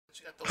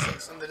got those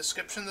links in the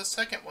description. The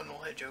second one will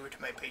head you over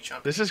to my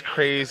Patreon. This is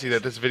crazy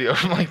that this video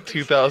from like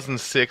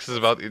 2006 is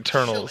about the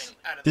Eternals.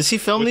 Does he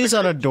film these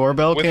on a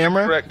doorbell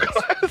camera? Correct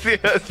glass. Yeah,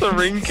 it's a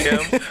ring cam.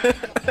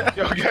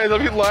 Yo, guys, I'll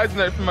be live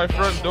tonight from my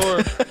front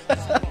door.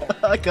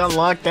 I got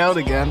locked out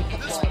again.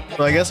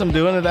 So I guess I'm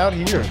doing it out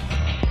here.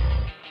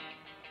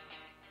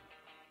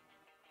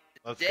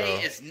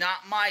 Today is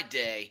not my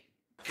day.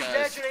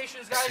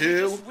 Congratulations, guys.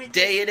 Who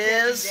day it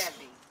is?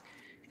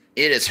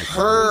 It is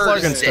her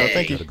day.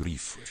 Thank you.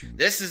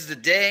 This is the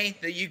day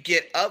that you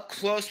get up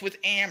close with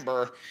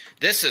Amber.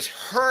 This is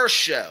her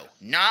show,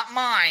 not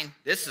mine.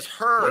 This is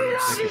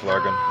hers.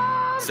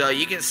 So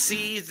you can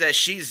see that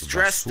she's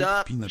dressed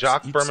up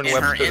Jock Berman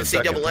in her Webster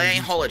NCAA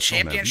Hall of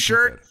Champions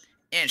shirt,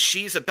 and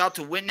she's about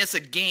to witness a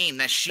game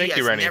that she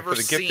has never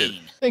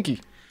seen. Thank you.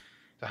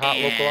 The hot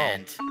local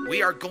And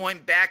we are going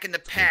back in the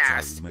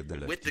past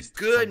with the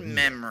good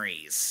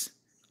memories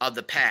of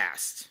the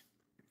past.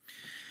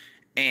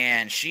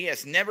 And she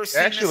has never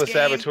seen Actually, this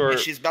game, Saboteur, and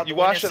she's about you to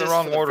watched witness it in the this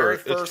wrong for order. the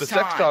very It's the first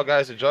Sex time. Doll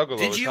Guys at Juggalo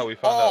Did is you how we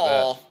found out that.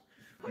 all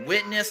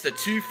witness the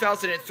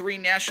 2003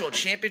 National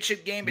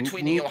Championship game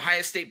between the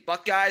Ohio State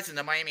Buckeyes and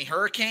the Miami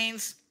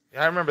Hurricanes?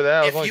 Yeah, I remember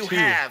that. I was If only you 2.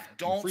 have,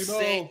 don't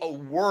say a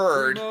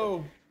word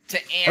to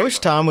Amber. I wish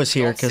Tom was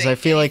here because I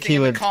feel like he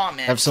would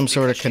have some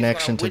sort of because she's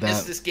connection gonna to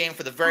witness that. this game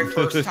for the very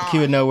first time. He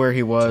would know where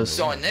he was.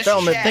 So in this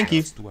Gentlemen, chat, thank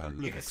you.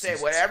 You can say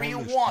whatever you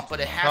want, but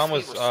it has Tom to be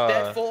was,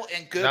 respectful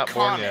and good not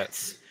born yet.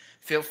 comments.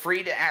 Feel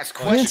free to ask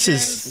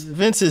questions.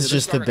 Vince is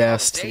just the start a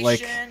best.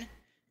 Like, conversation,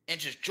 and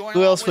just join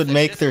who on else with would us,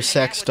 make just their hang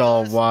sex out with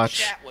doll us, watch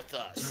chat with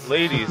us.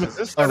 Ladies, is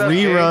this a setup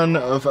rerun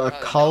gay? of a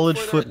college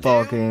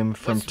football game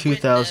from let's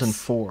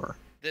 2004?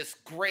 This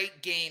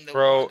great game, that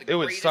Bro, one of the it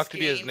would greatest suck to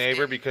be his games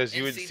neighbor in because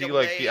you would see NCAA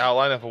like the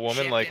outline of a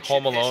woman like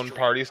Home championship Alone history.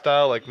 party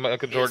style, like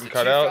Michael Jordan the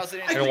cutout,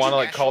 2003 and want to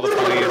like call the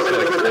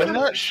police. Like, I'm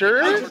not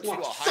sure.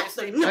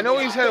 I know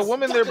he's had a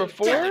woman there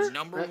before. The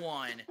number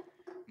one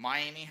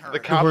Miami The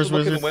Hurricanes. cops Where's look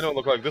in the Wizards? window and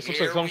look like this looks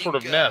like Here some we sort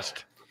of go.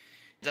 nest.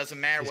 Doesn't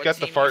matter He's what got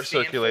the team fart you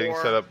stand circulating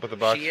for. set up with the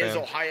box She is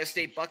fan. Ohio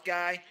State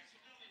Buckeye,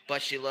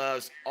 but she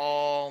loves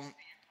all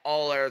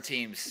other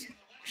teams.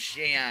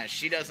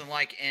 She doesn't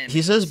like N.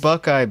 He says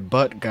Buckeye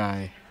butt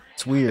guy.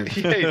 It's weird.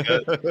 Yeah, he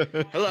does.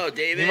 Hello,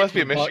 David. He must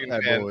be a Michigan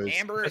fan.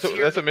 Amber is That's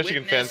here what to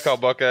Michigan witness fans call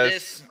Buckeyes.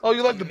 this Oh,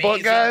 you like the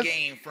butt amazing guys?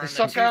 game from The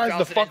suck guys?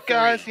 The fuck 2003.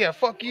 guys? Yeah,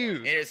 fuck you.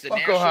 It is the Fuck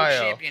national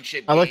Ohio.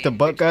 championship I like the game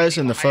butt between guys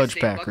and the Ohio fudge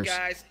State packers.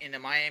 Buckeyes and the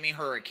Miami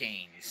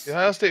Hurricanes. The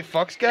Ohio State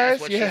fucks guys?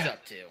 That's what she's Yeah.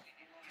 up to.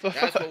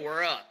 That's what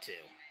we're up to.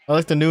 I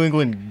like the New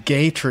England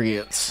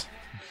Gatriots.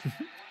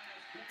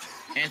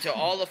 And to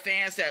all the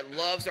fans that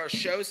loves our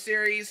show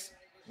series,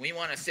 we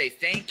want to say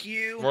thank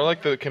you. More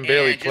like the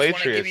Kimberly and just want to give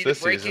Patriots you this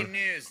the breaking season.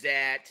 news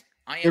that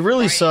I am It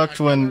really writing sucked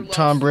another when love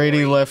Tom Brady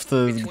story left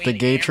the between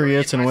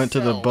Gatriots Amber and went to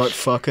the myself butt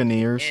fucking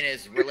ears. in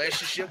his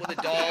relationship with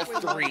the Doll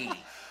 3.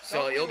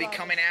 So it'll be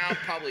coming out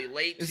probably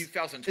late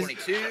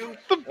 2022.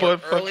 The or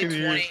butt early fucking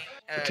ears. 20,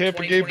 The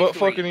Tampa Gay butt 2023.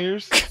 fucking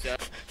ears? So,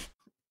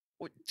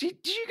 Did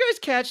you guys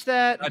catch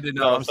that? I did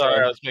No, not. I'm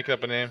sorry. I was making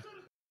up a name.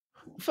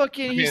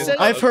 Fucking, he Yeah. said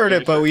I've heard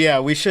it, but yeah,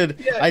 we should.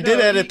 Yeah, I did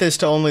no, edit he- this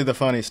to only the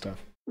funny stuff.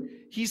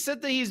 he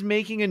said that he's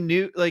making a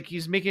new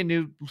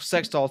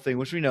sex doll thing,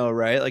 which we know,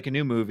 right? Like a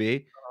new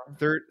movie,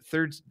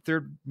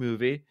 third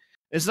movie.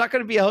 It's not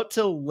going to be out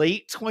till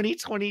late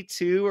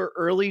 2022 or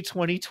early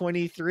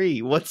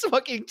 2023. What's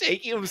fucking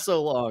taking him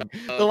so long?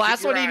 The last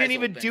keep your one he didn't eyes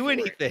even open do for it.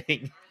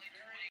 anything.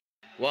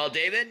 well,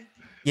 David.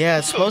 Yeah,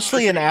 it's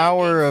mostly an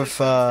hour of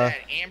that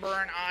Amber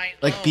and I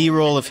like own.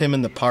 B-roll of him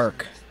in the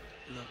park.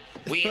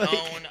 We Like,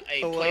 own a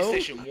hello?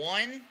 PlayStation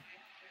 1,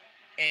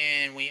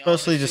 and we own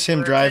Mostly a just him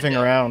Super driving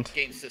Nintendo around.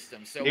 game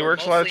system. So He we're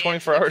works a lot of mostly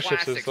into 24-hour the shifts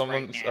at classics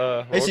someone's right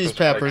now. Hey, Steve roller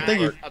Pepper, coaster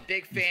thank you. I'm a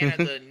big fan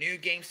of the new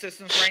game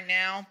systems right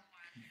now,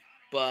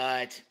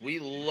 but we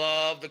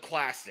love the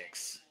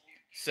classics.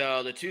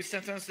 So the two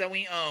systems that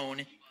we own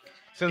is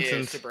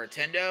Simpsons. Super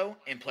Nintendo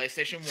and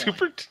PlayStation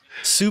 1.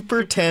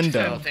 Super So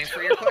Tendo. thanks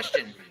for your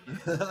question.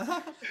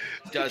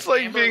 Does It's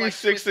like Amber being like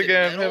 6 Twisted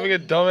again, Metal? having a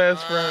dumbass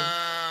friend.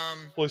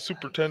 Um, Boy,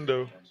 Super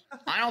Tendo.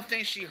 I don't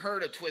think she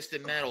heard of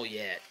Twisted Metal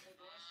yet.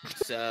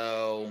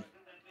 So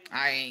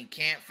I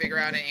can't figure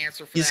out an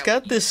answer for He's that.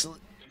 got this,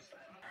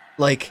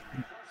 like,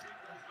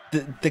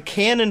 the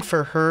canon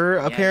for her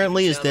Yeah,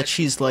 apparently you is can that tell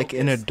she's like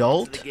an focused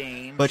adult, into the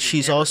game. but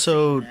she's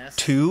also never seen this.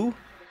 2.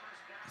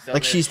 So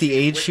Like that she's the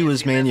age she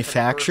was witnessing this for the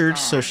manufactured,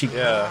 first so time. she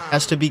Yeah.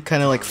 has to be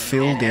kind of like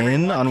filled in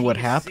Everyone, on can what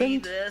you see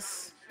happened.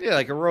 this? Yeah,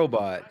 like a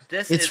robot.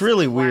 This It's is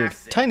really weird.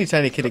 classic. Tiny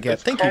Kitty Cat,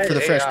 It's thank you for the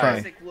called fresh AI. prime.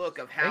 Classic look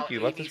of how Thank you,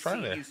 left this ABC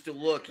prime there. used to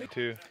look. Me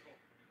too.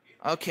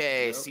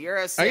 Okay,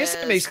 Sierra says, I guess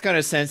it makes kind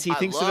of sense. He "I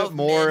thinks of love it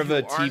more men of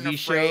a who aren't TV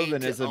show afraid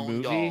than to as a own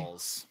movie,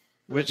 dolls."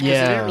 which 'cause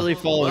Yeah. it didn't really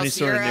follow Well, any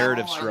sort of Sierra,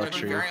 narrative I'm gonna be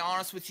structure. very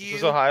honest with you. This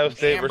is Ohio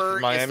State Amber versus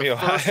is Miami, the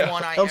first Ohio.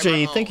 one I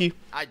LJ, ever thank you. owned.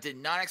 I did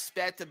not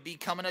expect to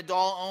become an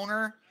adult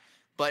owner,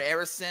 but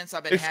ever since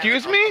I've been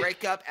Excuse having me? a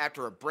breakup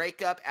after a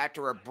breakup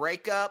after a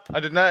breakup, I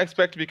did not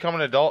expect to become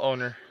an adult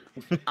owner.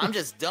 I'm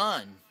just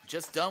done.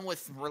 Just done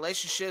with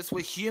relationships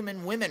with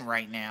human women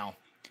right now.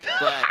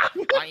 But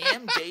I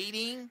am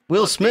dating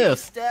Will baby Smith.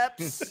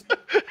 steps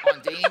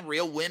on dating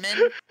real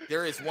women.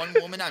 There is one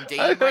woman I'm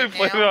dating right played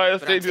now, on but I'm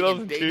ISA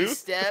taking baby 2002.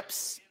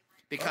 steps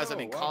because I'm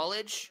in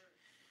college.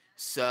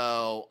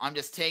 So I'm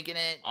just taking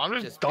it. I'm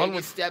just baby done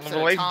with steps at a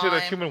relating to the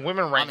time. human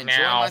women right I'm enjoying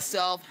now.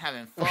 myself,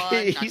 having fun.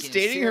 Wait, not he's getting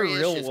dating a serious,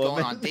 real just woman?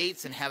 going on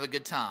dates and have a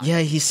good time.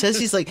 Yeah, he says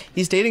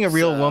he's dating a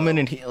real woman,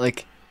 and he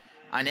like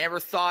I never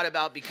thought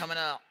about becoming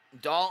a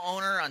doll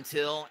owner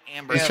until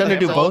Amber. he's trying to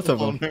do both of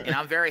them. And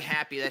I'm very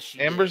happy that she.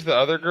 Amber's did. the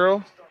other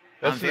girl.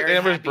 That's I'm what very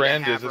Amber's happy to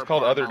brand have is. her It's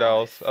called part of Other my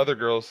Dolls, life. Other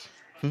Girls.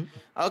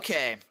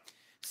 Okay,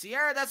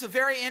 Sierra, that's a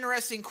very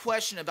interesting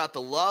question about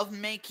the love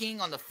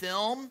making on the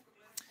film,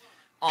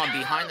 on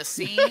behind the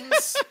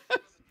scenes.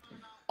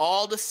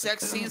 All the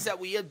sex scenes that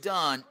we have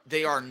done,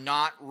 they are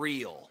not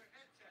real.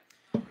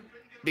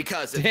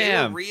 Because if they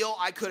were real,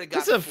 I could have got.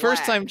 This is a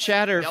first-time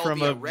chatter That would from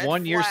be a a red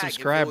one-year flag if it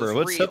subscriber.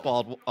 was What's real.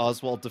 up,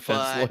 Oswald defense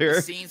But lawyer?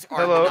 the scenes are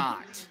Hello.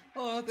 not.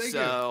 Oh, thank you.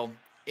 So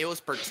it was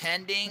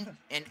pretending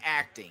and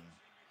acting.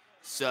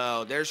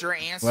 So there's your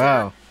answer.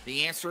 Wow.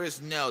 The answer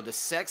is no. The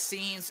sex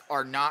scenes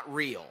are not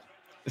real.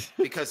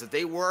 Because if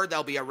they were,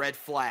 that'll be a red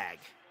flag.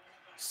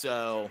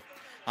 So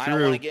I don't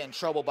True. want to get in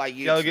trouble by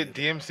you. Y'all get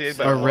DMCA'd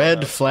by A red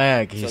Pornhub.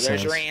 flag, he So says.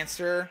 there's your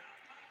answer.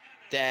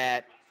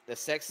 That the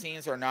sex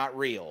scenes are not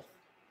real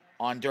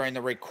during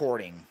the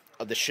recording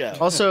of the show.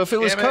 Also, if it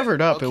was Damn it.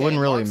 covered up, it Okay,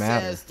 wouldn't really Mark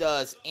matter. Says,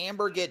 does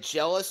Amber get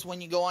jealous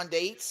when you go on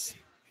dates?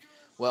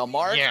 Well,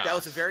 Mark, Yeah. that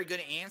was a very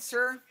good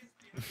answer.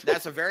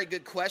 That's a very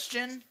good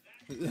question.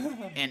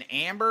 And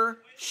Amber,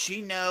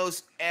 she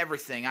knows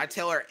everything. I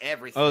tell her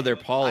everything. Oh, they're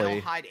I poly.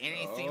 don't hide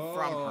anything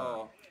from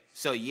her.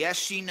 So yes,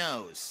 she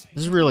knows.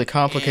 This is a really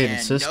complicated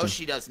And system. no,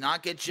 she does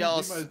not get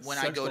jealous my when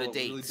I sex go to doll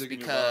really dates digging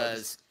your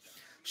because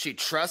she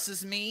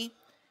trusts me.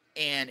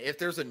 And if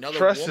there's another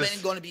Trusts woman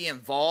us. going to be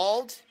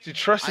involved, She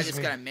trusts I just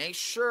me. gotta make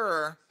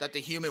sure that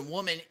the human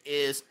woman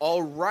is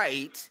all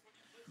right.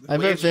 I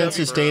bet with Vince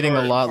is her dating a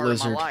part lot of my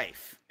lizard.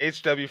 life.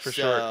 HW for short.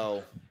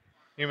 So,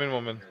 Human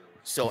woman.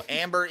 so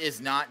Amber is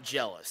not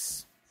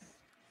jealous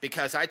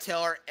because I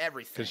tell her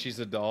everything. Because she's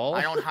a doll?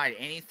 I don't hide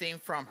anything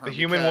from her. The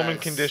human woman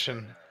because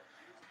condition.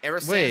 Ever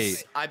since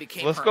Wait. I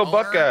became Let's her go owner,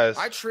 Buckeyes.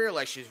 I treat her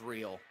like she's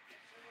real.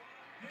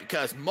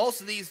 Because most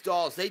of these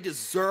dolls, they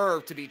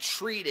deserve to be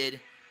treated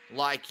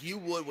like you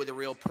would with a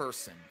real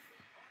person.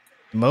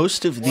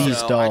 Most of these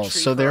So, I dolls.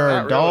 treat So there her- are Not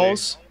really.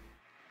 dolls.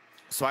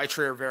 So I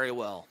treat her very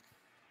well.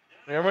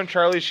 Remember when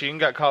Charlie Sheen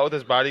got caught with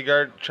his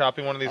bodyguard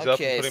chopping one of these up and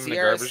Okay, putting him in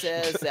Sierra the garbage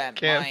says that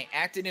can? my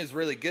acting is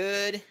really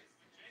good,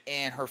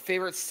 and her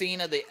favorite scene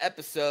of the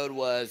episode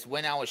was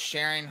when I was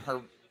sharing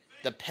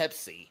the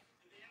Pepsi.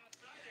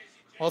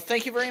 Well,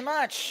 thank you very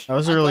much. That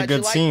was a I'm really glad you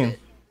good liked scene. it.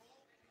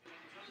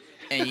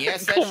 And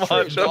yes, Come that's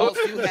on, true. Joe. Dolls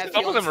do have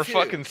Some of them are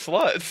feelings, too. fucking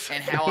sluts.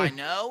 And how I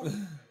know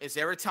is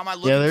every time I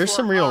look Yeah, into there's her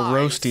some real eyes,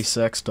 roasty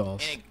sex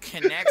dolls. and it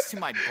connects to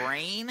my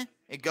brain.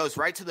 It goes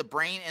right to the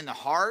brain and the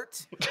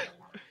heart. Well,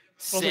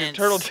 like a Since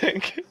turtle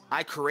tank.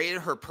 I created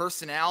her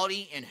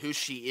personality and who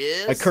she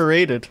is, I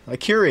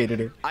curated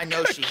her. I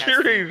know she has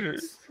Curator.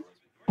 feelings.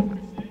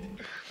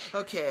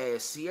 Okay,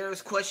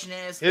 Sierra's question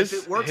is, His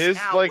if it works his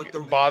out like with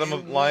the bottom real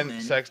of line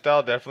woman, sex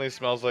doll definitely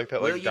smells like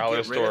that will like you dollar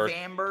get rid of store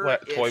Amber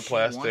if toy she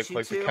wants plastic you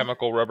like the to?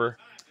 chemical rubber.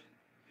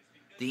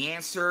 The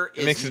answer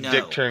is It makes his no.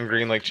 dick turn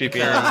green like cheap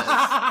Because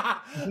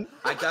earrings.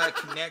 I got a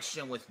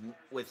connection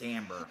with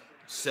Amber,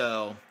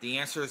 so the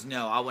answer is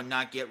no. I would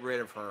not get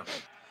rid of her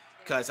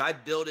because I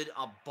builded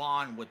a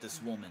bond with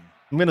this woman.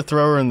 I'm gonna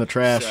throw her in the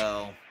trash.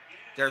 So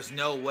there's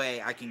no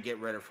way I can get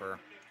rid of her.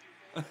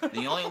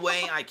 The only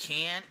way I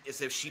can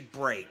is if she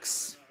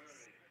breaks.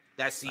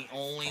 That's the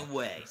only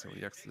way. So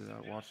we exited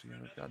out watching it.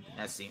 Goddamn.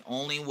 That's the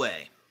only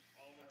way.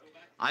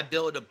 I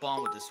built a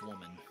bond with this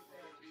woman.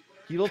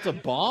 You built a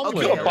bomb Okay,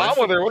 with Built a her. bomb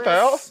with her, what the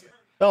hell?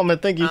 Oh man,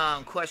 thank you.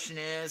 Question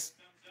is,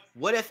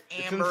 what if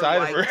It's Amber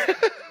inside of her.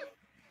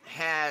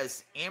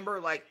 has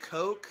Amber like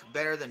Coke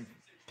better than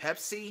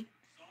Pepsi?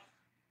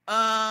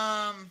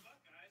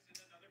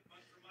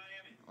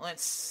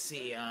 Let's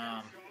see.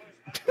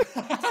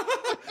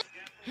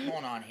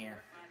 Hold on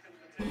here.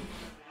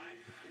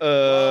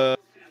 To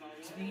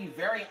be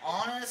very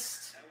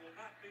honest,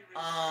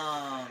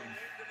 I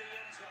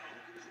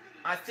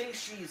think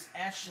she's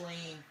actually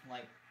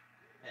like,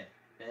 hey,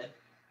 babe,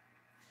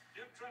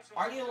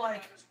 are you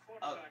like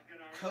a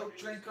Coke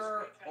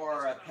drinker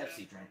or a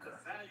Pepsi drinker?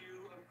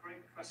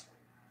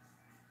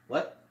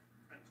 What?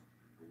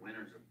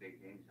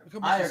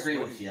 I agree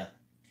with you.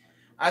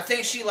 I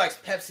think she likes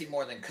Pepsi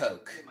more than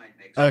Coke.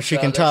 Oh, she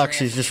So can there's talk. your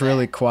She's answer just to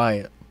really that.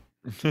 quiet.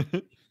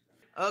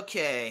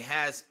 Okay,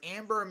 has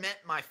Amber met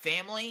my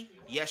family?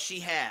 Yes, she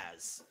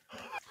has.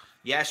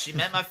 Yeah, she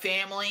met my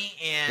family,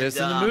 and It's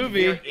in the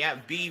movie.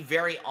 be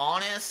very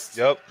honest.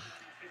 Yep.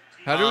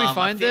 How do we My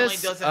find family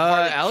this? doesn't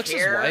hardly Alex's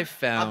care wife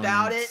found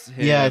about it.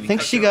 him Yeah, I think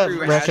because she they're got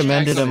through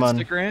recommended hashtags him on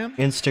Instagram.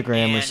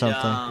 Instagram or And,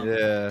 something.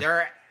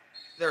 Yeah.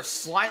 They're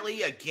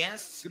slightly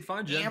against Good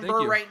find, Jen. Thank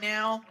Amber you. right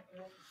now.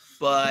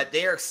 but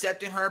they are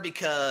accepting her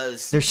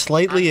because They're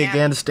slightly I'm happy.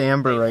 against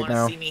Amber They right wanna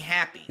now see me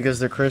happy. because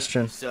they're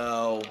Christian.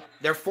 So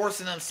they're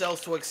forcing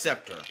themselves to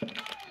accept her.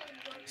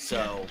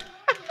 So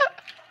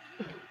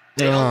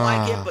they don't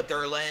like it, but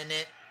they're letting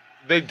it.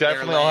 They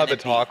definitely all have to letting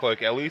it talk be.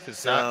 like at least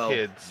it's not So,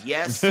 kids.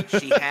 yes,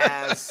 she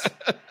has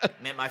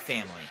met my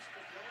family.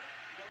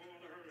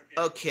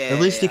 Okay. At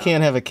least you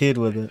can't have a kid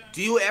with it.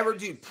 Do you ever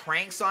do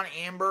pranks on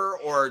Amber,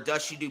 or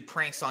does she do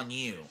pranks on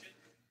you?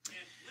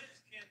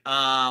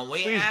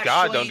 Please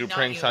God, don't do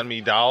pranks on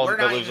me, doll that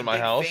lives in my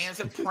house. Fans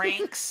of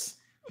pranks,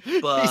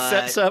 but He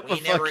sets up we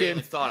a never fucking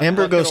even thought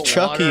Amber about it. goes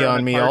Chucky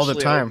on me all the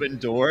Partially time. open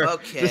door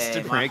just to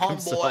Okay, my prank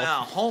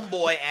himself.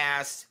 homeboy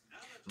asked,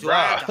 "Do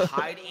I have to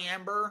hide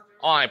Amber?"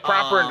 I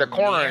prop her in the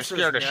corner and answer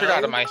scare the is shit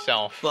out of no,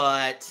 myself.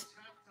 But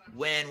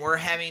when we're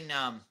having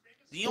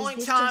the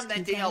only time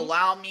that they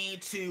allow me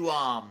to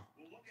The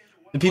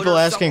put people her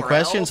asking somewhere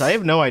questions, else I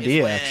have no is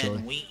idea when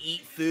actually. we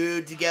eat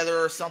food together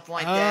or something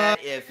like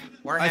that. If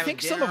we're I having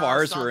think some dinner of or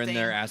ours were in something,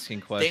 there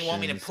asking questions. they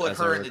want me to put as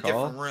her I in a recall.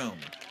 different room,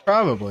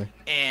 Probably.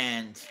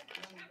 and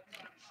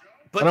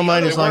I don't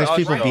mind as long as us,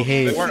 people though.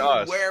 behave. They weren't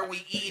us. Where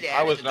we eat at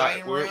I was in the not.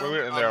 dining We room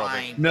were in of there.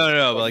 my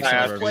No, but like some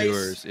of our place.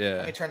 viewers, Let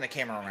yeah. me turn the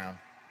camera around.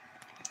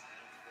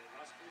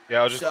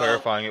 Yeah, I was just So-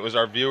 clarifying. It was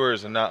our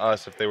viewers and not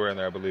us if they were in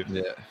there, I believe.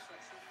 Yeah.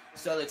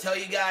 So to tell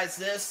you guys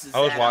this is I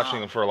was that, watching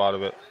them for a lot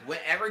of it.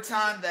 every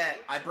time that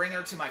I bring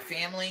her to my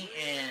family,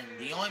 and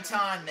the only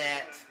time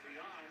that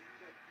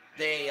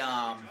they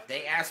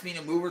ask me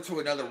to move her to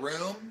another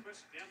room,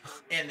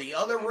 and the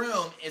other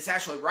room is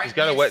actually right He's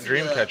got a next wet to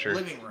dream the catcher.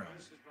 living room.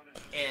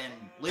 And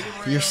living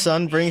room. Your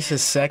son brings his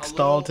and sex a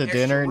doll little to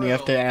dinner and you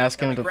have to extra room ask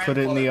him that to my put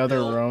it in the other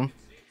grandfather room.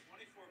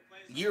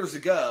 built years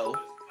ago,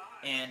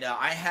 and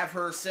I have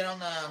her sit on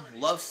the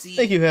love seat.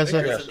 Thank you,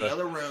 Hessa. Richter's in the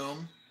other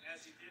room,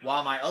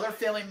 while my other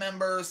family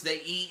members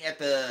they eat at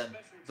the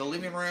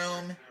living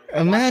room.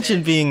 Imagine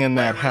watching being in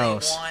that whatever they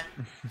house. want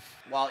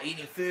while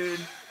eating food,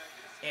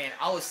 and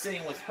I was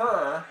sitting with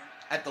her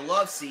at the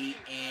love seat,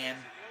 and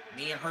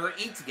me and her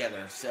eat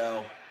together.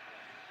 So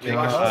we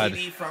watch God.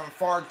 TV from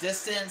far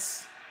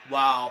distance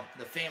while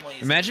the family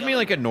is. Imagine being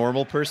like a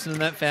normal person in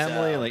that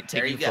family, So, like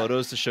there taking you go.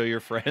 photos to show your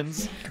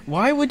friends.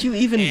 Why would you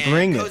even And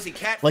bring Cozy it?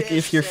 Catfish Like,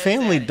 if your says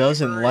family that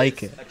doesn't Amber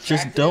like is it, just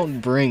attractive. don't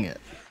bring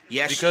it.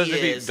 Yes, Because she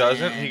if he is,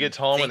 doesn't, he and gets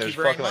home and thank there's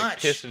you very fucking like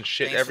much. piss and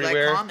shit Thanks for that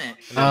everywhere. comment.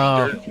 And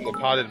there's dirt from the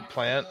potted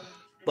plant.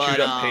 But chewed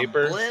up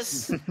paper.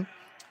 Bliss,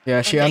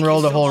 Yeah, she thank you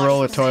unrolled a so whole much roll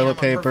for of saying I'm toilet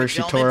a paper, perfect she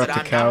gentleman, tore up but the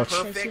I'm not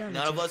couch. perfect.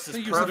 None of us is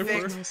Thank you for the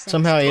perfect. first.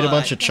 Somehow ate a But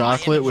bunch of I am a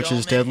chocolate, which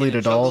is gentleman deadly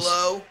and to a dolls.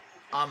 juggalo.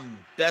 I'm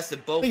best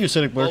at both, Thank you,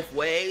 Cynic Blur. both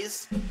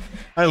ways.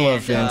 I love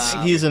And, Vince.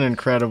 He's an I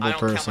incredible don't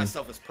count person.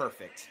 myself as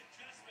perfect.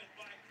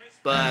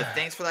 But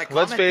thanks for that comment.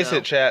 Let's face though.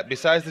 it, chat.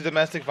 Besides the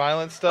domestic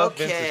violence stuff,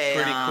 Vince is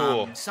pretty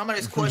cool.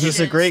 Somebody's question He's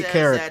a great says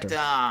character.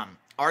 That,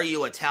 are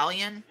you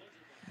Italian?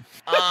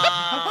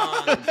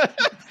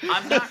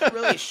 I'm not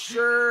really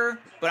sure,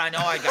 but I know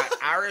I got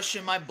Irish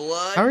in my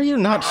blood. How are you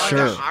not I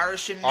sure? got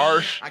Irish in me.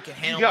 Arse. I can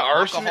handle You got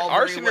arson, alcohol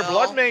arson in very your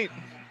well. blood, mate.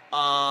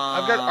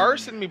 I've got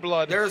arse in me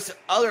blood. There's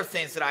other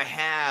things that I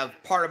have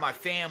part of my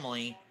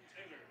family,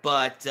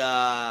 but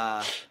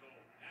I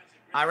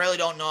really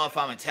don't know if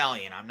I'm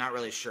Italian. I'm not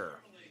really sure.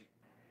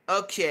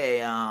 Okay,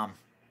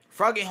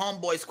 Froggy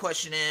Homeboy's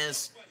question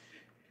is,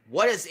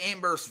 what is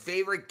Amber's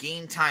favorite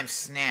game time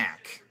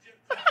snack?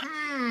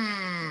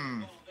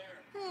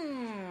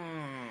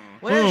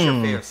 What is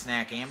your favorite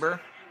snack, Amber?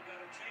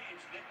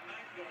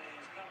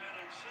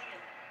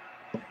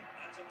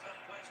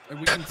 And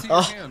we can see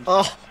your hand.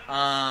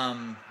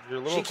 Your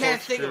little She can't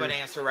think of corkscrew.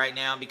 an answer right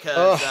now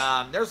because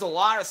there's a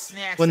lot of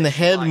snacks. When that the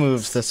she head likes,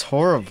 moves, that's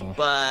horrible.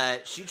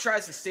 but she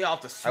tries to stay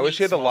off the sweets. I wish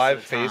he had the most live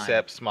of the face time.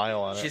 app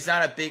smile on it. She's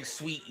not a big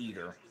sweet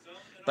eater.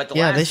 But the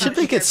Yeah, last they time should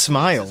she make it had sweets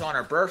smile. was on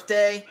her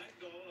birthday,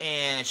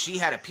 and she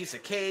had a piece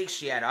of cake,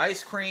 she had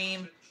ice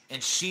cream,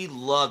 and she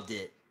loved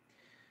it.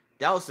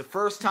 That was the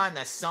first time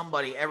that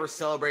somebody ever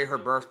celebrated her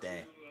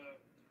birthday.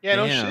 Yeah,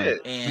 no Damn.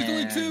 shit. He's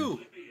only And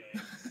two.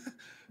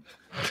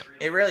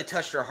 it really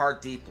touched her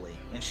heart deeply,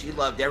 and she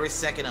loved every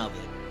second of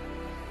it.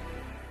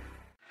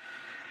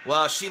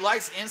 Well, she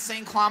likes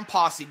Insane Clown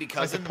Posse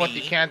because Like of the Pussy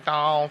me, Cat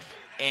Doll.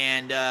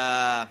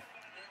 and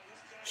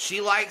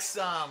she likes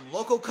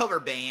local cover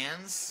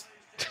bands,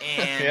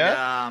 and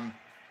Yeah?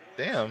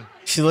 Damn.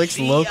 She likes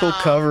she, local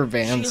cover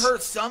bands. She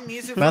heard some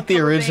music, Not from the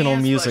cover original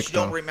bands, music, but she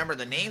don't though. remember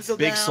the names of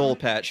Big them Soul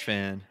Patch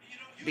fan.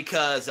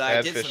 because I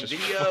Bad did fish some as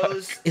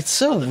videos. It's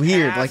so of the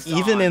weird. past Like,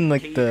 even on in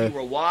like KUP the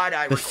Worldwide,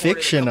 I the recorded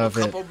fiction a of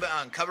it, couple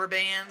cover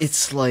bands.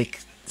 it's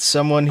like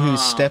someone who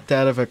stepped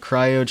out of a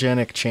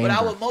cryogenic But chamber.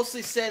 I would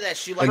mostly say that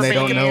she likes And they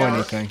don't Linkin know Park.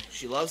 anything.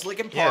 She loves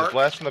Linkin Yeah, Park.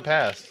 blast from the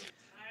past.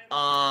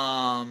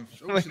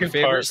 Your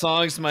favorite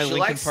song's my She Linkin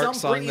likes Park some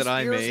song Britney that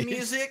I Spears made.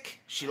 music.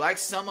 She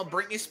likes some of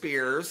Britney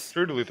Spears.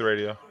 True Duluth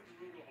Radio.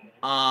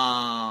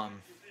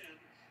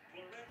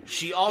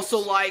 She also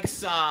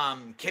likes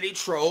Kitty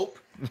Trope.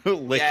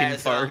 Linkin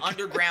As Park. an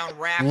underground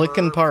rapper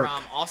Linkin Park.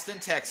 from Austin,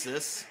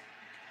 Texas.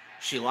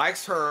 She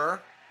likes her.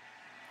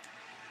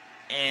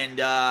 And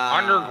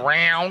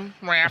Underground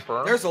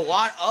rapper. there's a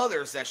lot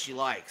others that she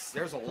likes.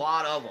 There's a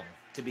lot of them,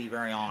 to be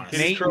very honest.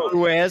 Nate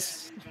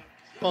West.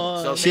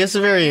 So She has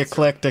a very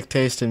eclectic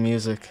taste in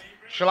music.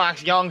 She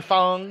likes Young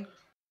Thug.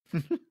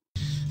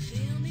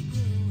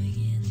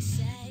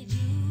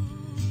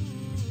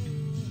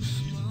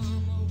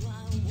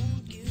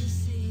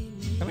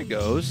 Kind of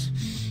goes.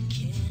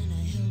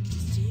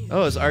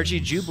 Oh, it's Archie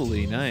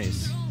Jubilee.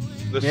 Nice.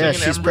 The Yeah, singing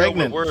she's embryo with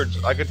pregnant.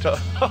 words. I could tell.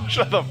 Oh,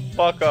 shut the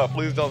fuck up.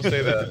 Please don't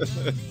say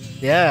that.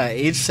 Yeah,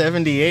 age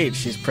 78.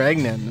 She's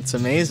pregnant. It's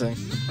amazing.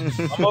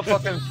 I'm gonna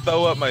fucking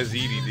throw up my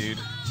ZD, dude.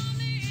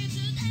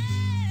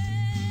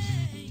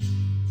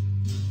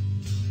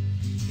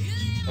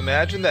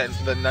 Imagine that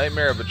the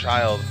nightmare of a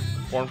child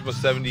born from a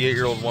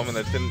 78-year-old woman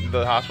that's in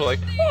the hospital like,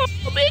 oh,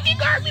 baby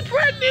got me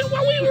pregnant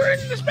while we were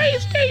in the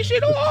space station.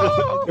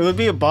 Oh. It would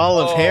be a ball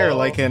of hair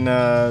like in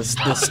the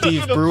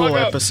Steve the Brule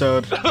fuck up.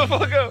 episode. Shut the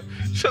fuck up.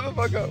 Shut the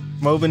fuck up.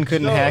 Mobin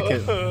couldn't hack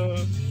it.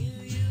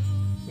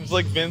 It's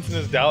like Vince and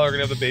his doll are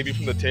gonna have the baby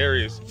from the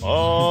Terrys.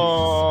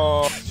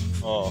 Oh,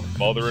 oh,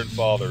 mother and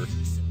father,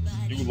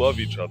 you love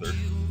each other.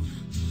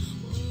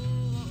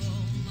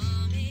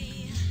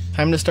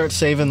 Time to start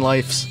saving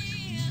lives.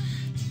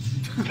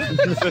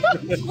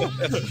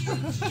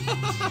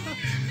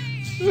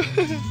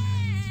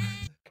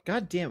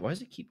 God damn! Why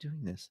does it keep doing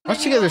this?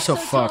 Watch together so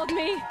Also fucked. told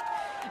me,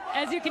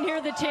 as you can hear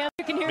the chant,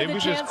 you can hear Maybe the we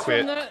should just chants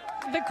quit.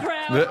 from the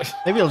crowd.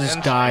 Maybe he'll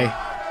just die.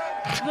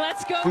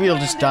 Let's go. Maybe he'll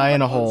just die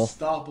in a hole.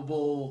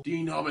 Unstoppable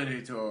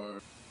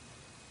denominator.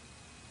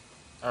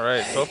 All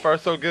right, so far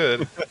so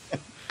good.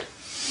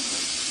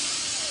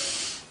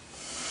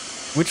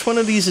 Which one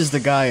of these is the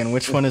guy and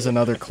which one is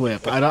another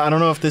clip? I don't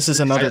know if this is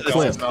another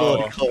clip.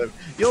 No.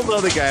 You'll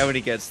know the guy when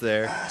he gets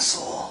there.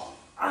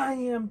 I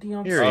am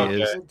the Here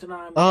he is.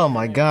 Oh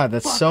my god,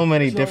 that's so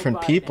many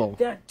different people.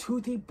 That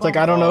toothy It's like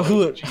I don't know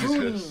who it.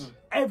 Jesus.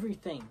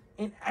 Everything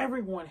and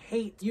everyone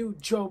hates you,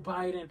 Joe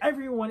Biden.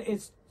 Everyone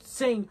is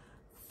saying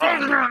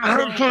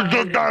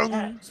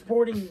at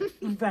sporting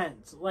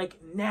events like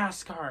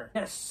NASCAR.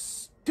 That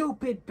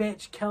stupid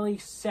bitch Kelly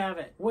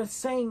Savage was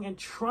saying and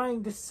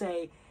trying to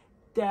say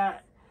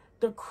that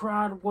the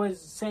crowd was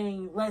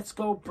saying, "Let's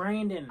go,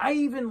 Brandon." I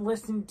even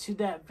listened to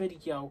that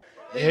video.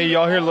 Hey,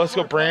 y'all hear Let's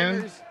Go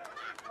Brandon?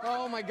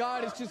 Oh my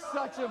God, it's just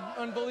such an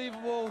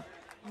unbelievable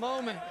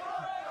moment.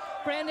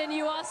 Brandon,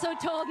 you also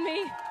told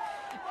me,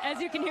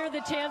 as you can hear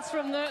the chants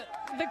from the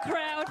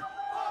crowd.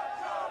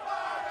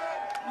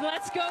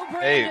 Let's go,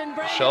 Brandon.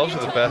 Brandon, shelves you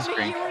are the told best me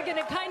drink. You were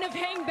gonna kind of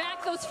hang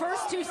back those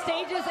first two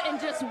stages and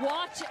just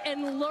watch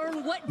and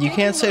learn what. You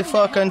can't say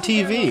fuck on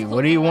TV.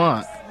 What do you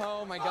want?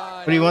 Oh my God.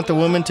 What do you want the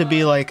woman to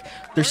be like?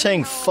 They're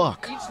saying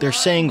fuck. They're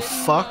saying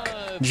fuck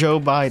Joe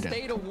Biden.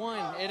 State of one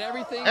and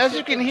everything. As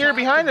you can hear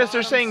behind us,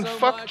 they're saying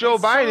fuck Joe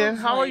Biden.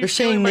 How are you They're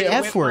saying feeling the about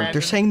your F win, word. They're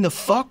Brandon? saying the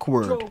fuck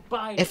word. Joe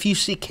Biden.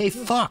 F-U-C-K, You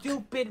fuck.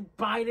 Stupid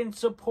Biden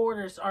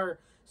supporters are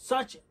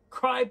such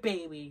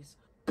crybabies,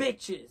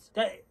 bitches.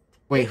 That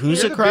Wait,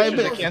 who's You're a the bitches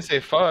that crybaby? can't say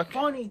fuck.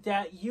 funny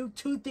that you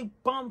toothy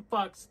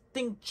bumfucks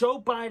think Joe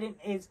Biden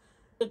is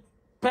the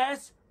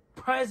best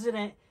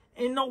president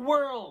in the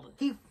world.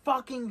 He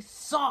fucking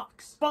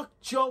sucks. Fuck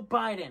Joe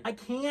Biden. I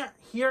can't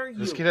hear you.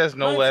 This kid has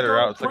no Let's ladder go,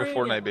 out. It's like a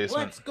Brandon. Fortnite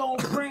basement. Let's go,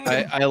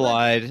 Brandon. I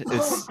lied.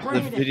 Let's It's go, the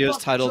Brandon. video's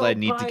Fuck titled Joe "I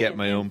Need to Get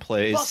My Biden. Own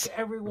Place." Fuck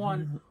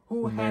everyone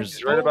who And has there's-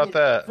 He's right about voted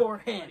that. for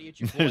him. Get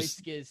your boy There's-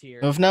 Skiz here.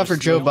 Well, if not for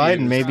Joe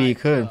Biden, maybe he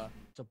could.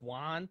 To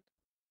Blonde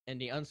and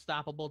the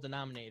unstoppable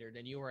denominator,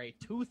 then you are a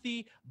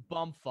toothy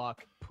bumfuck,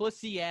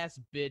 pussy ass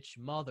bitch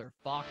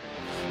motherfucker.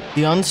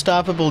 The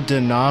unstoppable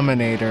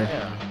denominator.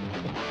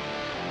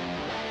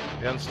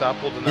 The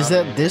unstoppable denominator. Is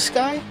that this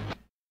guy?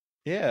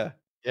 Yeah,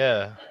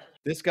 Yeah.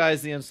 this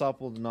guy's the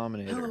unstoppable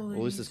denominator. Well, at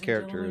least his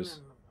character is.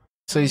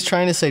 So he's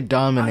trying to say I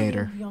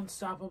dominator, am the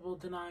unstoppable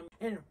denominator.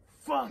 And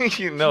fuck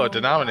You know, a Joe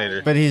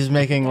denominator. Biden. but he's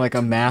making like a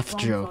That math bumfuck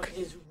joke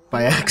is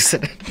by right.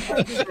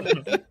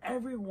 accident.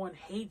 Everyone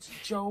hates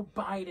Joe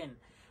Biden.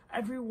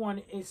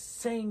 Everyone is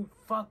saying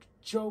fuck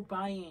Joe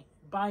Biden.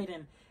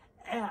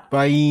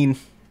 Biden.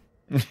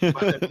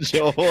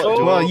 Joe,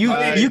 Well,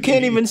 you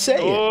can't even say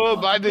it. Oh,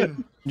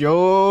 Biden.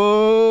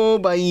 Joe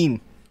Biden.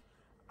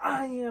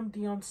 I am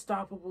the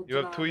unstoppable You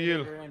have 2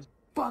 years. denominator and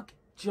fuck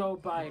Joe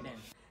Biden.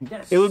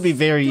 That It would be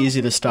very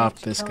easy to stupid stop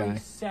bitch this Kelly guy.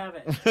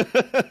 Savage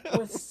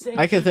was saying-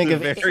 I can think the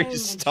of very saying and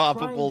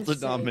stoppable trying to say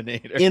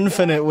denominator.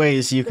 infinite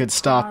ways you the could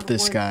stop crowd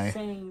this was guy.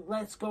 saying,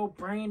 "Let's go,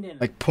 Brandon."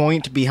 Like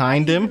point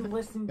behind I him, even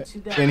listened to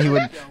that and he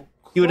would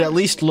video at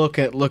least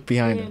closely, look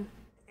behind him. and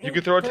You it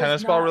could throw a does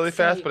tennis ball not really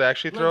fast, say, but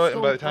actually throw "Let's it,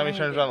 and go, by the time he turns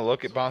Brandon." around to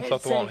look, it bounces It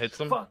off the wall and said, hits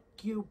him. "Fuck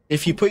you,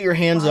 If you put your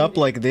hands up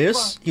like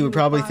this, fuck he would you,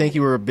 probably think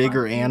you were a Biden,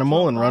 bigger fuck you,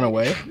 animal Joe and run Biden."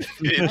 away.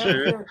 Yeah,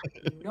 sure. After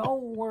no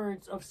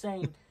words of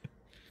saying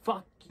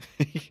fuck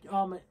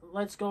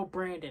let's go,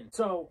 Brandon.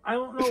 So I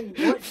don't know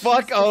what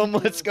Fuck she's thinking.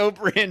 let's go,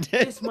 Brandon.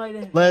 This might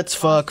have Let's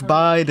fuck cost her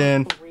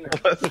Biden. career.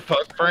 Let's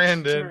fuck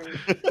Brandon.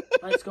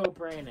 Let's go,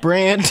 Brandon.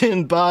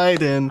 Brandon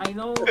Biden. I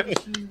know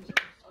she's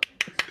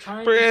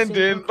trying Brandon to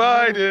save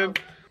her career Biden.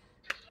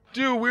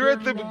 Dude, we were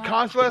at the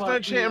concert last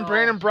night chanting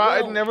Brandon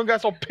Broughton, and everyone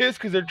got so pissed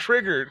because they're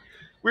triggered.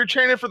 We were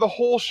training for the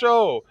whole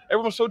show.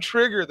 Everyone was so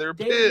triggered. They were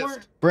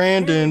pissed.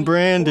 Brandon.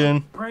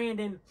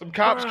 Some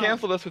cops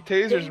canceled us with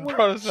tasers and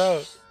brought us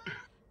out.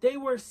 They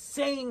were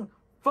saying,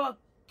 fuck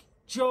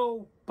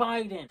Joe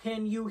Biden.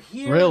 Can you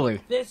hear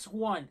Really? this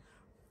one?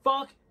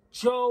 Fuck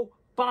Joe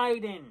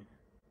Biden.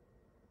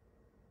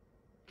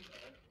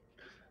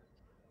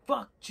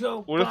 Fuck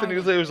Joe Biden. What if the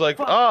news lady was like,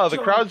 the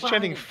crowd's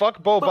chanting,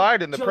 fuck Bo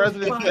Biden, the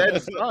president's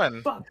dead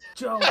son. Fuck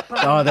Joe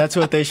Biden. Oh, that's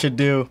what they should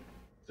do.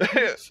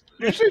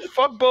 You say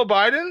fuck Bo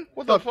Biden?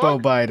 What the fuck? Bo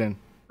Biden.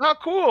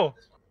 Not cool.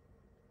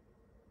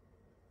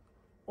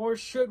 Or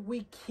should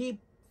we keep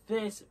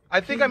this?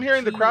 I think I'm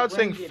hearing the crowd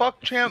saying,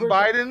 fuck Champ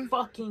Biden.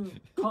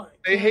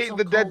 They hate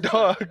the dead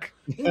dog.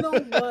 You know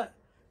what?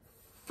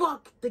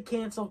 Fuck the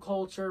cancel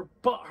culture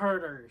butt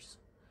hurters.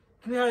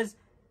 Because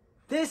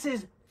this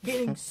is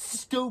getting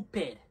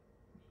stupid.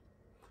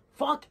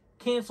 Fuck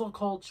cancel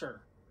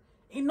culture.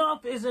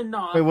 Enough is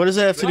enough. Wait, what does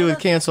that have to do with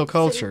cancel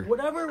culture?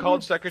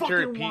 Called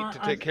Secretary Pete to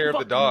take care of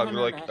the dog. They're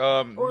like,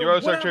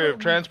 you're Secretary of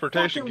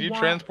Transportation. Can you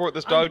transport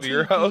this dog to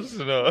your house?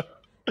 And,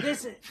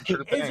 this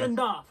is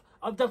enough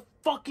of the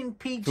fucking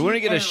PG. If we want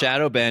to get a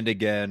shadow banned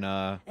again,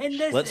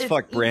 Let's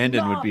Fuck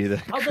Brandon would be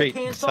the great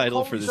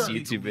title for this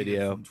YouTube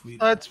video.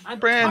 Let's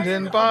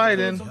Brandon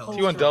Biden.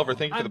 T1 Delver,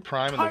 thank you for the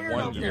prime and the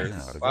 1 year.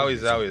 Wowie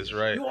Zowie is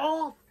right.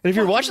 And if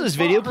you're watching this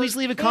video, please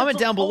leave a comment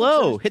down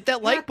below. Hit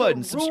that like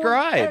button,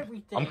 subscribe.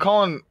 I'm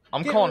calling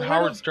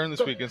Howard Stern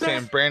this week and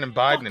saying Brandon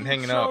Biden and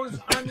hanging up.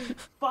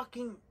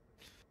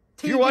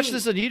 If you're watching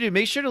this on YouTube,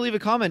 make sure to leave a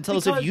comment. Tell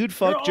us if you'd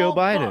fuck Joe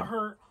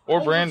Biden.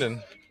 Or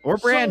Brandon. Or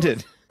Brandon.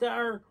 That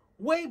are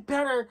way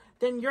better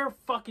than your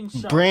fucking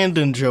show.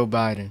 Brandon Joe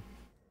Biden.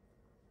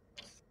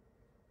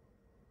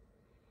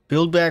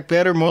 Build back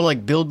better, more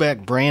like build back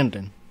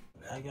Brandon.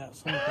 I got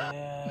some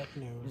bad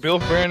news.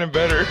 Build Brandon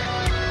better.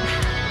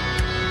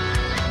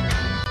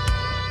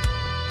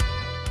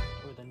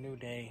 With a new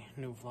day,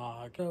 new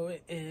vlog. So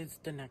it is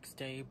the next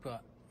day,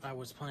 but I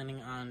was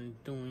planning on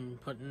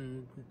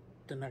putting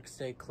the next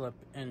day clip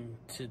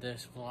into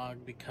this vlog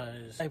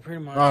because I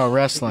pretty much... Oh,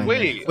 wrestling.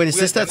 Wait, is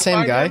this that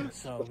same guy?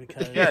 So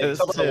because yeah, it's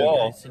up on the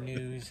wall.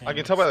 I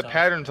can tell by the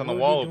patterns on the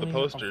wall of the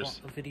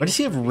posters. Why does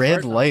he have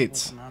red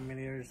lights?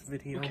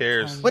 Who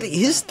cares? What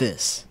is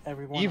this?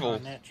 Evil.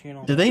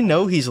 Do they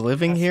know he's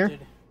living here?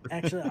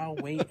 Actually, I'll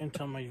wait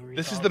until my...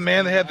 This is the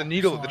man that had the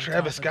needle at the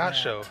Travis Scott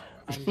show.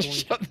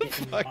 Shut the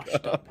fuck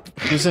up.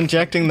 He was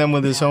injecting them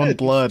with his own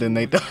blood and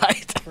they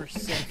died. For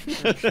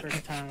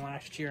first time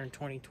last year in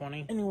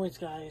 2020. Anyways,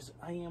 guys,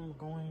 I am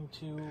going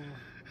to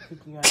pick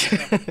you guys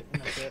up in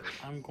a bit.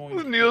 I'm going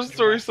The needle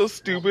story's so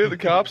stupid. The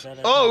cops.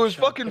 Oh, it was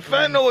fucking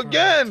fentanyl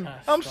again.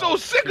 I'm so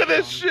sick of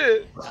this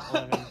shit.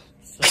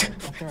 So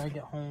after I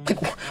get home,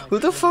 who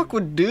the fuck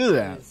would do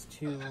that?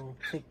 To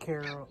take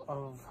care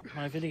of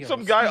my videos.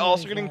 Some guy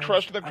also getting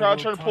crushed in the crowd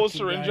trying to pull a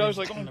syringe out. I was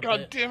like, oh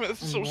god damn it,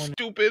 this is so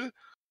stupid.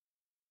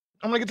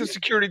 I'm gonna get the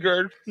security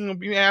guard.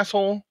 You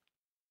asshole.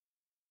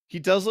 He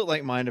does look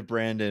like Mind of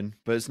Brandon,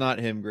 but it's not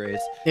him,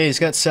 Grace. Yeah, he's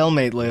got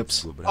cellmate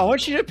lips. I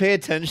want you to pay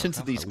attention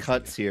to these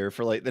cuts here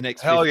for like the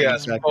next 15 Hell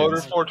yes, seconds.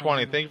 Voter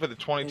 420. Thank you for the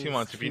 22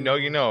 months. If you know,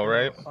 you know,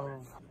 right?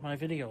 My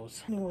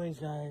videos. Anyways,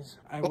 guys,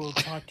 I will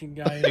talk to you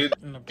guys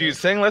in a bit. Dude,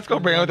 saying "Let's Go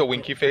Brandon" with a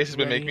winky face has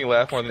been making me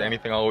laugh more than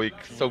anything all week.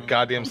 So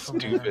goddamn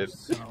stupid.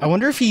 I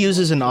wonder if he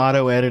uses an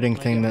auto-editing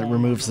thing that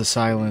removes the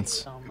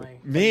silence.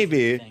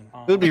 Maybe.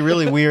 It would be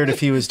really weird if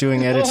he was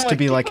doing edits to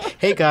be like,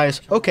 hey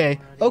guys,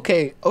 okay,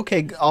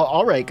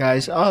 all right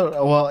guys,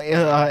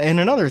 and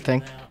another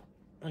thing.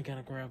 I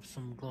gotta grab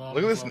some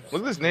gloves. Look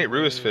at this Nate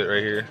Ruiz fit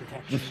right here.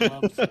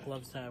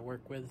 Gloves that I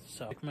work with,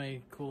 so my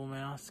cool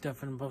mask,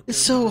 stuff in both. It's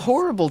so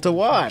horrible to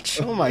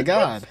watch. Oh my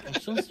god. I'm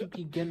supposed to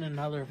be getting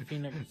another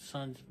Phoenix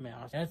Suns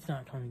mask. That's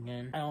not coming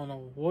in. I don't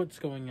know what's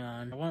going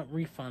on. I want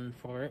refund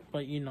for it,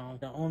 but you know,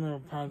 the owner will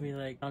probably be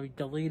like, I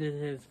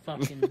deleted his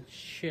fucking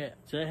shit.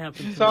 So that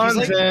happens.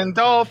 Suns and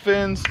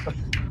Dolphins.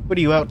 What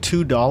are you out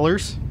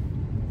 $2?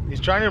 He's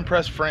trying to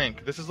impress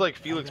Frank. This is like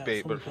Felix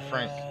bait, but for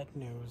Frank.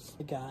 News.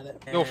 I got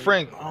it. Yo,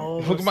 Frank,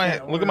 look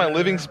at my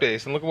living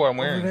space and look at what I'm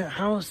wearing.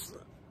 House.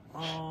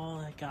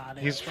 Oh, I got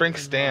it. He's Frank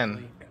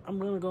Stan. I'm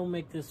gonna go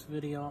make this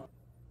video.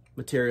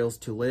 Materials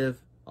to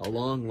live a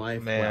long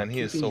life. Man, he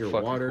is so your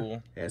fucking water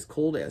cool. As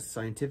cold as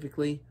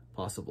scientifically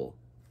possible.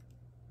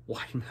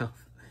 Wide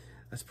mouth.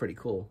 That's pretty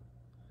cool.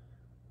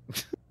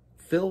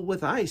 Fill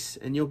with ice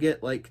and you'll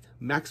get like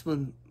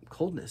maximum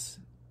coldness.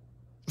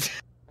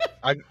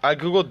 I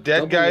googled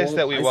dead guys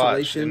that we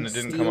watched and it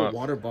didn't come up.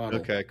 Water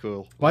bottle. Okay,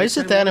 cool. Why is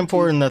it that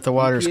important that the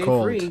water's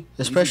cold?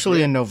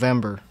 Especially in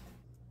November.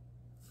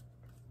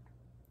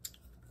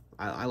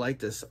 I like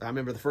this. I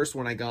remember the first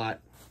one I got.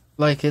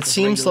 Like, it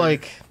seems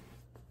like...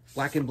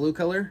 black and blue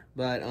color,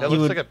 but... that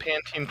looks like a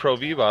Pantene Pro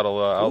V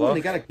bottle,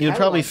 Outlaw. You'd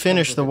probably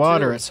finish the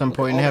water at some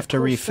point and have to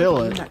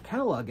refill it. That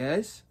catalog,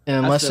 guys.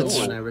 And unless That's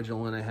it's the original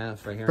one I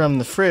have right here. from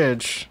the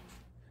fridge.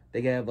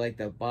 They have like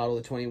the bottle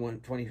of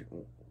 21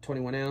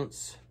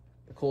 ounce.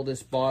 The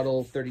coldest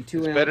bottle,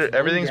 32 ounce. Better,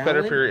 everything's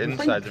better for your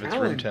insides if it's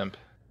room temp.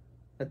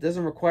 That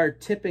doesn't require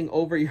tipping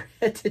over your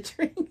head to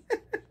drink.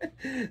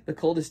 The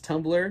coldest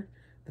tumbler,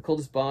 The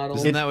coldest bottle.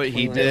 Isn't that what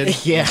he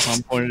did? Yes.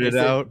 Tom pointed it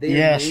out.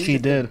 Yes, he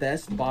did.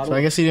 So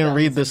I guess he didn't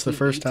read this the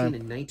first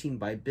time. 19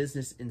 by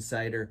Business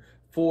Insider,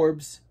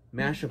 Forbes,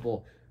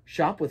 Mashable.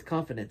 Shop with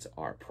confidence.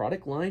 Our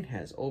product line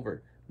has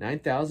over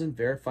 9,000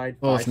 verified.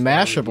 Well, if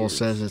Mashable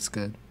says it's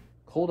good.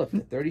 Cold up to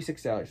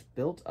 $36.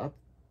 Built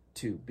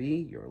to be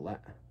your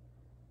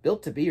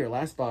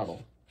last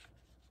bottle.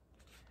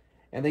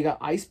 And they got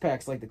ice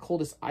packs like the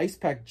coldest ice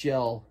pack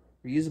gel,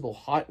 reusable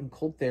hot and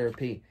cold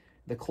therapy,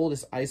 the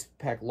coldest ice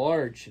pack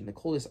large, and the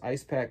coldest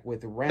ice pack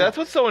with rant. That's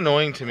what's so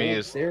annoying to me Cold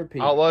is therapy.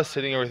 Outlaw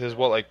sitting here with his,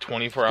 what, like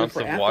 24 ounces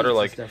of water.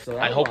 Like, stuff, so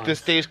I hope Outlaw. this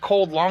stays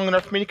cold long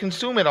enough for me to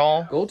consume it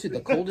all. Go to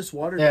the coldest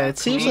water. Yeah, it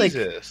seems like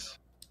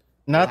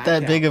not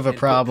that big of a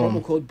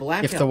problem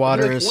if the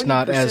water is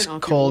not as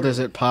cold as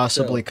it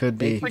possibly could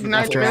be Like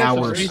after 9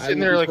 minutes, hours. He's sitting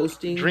there like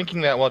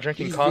drinking that while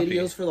drinking these coffee.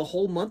 videos for the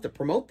whole month to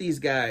promote these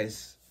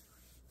guys.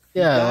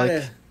 Yeah,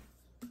 like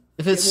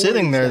if it's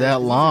sitting there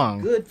that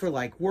long, Good for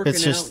like working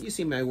it's just out. You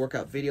see my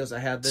workout videos. I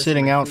have this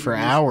sitting in my out food for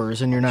reviews.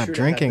 hours and you're I'm not sure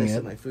to have drinking this it.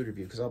 in my food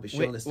review because I'll be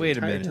showing this the Wait a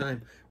entire minute.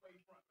 time.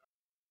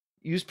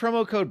 Use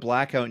promo code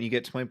Blackout and you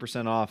get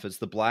 20% off. It's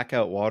the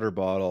Blackout water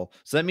bottle.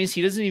 So that means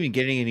he doesn't even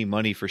get any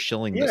money for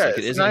shilling this. Yeah, Like, it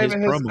it's isn't not his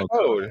even his promo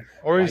code.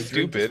 Or he's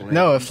stupid.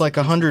 No, if like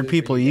 100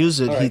 people use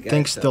it, he Alright, guys,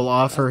 thinks so they'll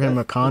offer him a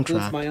That's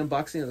contract. my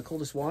unbuxing of the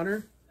coldest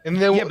water. And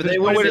Yeah, but they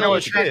wouldn't know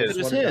what it it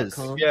was his.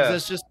 Yeah.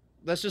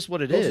 That's just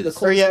what it Go to the is.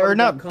 Or yeah, or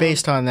not coldestwater.com.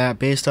 based on that,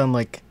 based on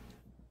like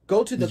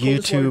Go to the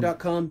YouTube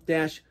coldestwater.com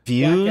dash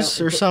views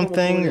blackout or and put promo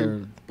something, code or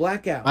in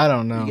blackout. I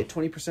don't know. You get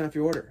 20% off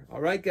your order.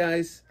 All right,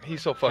 guys.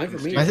 He's so fucking Time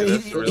for me. stupid. I think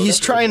That's the real he's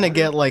stupid. trying to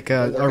get like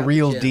a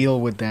real Yeah. deal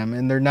with them,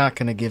 and they're not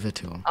going to give it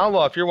to him.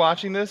 Outlaw, if you're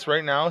watching this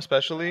right now,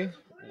 especially,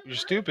 you're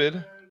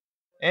stupid,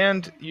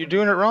 and you're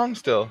doing it wrong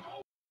still.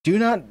 Do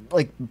not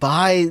like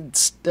buy.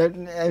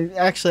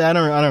 Actually, I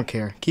don't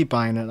care. Keep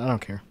buying it. I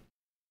don't care.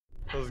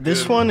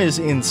 This one is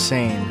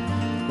insane.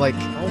 Like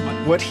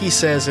what he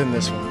says in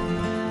this one.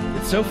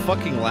 It's so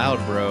fucking loud,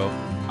 bro.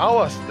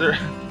 Outlaw,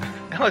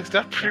 Alex,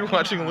 stop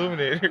pre-watching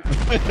Illuminator.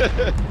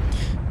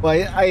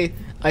 Well,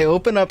 I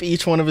open up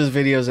each one of his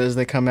videos as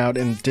they come out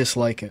and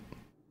dislike it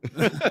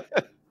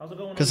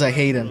because I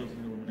hate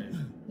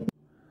him.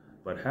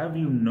 But have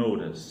you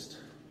noticed?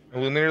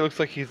 Illuminator looks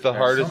like he's the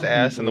hardest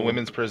ass in the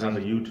women's prison.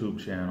 Have a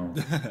YouTube channel,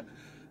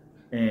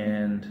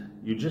 and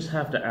you just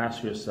have to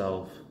ask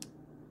yourself,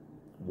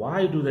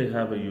 why do they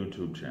have a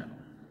YouTube channel?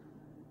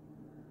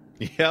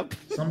 Yep.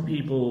 Some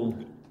people,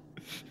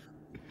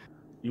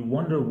 you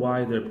wonder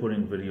why they're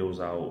putting videos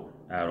out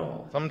at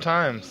all.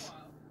 Sometimes.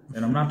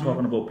 And I'm not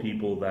talking about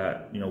people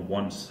that, you know,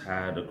 once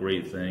had a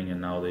great thing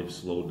and now they've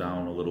slowed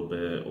down a little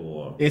bit,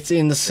 or It's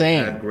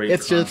insane. had great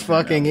It's just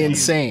content fucking at one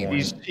insane.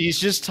 point, He's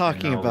just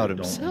talking and now about they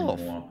don't himself.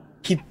 anymore.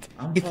 He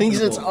I'm he thinks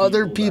talking it's about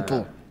other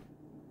people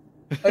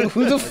people. Like,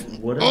 who the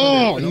whatever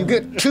oh, they're you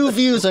doing. get 2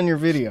 views on your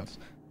videos.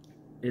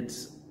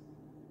 It's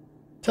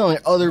Telling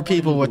other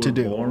people what to we're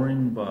do.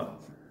 boring,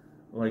 but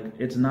like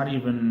it's not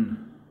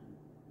even.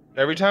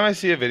 Every time I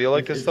see a video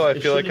like this, though, I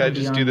it feel like I shouldn't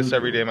just be do on this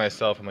every YouTube. day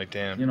myself. I'm like,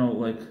 damn. You know,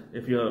 like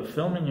if you're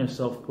filming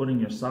yourself putting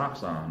your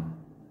socks on,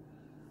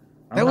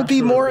 I'm That would not be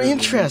sure more if there's a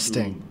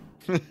interesting.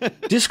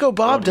 Disco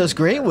Bob does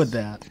great with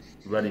that.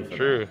 ready for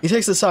True. He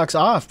takes the socks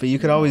off, but you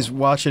could always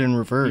watch it in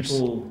reverse.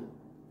 people.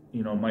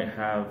 You know, might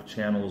have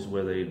channels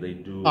where they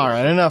do. All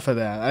right, enough of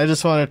that. I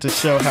just wanted to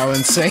show how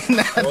insane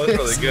that That was is.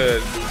 really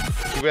good.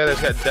 Too bad I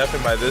just got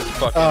deafened by this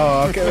fucking.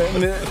 Oh, okay.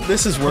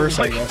 This is worse,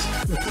 I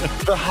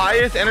guess. The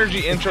highest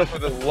energy intro for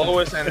the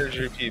lowest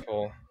energy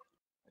people.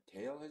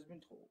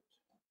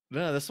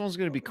 No, this one's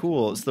gonna be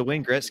cool. It's the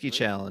Wayne Gretzky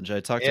challenge I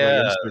talked Yeah,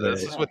 about yesterday.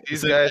 this is what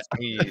these guys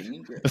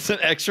need. It's an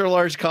extra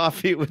large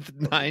coffee with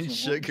 9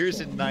 sugars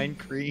and 9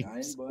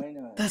 creams.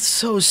 That's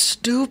so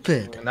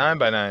stupid. 9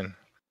 by 9.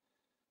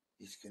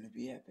 It's gonna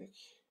be epic.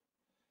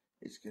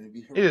 It's gonna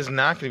be. It is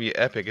not going to be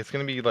epic. It's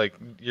going to be like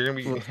you're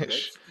going to be.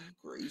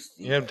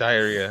 You have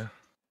diarrhea.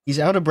 He's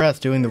out of breath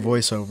doing the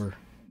voiceover.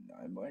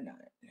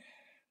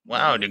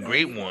 Wow, the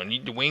great one.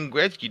 Wayne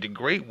Gretzky, the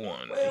great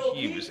one.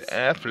 He was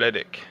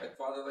athletic. Like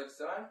father, like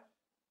son.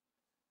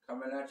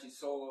 Coming at you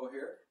solo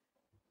here.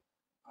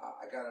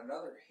 I got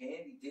another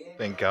handy dandy.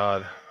 Thank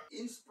God.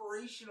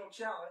 Inspirational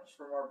challenge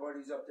from our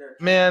buddies up there.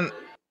 Man,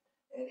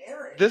 and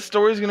Aaron. this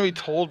story is going to be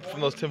told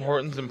from those Tim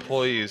Hortons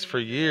employees for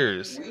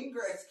years.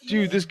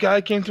 Dude, this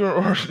guy came through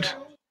and ordered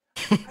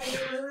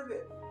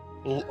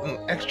an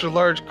extra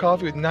large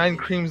coffee with 9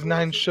 creams,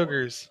 9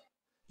 sugars.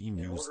 And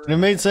it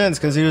made sense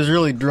because he was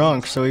really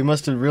drunk, so he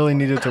must have really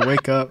needed to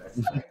wake up.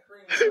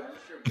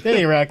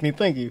 Danny Arachne,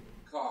 thank you.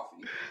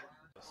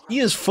 He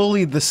is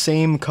fully the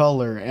same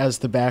color as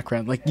the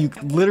background. Like, you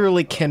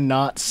literally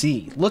cannot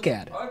see. Look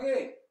at it.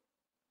 Okay.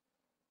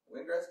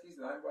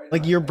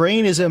 Like, your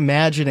brain is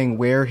imagining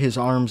where his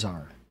arms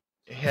are.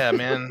 Yeah,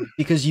 man.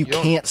 Because you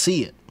can't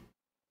see it.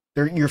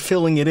 You're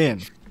filling it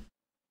in.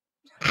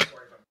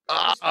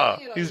 Ah,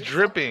 he's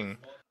dripping.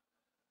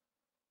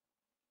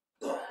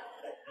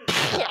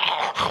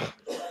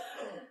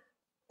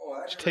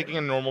 Just taking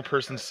a normal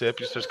person sip,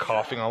 he starts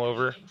coughing all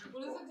over.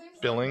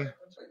 Billing.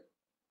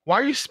 Why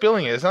are you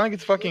spilling it? It's not like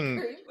it's fucking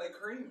Like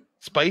cream.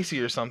 spicy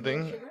or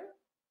something.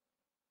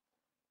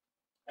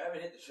 I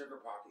haven't hit the sugar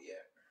pocket yet.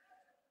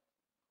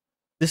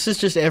 This is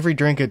just every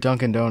drink at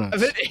Dunkin' Donuts.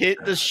 Have it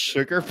hit the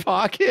sugar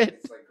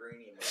pocket?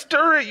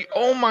 Stir it.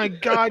 Oh my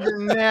god, you're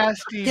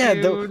nasty, Yeah,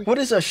 dude. what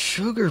is a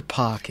sugar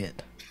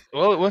pocket?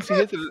 Well, once he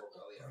hits it,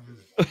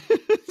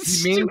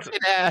 he means Stupid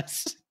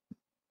ass.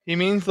 he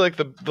means like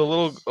the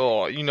little.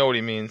 Oh, you know what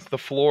he means. The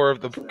floor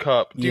of the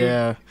cup. Dude.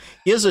 Yeah,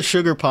 he has a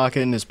sugar pocket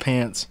in his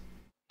pants.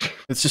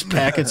 It's just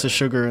packets of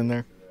sugar in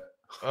there.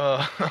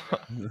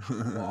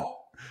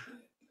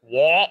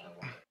 What?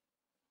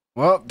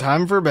 Well,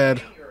 time for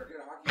bed.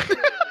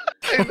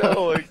 I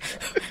know, like,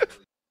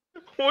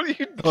 what do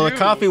you do? Well, the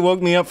coffee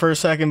woke me up for a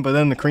second, but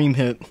then the cream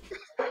hit.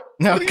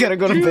 Now I gotta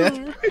go to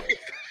bed.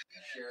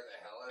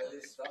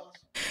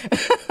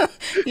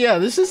 Yeah,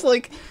 this is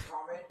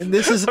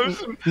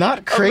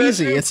not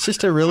crazy. It's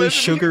just a really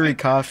sugary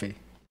coffee.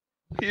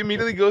 He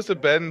immediately goes to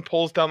bed and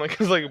pulls down like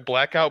his like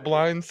blackout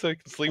blinds so he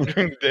can sleep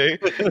during the day,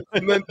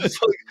 and then just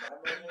like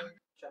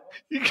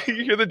you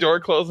hear the door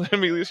close and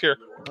immediately just hear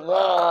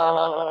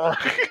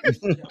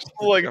just,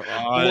 like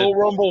low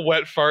rumble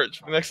wet farts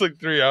for the next like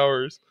 3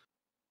 hours.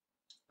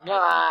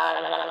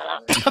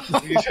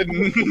 He's had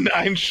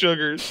 9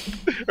 sugars.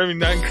 I mean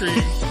 9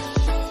 creams.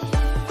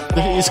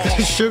 He's got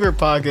a sugar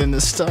pocket in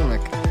his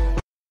stomach.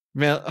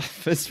 Man,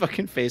 his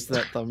fucking face in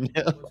that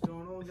thumbnail.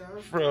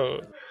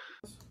 Bro.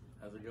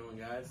 How's it going,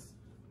 guys?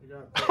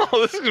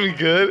 Oh, this is gonna be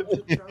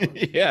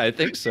good. Yeah, I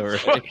think so, right?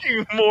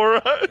 Fucking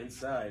moron.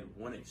 Inside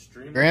one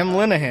extreme. Graham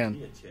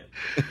Linehan.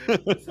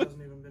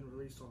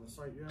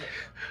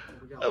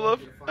 I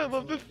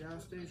love this.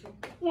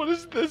 What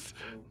is this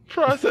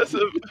process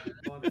of?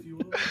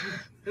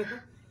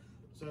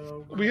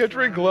 We have to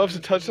wear gloves to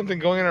touch something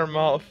going in our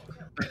mouth.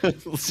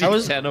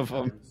 See 10 of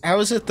them. How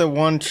is it the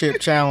one chip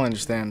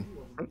challenge then?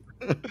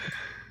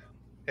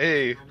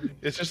 Hey,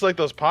 it's just like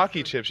those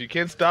Pocky chips. You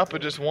can't stop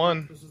at just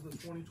one.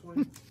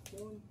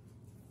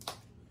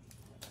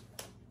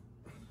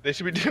 They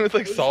should be doing it with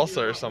like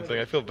salsa or something.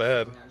 I feel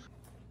bad.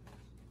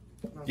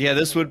 Yeah,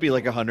 this would be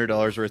like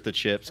 $100 worth of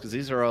chips because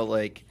these are all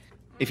like,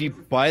 if you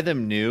buy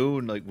them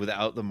new, like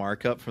without the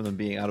markup from them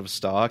being out of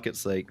stock,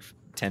 it's like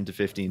 $10 to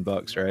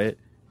 $15, right?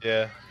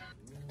 Yeah.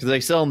 Because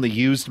they sell in the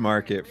used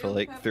market for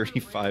like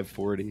 $35,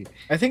 $40.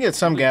 I think at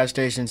some gas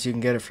stations you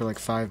can get it for like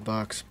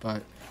 $5,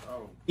 but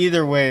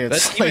either way,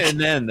 it's That's like even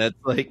then. That's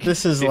like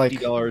this is like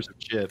 $50 of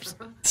chips.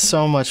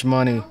 So much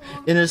money.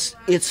 It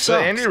sucks. The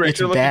Andy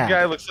Richter looking bad.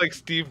 guy looks like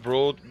Steve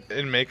Brule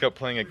in makeup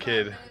playing a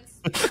kid.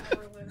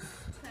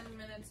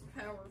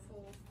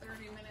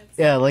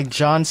 Yeah, like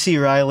John C.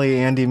 Reilly,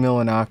 Andy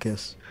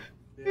Milonakis.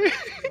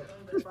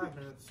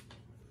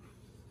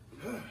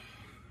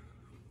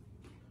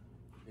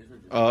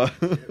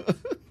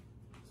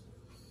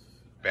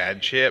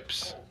 Bad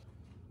chips.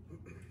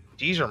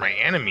 These are my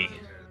enemy.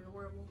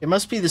 It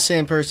must be the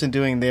same person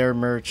doing their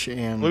merch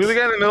and Look at the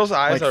guy in the middle's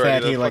eyes like already.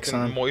 Fat The Helix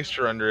fucking on.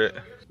 moisture under it.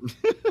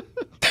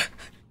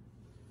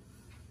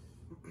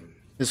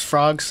 His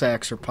frog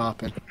sacks are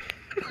popping.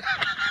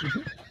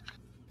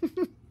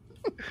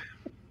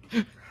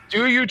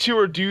 Do you two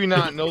or do you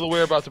not know the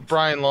whereabouts of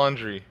Brian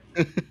Laundrie?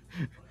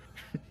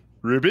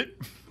 Ribbit?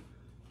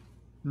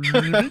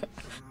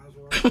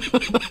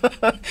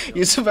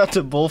 He's about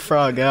to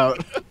bullfrog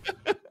out.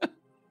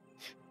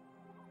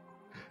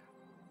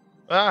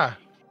 Ah.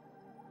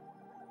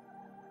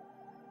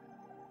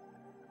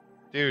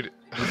 Dude.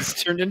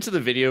 It's turned into the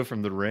video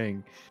from The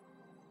Ring.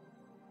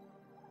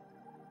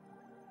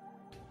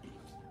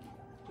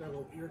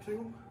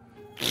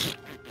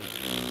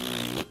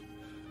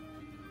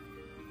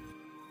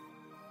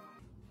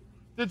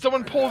 Did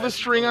someone pull the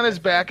string on his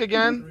back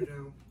again?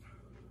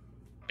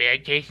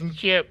 Bad Jason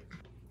Chip.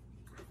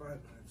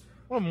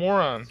 What a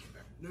moron.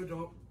 No,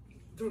 don't.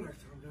 Till next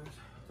time, guys.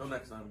 Till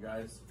next time,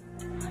 guys.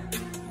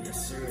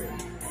 Yes, sir.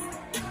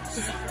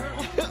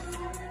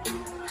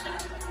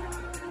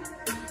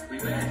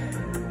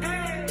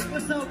 Hey,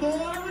 what's up, boy?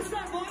 What's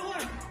up, boy?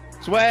 What?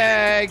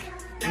 Swag!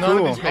 None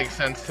Cool. of these make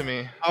sense to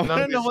me. I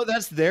want to know what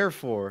that's there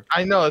for.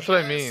 I know, that's what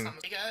I mean.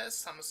 Hey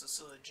guys, Thomas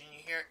Cecilia Jr.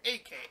 here,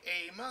 aka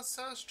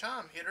Mustache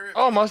Tom here.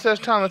 Oh, Mustache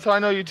Tom, that's how I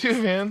know you too,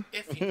 man.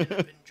 If you did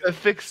enjoy That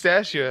thick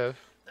stash you have.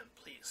 then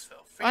please feel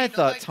free I to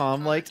thought like, Tom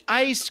comment, liked and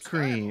ice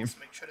subscribe. cream. Also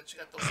make sure that you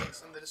got those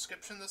links in the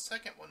description. The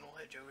second one will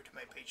head you over to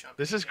my Patreon.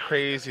 This is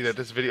crazy that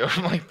this video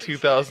from like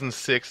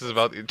 2006 is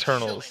about the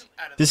Eternals.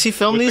 Does he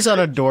film these on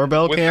a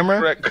doorbell With the camera?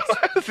 correct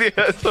glass. Yeah,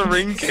 it's a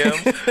ring cam.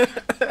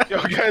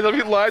 Yo, guys, I'll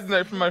be live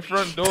tonight from my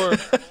front door.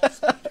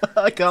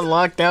 I got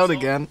locked out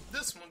again.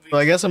 So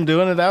I guess I'm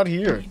doing it out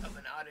here. Of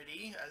an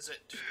oddity, as it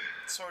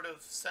sort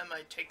of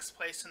semi takes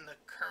place in the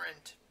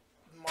current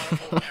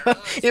Marvel era.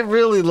 It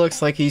really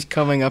looks like he's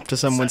coming up to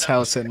someone's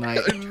house at night.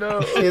 I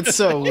know. It's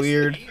so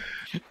weird.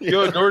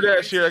 Yo,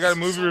 DoorDash here. I got a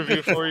movie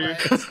review for you.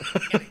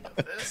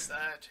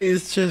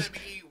 It's just...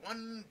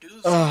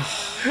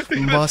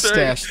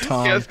 mustache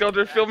Tom. Yes,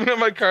 they're filming on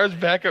my car's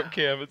backup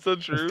cam. It's so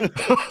true.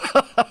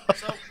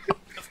 So,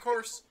 of course,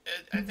 course,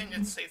 I think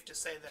it's safe to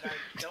say that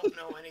I don't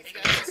know anything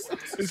about what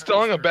this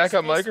Installing a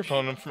backup supposed to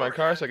microphone be for my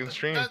car so I can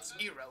stream. That's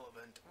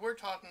irrelevant. We're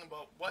talking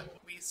about what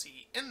we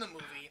see in the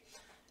movie,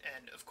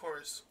 and of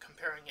course,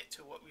 comparing it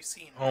to what we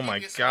see in Oh my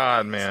previous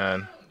god, movies,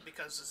 man.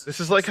 Because This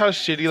is like how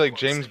shitty like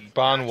James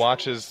Bond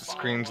watches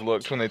screens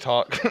look when they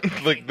talk,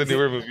 like the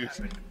newer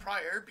movies.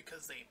 prior,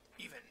 because they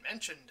even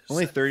mentioned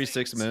Only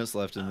 36 minutes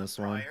left in this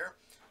one.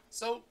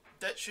 so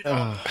that should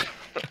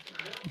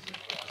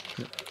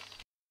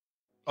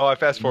Oh, I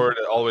fast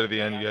forwarded all the way to the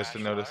end. You guys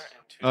didn't notice.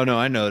 Oh no,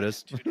 I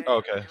noticed.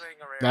 Okay.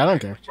 I don't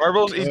care.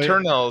 Marvel's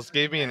Eternals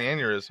gave me an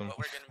aneurysm. What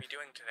we're going to be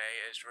doing today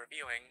is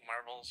reviewing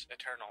Marvel's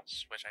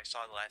Eternals, which I saw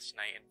last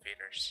night in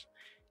theaters.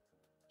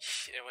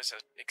 It was an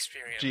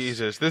experience.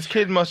 Jesus, this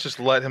kid must just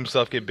let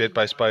himself get bit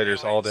by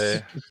spiders all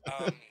day.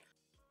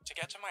 To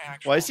get to my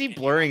actual Why is he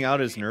blurring out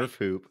his Nerf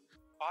hoop?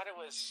 thought it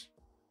was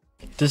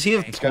Does he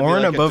have It's gotta be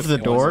porn like a above the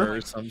diploma door?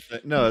 or something.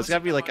 No, it's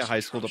gotta be like a high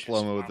school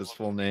diploma with his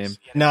full name.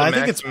 No, I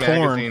think Max it's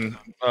porn.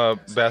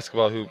 Magazine,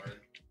 basketball hoop.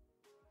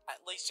 at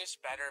least it's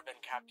better than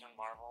Captain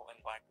Marvel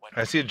and Black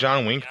Widow. I see a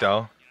John Wink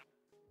doll.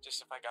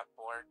 Just if I got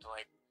bored,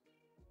 like,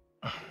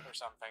 or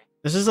something.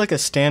 This is like a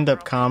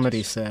stand-up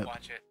comedy set.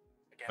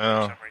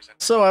 Oh.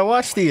 So I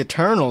watched The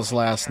Eternals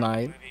last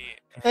night,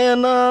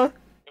 and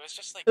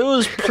it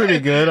was pretty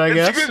good, I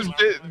guess. You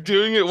guys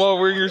doing it while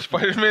wearing your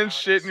Spider-Man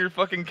shit in your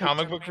fucking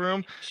comic book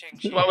room?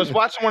 So I was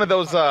watching one of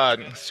those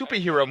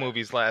superhero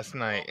movies last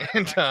night,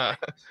 and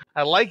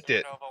I liked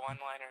it. The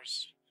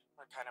one-liners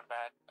were kind of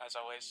bad, as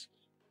always.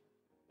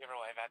 Either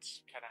way,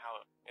 that's kind of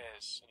how it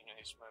is in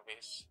these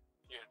movies.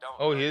 You don't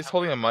Oh, he is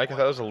holding a mic? I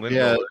thought it was a limbo.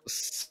 Yeah,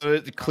 so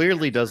it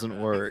clearly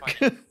doesn't work.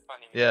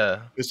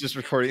 Yeah. It's just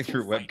recording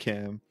through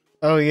webcam.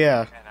 Oh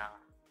yeah.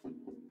 And,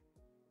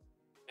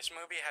 this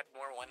movie had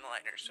more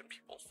one-liners than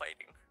people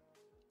fighting.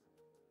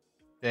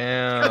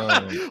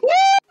 Damn. It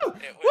was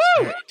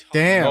very tough.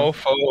 Damn.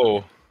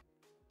 Mofo.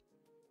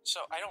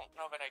 So I don't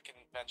know that I can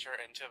venture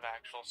into the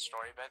actual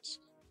story bits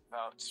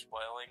without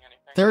spoiling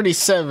anything.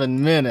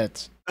 37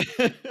 minutes.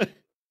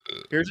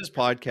 Here's his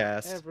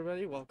podcast. Hey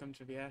everybody, welcome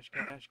to the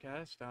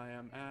Ashcast. I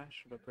am Ash,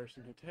 the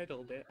person who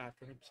titled it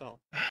after himself.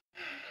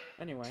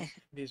 Anyway,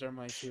 these are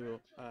my two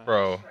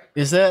Bro.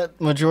 Is that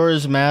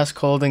Majora's Mask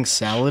holding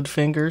salad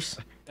fingers?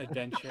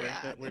 adventure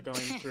that we're going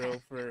through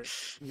for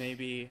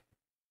maybe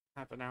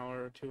half an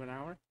hour to an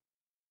hour.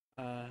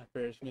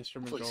 There's Mr.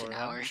 Hopefully it's an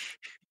Majora. hour.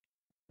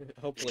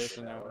 Hopefully it's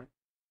an hour.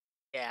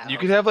 Yeah. You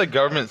could have like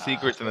government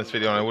secrets in this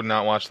video, and I would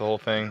not watch the whole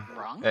thing.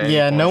 Wrong? At any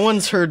Yeah, no point.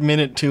 one's heard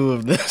minute 2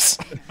 of this.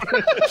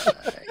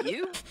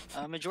 You,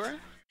 Majora?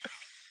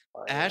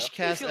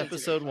 Ashcast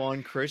episode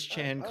 1, Chris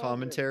Chan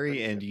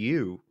commentary, and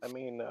you. I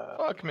mean,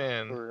 Fuck,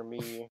 man. For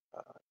me,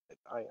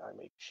 I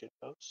make shit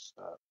posts.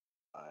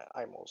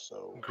 I'm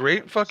also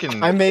Great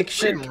fucking. I make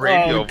shit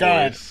radio oh,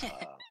 God. voice.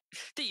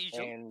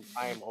 and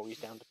I'm always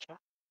down to chat.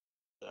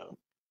 So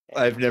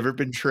I've never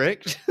been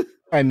tricked.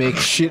 I make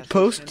shit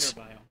posts.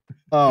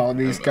 Oh,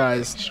 these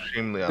guys.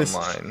 Extremely This-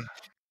 online.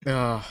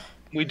 Ugh.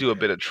 We do a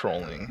bit of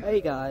trolling. Hey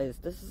guys,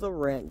 this is a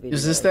rant video.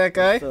 Is this that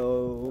guy?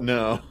 So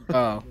No.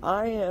 Oh.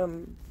 I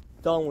am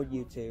done with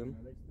YouTube.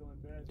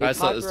 I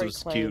thought this copyright was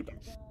claimed cute.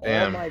 all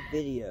Damn. my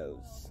videos.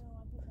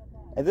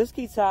 If this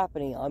keeps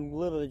happening, I'm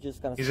literally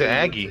just gonna. He's sue an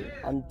Aggie. YouTube.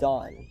 I'm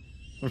done.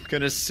 I'm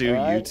gonna sue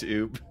Alright?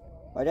 YouTube.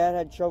 My dad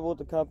had trouble with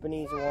the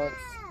companies once.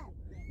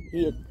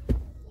 He had...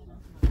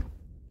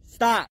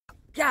 Stop!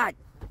 God!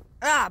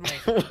 Ah! My...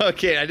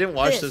 Okay, I didn't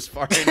watch this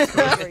far.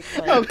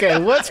 Okay,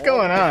 what's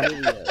going on?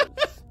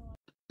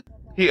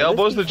 He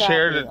elbows the keeps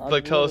chair to happening, I'm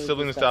like tell his literally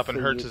sibling to just gonna stop and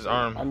sue hurts his YouTube.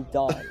 arm. I'm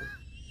done.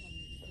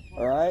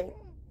 Alright?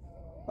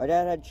 My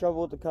dad had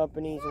trouble with the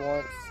companies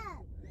once.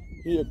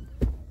 He had...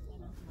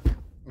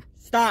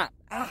 Stop!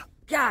 Ah!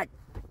 God!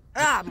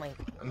 Ah! My...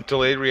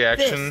 Delayed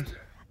reaction. Fist.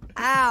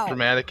 Ow!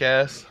 Dramatic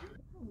ass.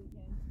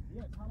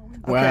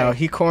 Wow, Okay.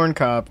 he corn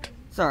copped.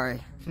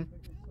 Sorry.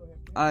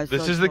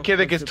 This is the kid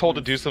that gets told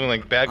to do something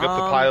like bag up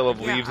the pile of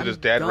yeah, leaves that his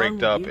I'm dad done raked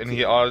with up, and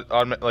he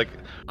like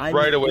I'm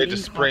right away getting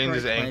just sprains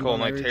his copyright ankle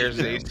and like claim tears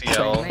his on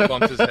ACL, everything.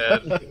 bumps his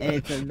head. And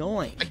it's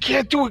annoying. I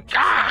can't do it.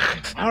 Ah!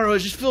 I don't know, it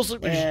just feels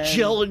like And there's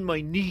gel in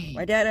my knee.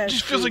 My dad has It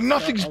just feels like sued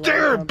nothing's a lot of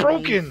there, companies.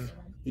 broken.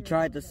 He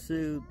tried to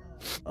sue.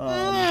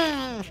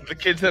 The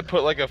kids that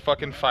put like a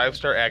fucking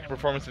 5-star acting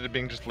performance into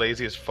being just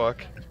lazy as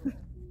fuck.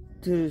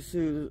 To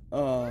sue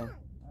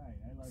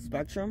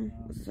Spectrum?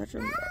 Was it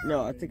Spectrum?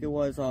 No, I think it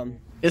was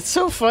It's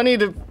so funny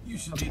to.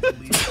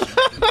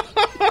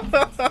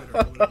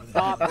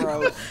 Stop,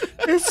 bro.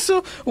 It's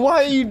so.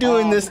 Why are you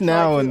doing this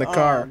now in the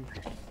car?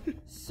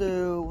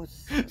 Sue.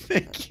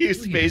 Thank you,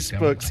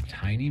 Spacebooks.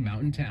 Tiny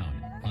mountain town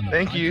On the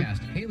Thank you.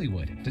 podcast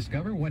Haleywood,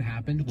 discover what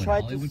happened when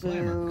Tried to Hollywood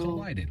glamour sue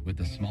collided with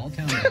the small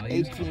town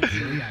values of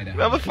Haley, Idaho.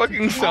 Now the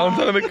fucking sounds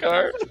on the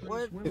car.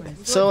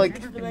 So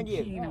like,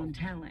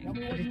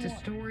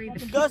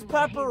 Ghost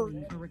Pepper.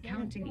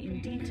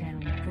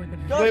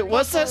 Wait,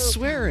 what's that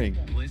swearing?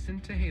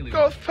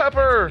 Ghost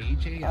Pepper.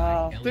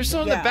 There's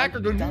someone in the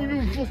background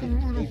going.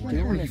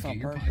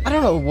 I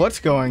don't know what's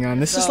going on.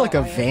 This is like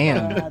a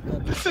van.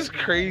 This is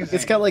crazy.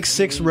 It's got like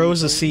 6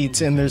 rows of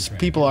seats, and there's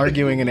people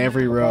arguing in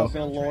every row. We're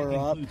gonna lure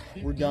up.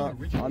 We're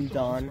done. I'm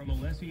done.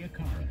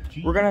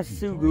 We're gonna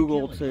sue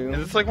Google too.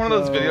 It's like one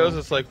of those videos.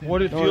 It's like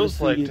what it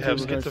feels like to have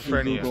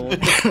schizophrenia.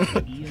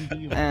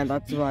 And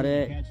that's about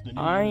it.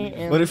 I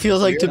am. What it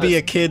feels like to be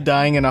a kid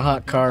dying in a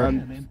hot car.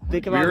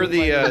 Think about We're it, like, the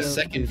videos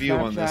second to view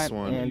on this Snapchat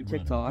one. and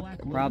TikTok.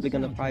 I'm probably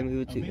gonna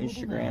move it to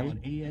Instagram.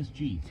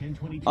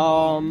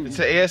 It's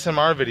an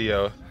ASMR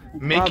video.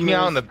 Making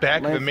out in the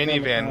back of a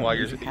minivan while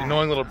your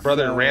annoying little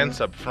brother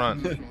rants up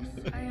front.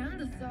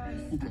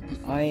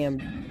 I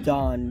am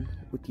done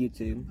with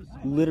YouTube.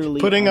 Literally.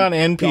 Putting on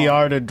I'm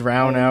NPR done. to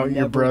drown I'm out your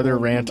never brother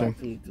going to go ranting.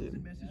 back to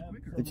YouTube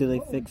until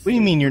they fix. What do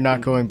you mean you're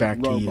not going back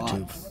to robots.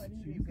 YouTube?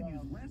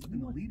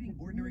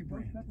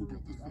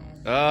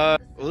 Well,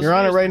 this You're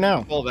on it was right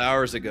now. 12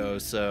 hours ago,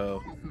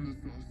 so.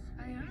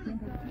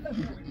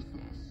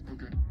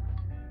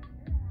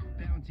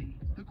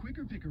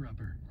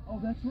 Oh,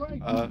 that's right. In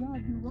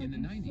the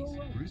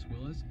 90s, Bruce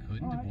Willis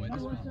couldn't avoid the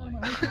spotlight.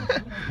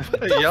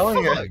 What are they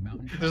yelling at?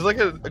 There's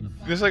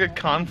like a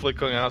conflict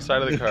going on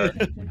outside of the car.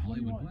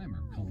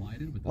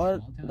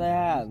 What they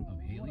have?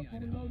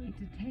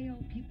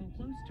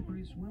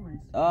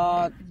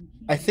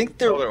 I think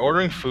they're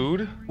ordering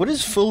food. What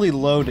is fully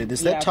loaded?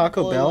 Is that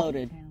Taco fully Bell?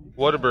 loaded.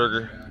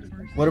 Whataburger.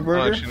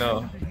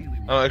 Whataburger?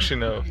 I don't actually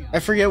know. I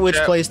forget which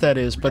Chat- place that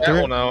is, but Chat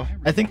they're. will know.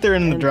 I think they're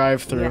in the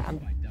drive-through. Yeah,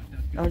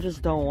 I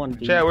just don't want to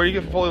do. Chat, where do you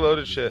get fully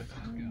loaded shit?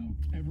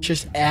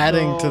 Just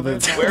adding to the.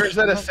 Where is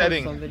that a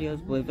setting? Oh,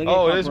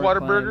 it is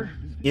Whataburger?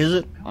 Is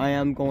it? I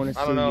am going to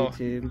I sue don't know.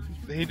 YouTube.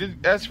 He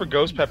did ask for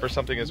ghost pepper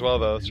something as well,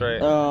 though. That's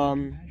right.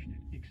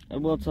 I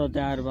will tell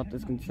Dad about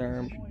this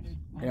concern.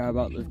 Yeah,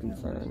 about this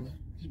concern.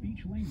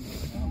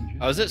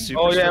 I was at Super.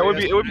 Oh yeah, it would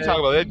be talking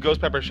about. They had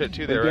ghost pepper shit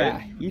too there,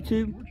 right? Yeah,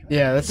 YouTube.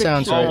 Yeah, that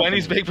sounds right. Oh,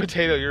 Wendy's baked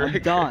potato. You're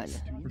right. Done.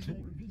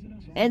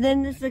 And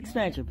then this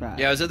expansion pack.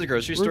 Yeah, I was at the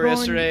grocery We're store going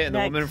yesterday, and the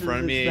woman in next to front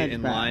of the me expansion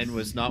in pack. line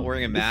was not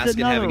wearing a This is mask and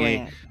another having a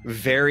rant.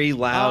 very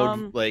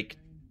loud, like,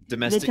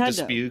 domestic Nintendo,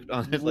 dispute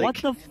on what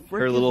like the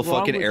frick her little is wrong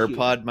fucking with you?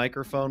 AirPod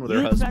microphone with You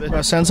her husband.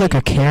 That sounds like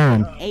a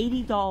Karen.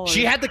 $80.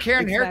 She had the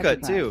Karen expansion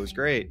haircut pack. too. It was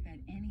great.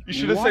 You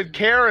should have What said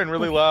Karen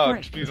really the loud.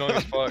 frick? Just be annoying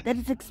as fuck. That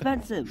is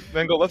expensive.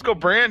 Then go. Let's go,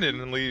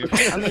 Brandon, and leave.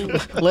 I mean,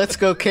 Let's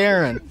go,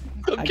 Karen.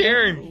 Go,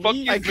 Karen. Fuck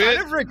you, I kind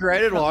bitch. of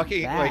regretted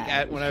walking like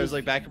bad. when I was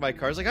like back in my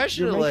car. I was like, I should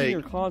you're have making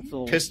your like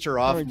console pissed her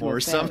off turn into a more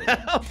family.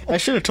 somehow. I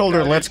should have told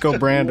her, "Let's go,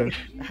 Brandon."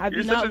 Have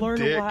You're you such not a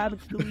learned dick. what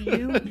happens to the Wii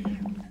U?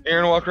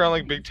 Aaron walk around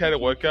like big tatted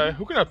white guy.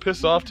 Who can I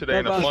piss off today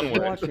in a Everybody, fun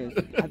way? watch this.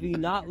 Have you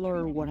not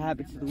learned what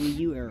happens to the Wii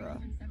U era?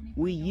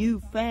 Wii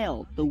U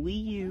failed. The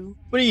Wii U.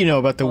 What do you know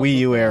about the Wii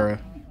U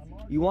era?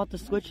 You want the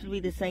Switch to be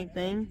the same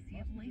thing?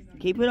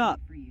 Keep it up.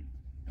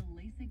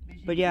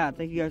 But yeah,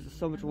 thank you guys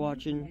so much for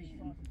watching.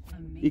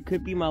 It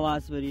could be my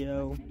last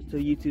video, so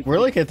YouTube. We're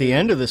like at the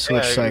end of the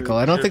Switch Yeah, cycle.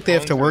 I don't your think they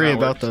have to phone's worry not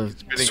about the working,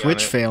 spitting on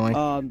Switch it.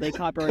 failing. They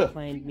copyright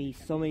claimed me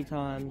so many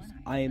times.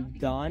 I am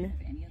done.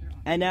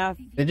 And now,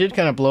 They did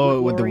kind of blow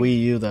it with the Glory.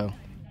 Wii U, though.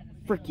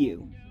 frick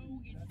you.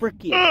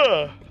 Frick you.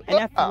 And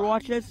after you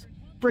watch this,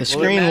 frick The you.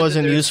 screen imagine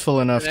wasn't there's useful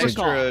enough An to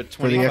extra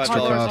for the extra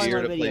 $25 cost. a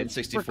year to Videos. play Frick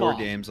 64 off.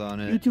 games on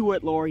You it. do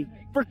it, Lori.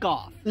 Frick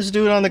off. Just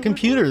do it on the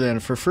computer then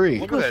for free.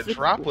 Look at that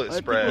droplet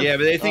spread. Yeah,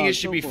 but they think it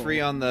should so be cool. free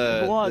on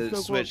Well, the so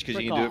cool. Switch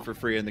because you Frick can do off. it for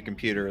free on the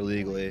computer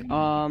illegally.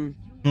 Hmm.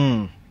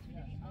 Yeah,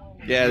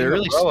 they're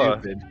really Umbrella.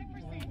 stupid.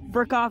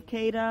 Frick off,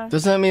 Kada.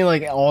 Doesn't that mean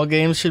like all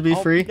games should be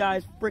Hope free? You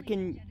guys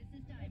freaking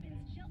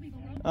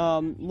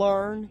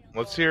learn.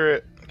 Let's hear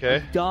it.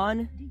 Okay.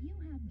 Done.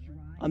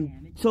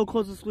 I'm so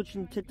close to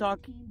switching to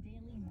TikTok,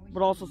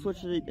 but also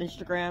switching to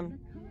Instagram.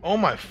 Oh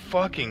my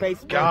fucking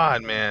Facebook.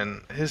 god,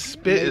 man. His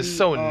spit is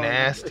so Maybe,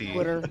 nasty.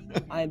 Twitter.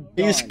 I'm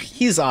done.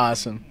 He's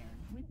awesome.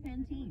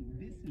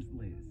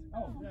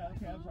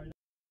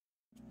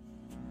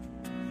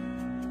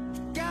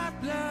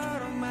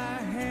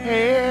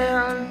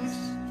 Hands.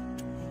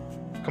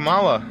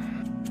 Kamala.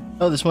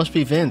 Oh, this must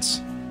be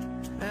Vince.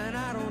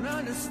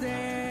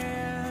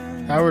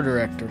 Power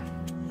director.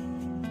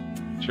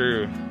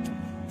 True.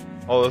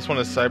 Oh, this one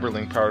is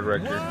Cyberlink Power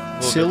Director. A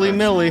little Silly different.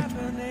 Millie.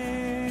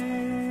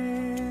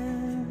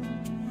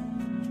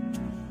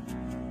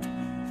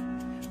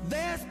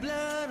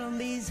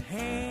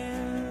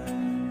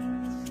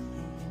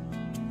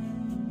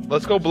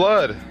 Let's go,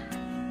 Blood.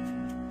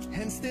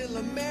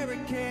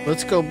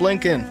 Let's go,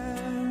 Blinken.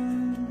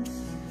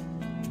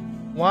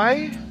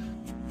 Why?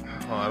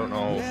 Oh, I don't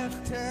know.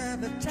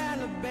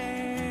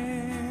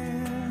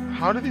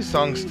 How do these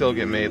songs still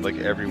get made like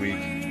every week?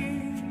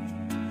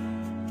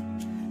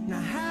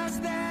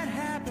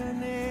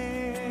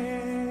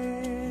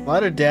 A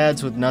lot of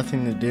dads with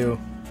nothing to do.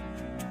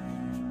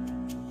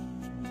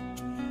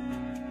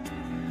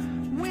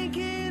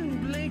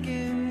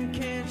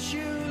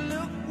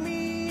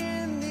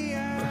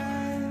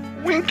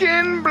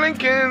 Winken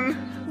Blinken.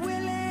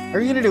 How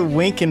are you gonna do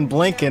Winken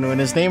Blinken when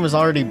his name is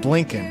already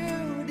Blinken?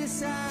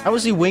 How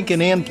is he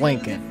winking and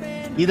blinking?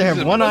 Either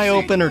have one eye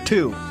open or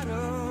two.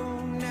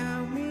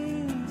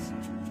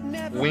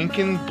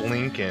 Winken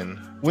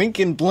Blinken.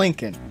 Winken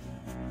Blinken.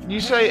 You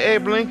say hey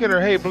Blinken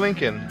or hey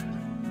Blinken?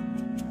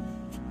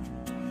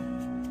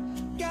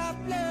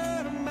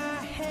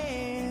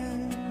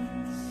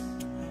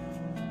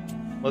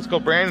 Let's go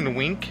Brandon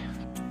Wink.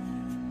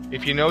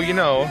 If you know, you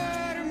know.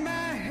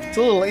 It's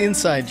a little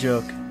inside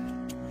joke.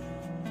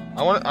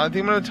 I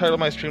think I'm gonna title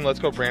my stream "Let's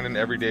Go Brandon"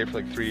 every day for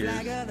like 3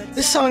 years.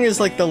 This song is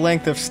like the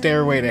length of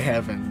Stairway to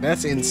Heaven.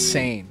 That's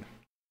insane.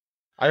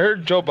 I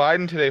heard Joe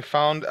Biden today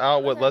found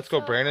out what "Let's Go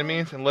Brandon"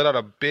 means and let out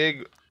a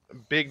big,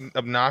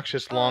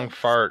 obnoxious, long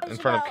fart in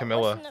front of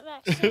Camilla.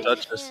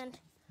 Duchess.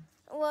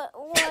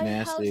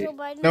 Nasty.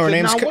 No,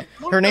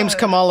 her name's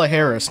Kamala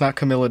Harris, not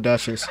Camilla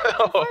Duchess.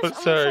 Oh,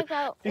 sorry.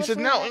 He said,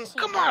 "No,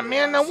 come on,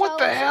 man. Now what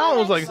the hell?" I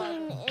was like,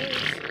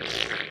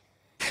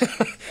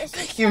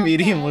 "You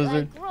medium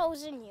lizard." It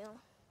grows in you.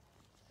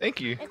 Thank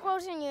you. It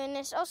grows in you, and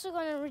it's also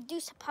going to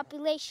reduce the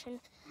population.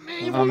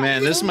 Oh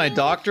man, this is my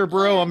doctor,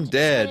 bro. I'm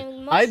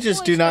dead. I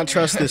just do not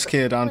trust this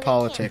kid on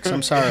politics.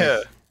 I'm sorry. Yeah.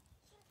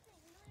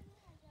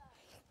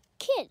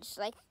 Kids,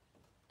 like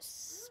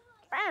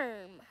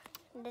sperm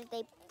that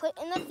they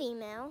put in the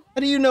female.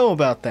 How do you know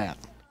about that?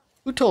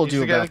 Who told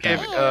you about that? He's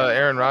the guy that gave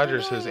Aaron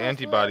Rodgers his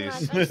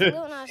antibodies.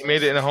 He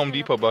made it in a Home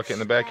Depot bucket in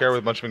the backyard with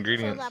a bunch of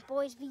ingredients. So that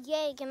boys be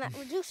gay, and that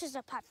reduces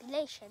the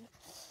population.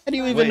 How do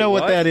you even know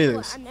what that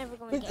is?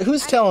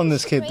 Who's telling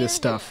this kid this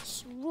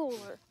stuff?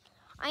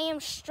 I am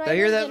straight. Did I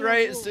hear that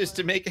right? It's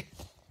to make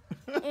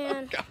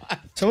And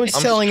Someone's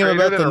telling him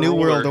about the New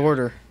World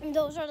Order. And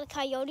those are the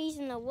coyotes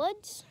in the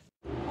woods.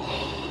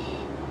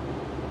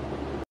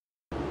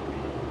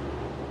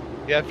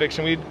 Yeah,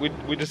 Fiction.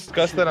 We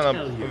discussed that on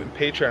a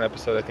Patreon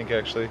episode, I think,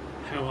 actually.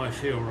 How I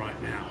feel right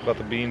now. About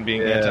the bean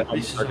being This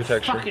anti-architecture.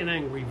 is a fucking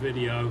angry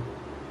video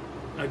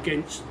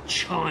against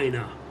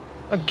China.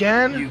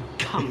 Again? You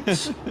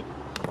cunts.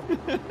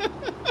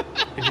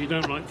 If you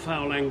don't like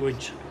foul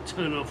language,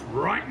 turn off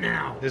right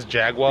now. His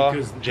Jaguar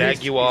Because this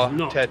is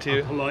not tattoo.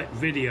 a polite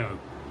video.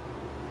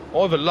 I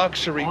have a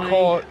luxury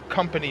car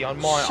company on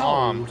my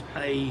arm.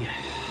 A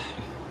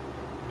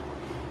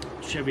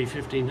Chevy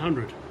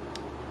 1500.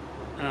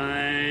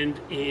 And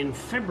in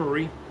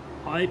February,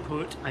 I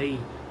put a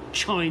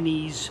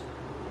Chinese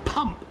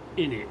pump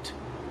in it.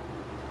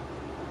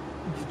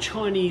 The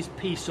Chinese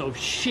piece of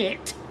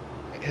shit.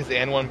 His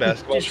N1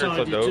 basketball shirt's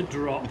so decided to dope.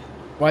 drop.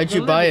 Why'd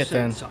you buy it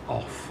then?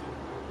 Off.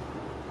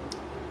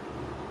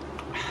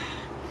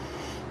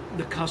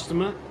 The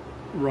customer,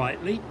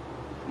 rightly,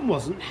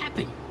 wasn't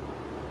happy.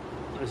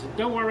 I said,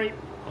 "Don't worry,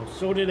 I'll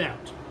sort it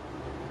out."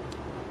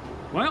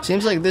 Well,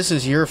 Seems like this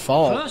is your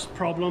fault. first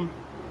problem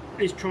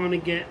is trying to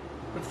get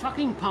the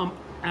fucking pump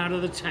out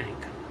of the tank.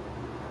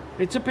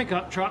 It's a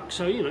pickup truck,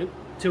 so, you know,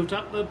 tilt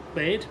up the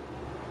bed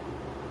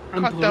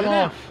and Cut pull them it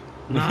out. off.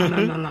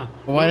 No.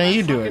 Why don't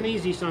you do Fucking it?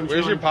 easy, sunshine.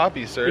 Where's your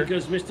poppy, sir?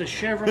 Because Mr.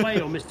 Chevrolet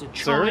or Mr.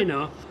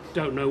 China,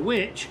 don't know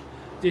which,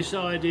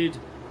 decided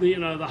that, you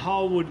know, the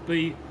hull would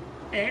be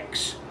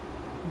X,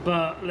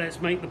 but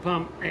let's make the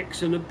pump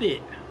X and a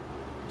bit,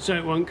 so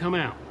it won't come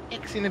out.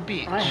 X in a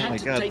bit. I had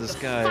to take the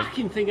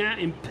fucking thing out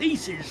in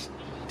pieces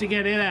to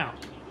get it out.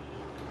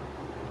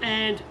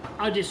 And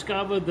I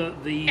discovered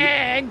that the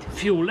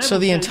fuel level So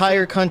the sensor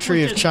entire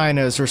country was of just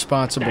China is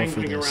responsible for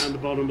dangling this. around the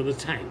bottom of the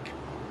tank.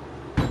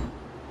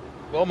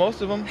 Well,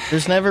 most of them.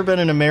 There's never been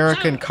an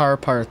American car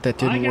part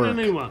that I didn't get a work.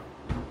 new one.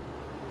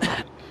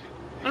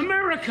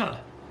 America!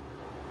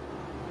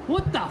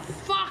 What the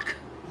fuck?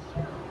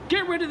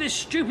 Get rid of this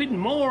stupid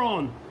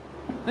moron.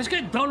 Let's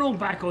get Donald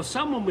back or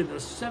someone with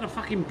a set of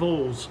fucking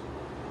balls.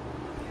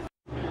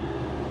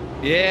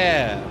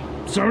 Yeah.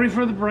 Sorry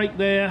for the break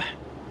there.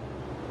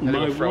 Had to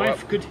go My throw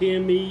wife up. could hear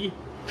me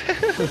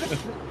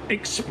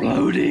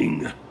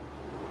exploding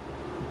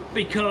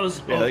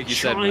because Yeah, of like you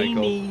said, Michael.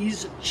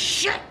 Chinese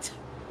shit.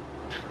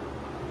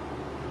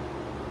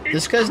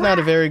 This guy's not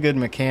a very good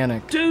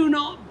mechanic. Do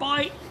not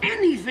buy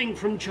anything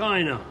from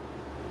China.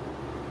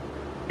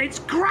 It's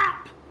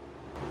crap.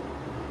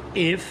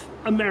 If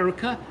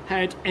America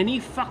had any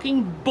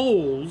fucking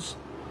balls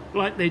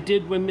like they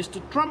did when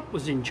Mr. Trump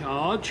was in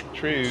charge.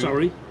 True.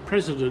 Sorry,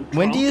 President Trump.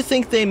 When do you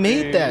think they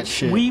made that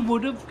shit? We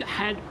would have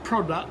had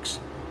products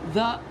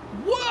that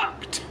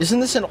worked. Isn't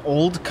this an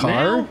old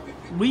car? Now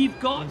we've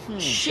got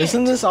shit.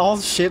 Isn't this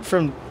all shit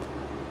from...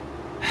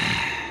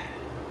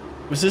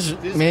 Was this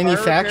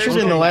manufactured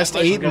in the last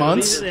 8 I'm gonna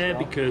months? leave it there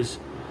because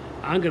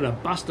I'm gonna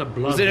bust a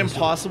blood. Was it vessel.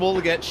 impossible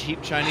to get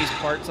cheap Chinese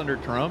parts under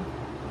Trump?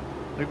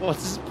 Like,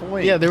 what's his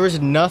point? Yeah, there was I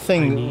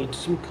nothing... need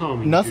some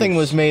calming Nothing juice.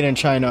 was made in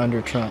China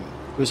under Trump.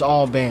 It was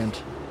all banned.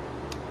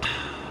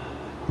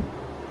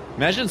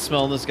 Imagine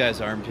smelling this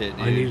guy's armpit,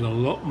 dude. I need a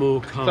lot more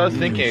calming. So I was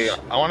thinking,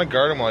 I want to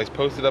guard him while he's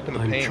posted up in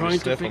the I'm paint and trying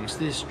to sniff him. fix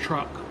this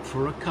truck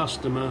for a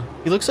customer.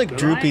 He looks like that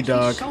Droopy I actually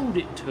Dog. sold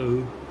it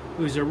to,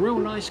 who's a real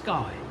nice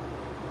guy.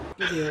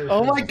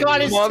 Oh my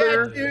god, his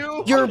Mother-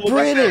 tattoo! You're Look at that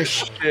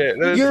British! shit.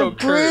 That is You're so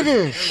cursed.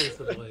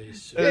 British!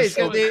 Yeah, he's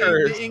got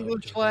the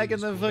English flag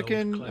and the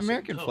fucking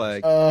American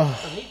flag. And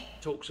he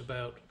talks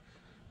about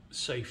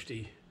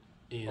safety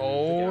in the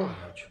Oh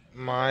garage.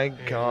 my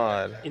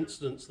god.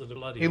 Incidents that are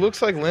bloody. He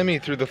looks like Lemmy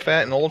through the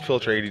fat and old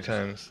filter 80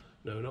 times.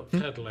 No, not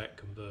Cadillac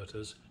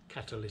converters,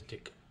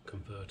 catalytic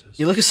converters.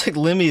 He looks like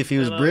Lemmy if he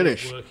was And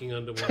British. I was working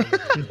under one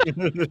of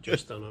them,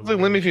 just done a Looks like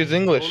Lemmy if he was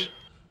English.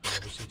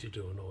 Obviously, to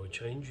do an oil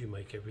change, you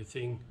make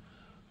everything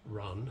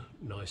run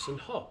nice and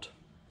hot.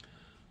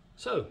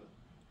 So,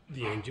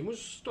 the engine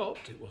was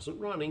stopped, it wasn't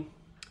running,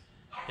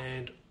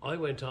 and I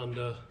went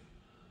underneath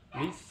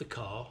the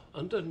car,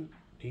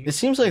 It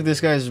seems like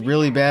this guy's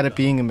really bad at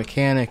being a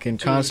mechanic and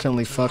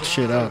constantly fucks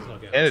shit up.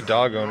 And a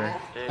dog owner.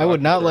 I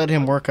would not let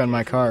him work on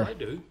my car. I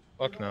do.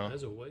 Fuck no.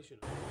 As always, you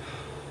know.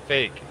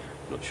 Fake.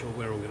 Not sure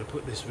where I'm going to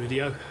put this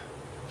video.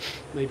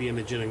 Maybe in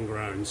the gin and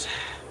groans.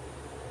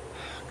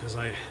 Because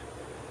I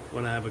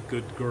want to have a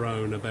good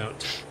groan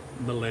about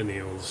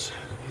millennials.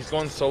 He's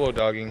going solo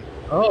dogging.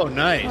 Oh,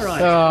 nice. All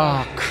right.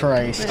 Oh,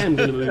 Christ. I am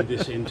going to move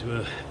this into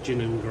a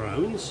gin and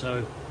groans.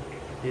 So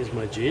here's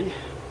my gin.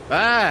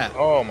 Ah!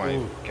 Oh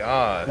my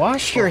god.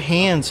 Wash your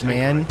hands,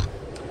 man.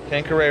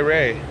 Tanqueray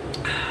Ray.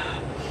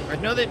 I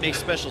know they make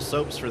special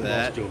soaps for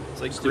that. It's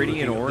like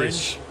gritty and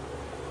orange.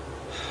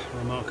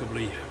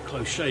 Remarkably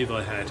close shave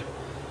I had.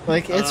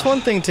 Like, it's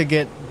one thing to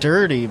get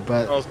dirty,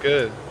 but Smells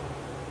good.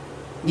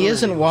 he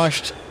hasn't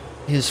washed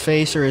his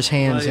face or his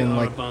hands They in are a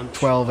like bunch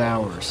 12 of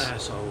hours.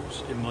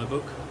 Assholes in my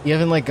book. You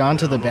haven't like gone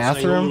to the I'm not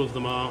saying all bathroom? of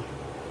them are,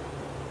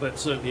 but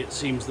certainly it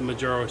seems the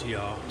majority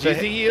are. Do you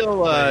think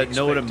he'll They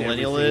know what a expect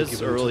millennial everything is,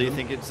 given or will to you them.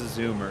 think it's a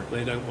Zoomer?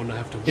 They don't want to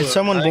have to work. It's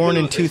someone born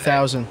in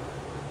 2000.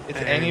 It's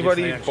And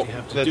anybody if they actually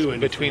have to that's do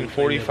anything, between they never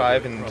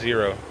 45 get and proper.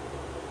 0.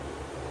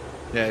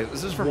 Yeah,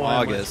 this is from Why am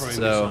I August, throwing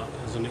so this up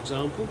as an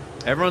example?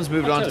 everyone's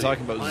moved I'll on to tell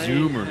talking you, about I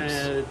Zoomers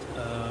had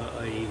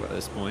at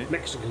this point.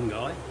 Mexican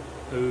guy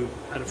who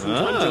had a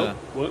full-time Ah. job,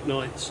 worked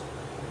nights,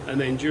 and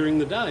then during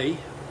the day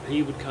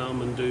he would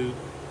come and do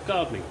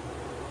gardening.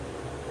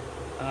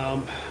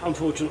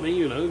 Unfortunately,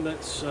 you know,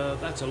 that's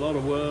a lot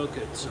of work.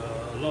 It's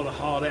a lot of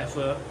hard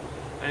effort,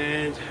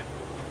 and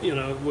you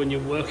know, when you're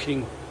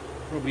working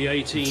probably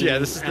 18 Yeah,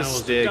 this is the hours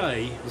stick. a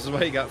day, This is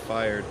why he got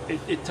fired.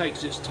 it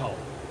takes its toll.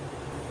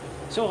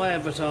 So I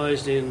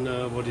advertised in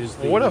what is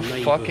the What a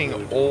neighborhood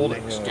fucking old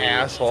next door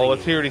asshole.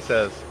 Let's hear what he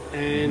says.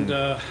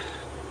 and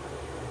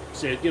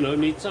said, you know,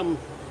 need some.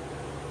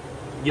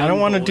 I don't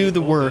want to young do boy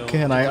the or work,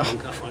 girl and to I come and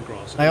cut my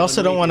grass. I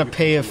also don't want to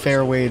pay a immediately fair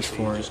myself, wage so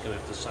for you're it. just gonna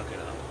have to suck it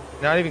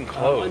up. Not even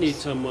close. I need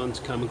someone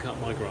to come and cut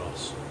my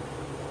grass.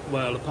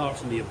 Well, apart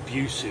from the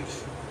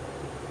abusive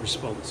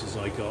responses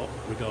I got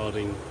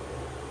regarding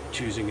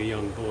choosing a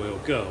young boy or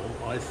girl,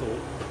 I thought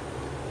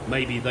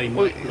maybe they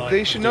Well, might like.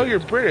 they should to know do you're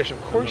it. British.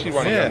 Of course you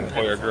want a young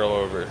boy or girl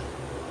over.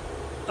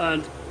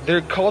 And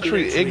They're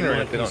culturally literally ignorant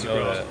my if they don't piece of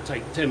know grass that. would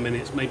take 10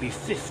 minutes, maybe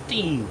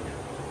 15.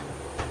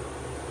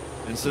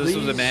 And so this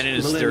was a man in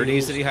his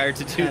 30s that he hired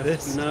to do have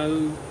this?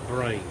 No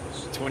brains.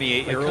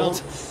 28-year-old? They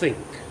can't think.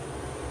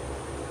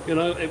 You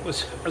know, it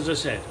was, as I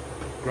said,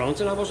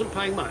 granted I wasn't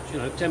paying much, you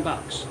know, $10.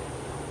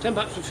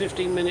 $10 for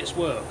 15 minutes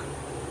work.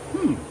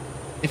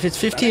 If it's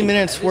That 15 ain't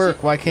minutes bad, is work,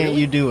 it? why can't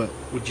Really? you do it?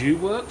 Would you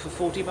work for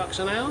 $40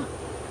 an hour?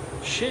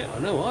 Shit, I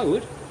know I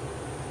would.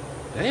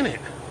 Damn it.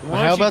 Why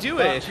How don't about- you do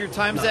it if your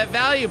time's that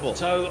valuable?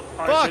 So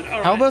I Fuck. said,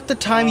 all How right, about the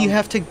time you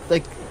have to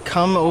like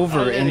come I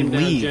over let him and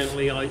down leave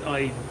gently. I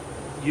and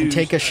used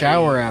take a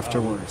shower a,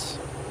 afterwards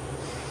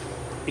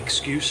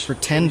excuse for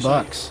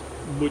 $10?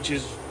 which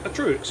is a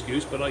true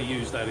excuse, but I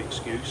used that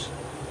excuse.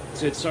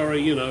 Said,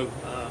 sorry, you know,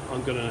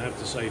 I'm going to have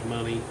to save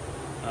money.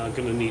 I'm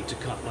going to need to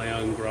cut my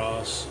own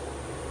grass.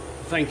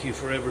 Thank you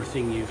for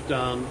everything you've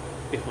done.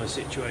 If my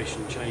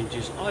situation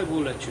changes, I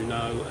will let you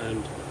know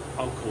and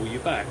I'll call you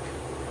back.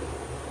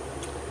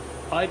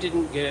 I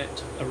didn't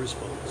get a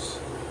response.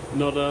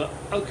 Not a,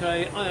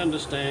 okay, I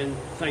understand,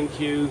 thank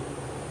you.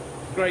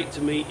 Great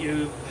to meet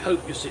you.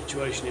 Hope your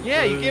situation improves.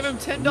 Yeah, you give him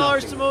 $10 to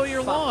Nothing. mow your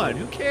Fuck lawn. all.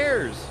 Who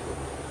cares?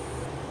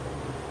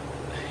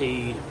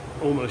 He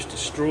almost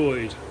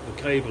destroyed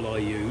the cable I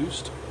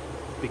used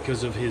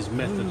because of his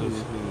method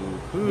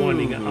of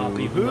winding it up,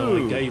 even though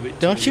I gave it to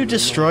Don't you him in a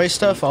destroy nice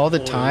stuff all the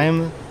oil.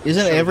 time?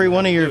 Isn't Showed every him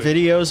one how of to your do it.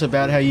 videos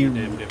about how you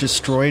Damn difference.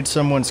 destroyed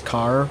someone's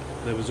car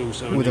There was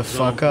also with an a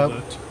fuck example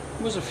up?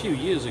 that was a few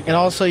years ago. And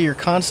also you're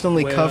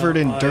constantly where covered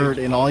in I dirt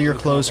and all your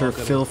parked clothes the are car park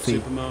at a filthy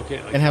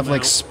supermarket. I and have come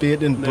like out,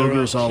 spit and there are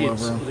boogers all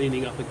kids over them.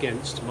 leaning up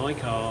against my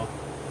car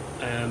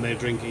and they're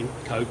drinking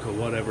Coke or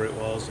whatever it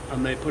was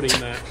and they're putting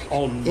that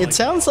on my It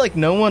sounds like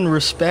no one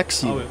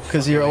respects Oh, you it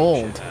because you're fucking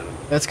old. shit out of me.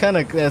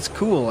 That's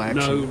cool no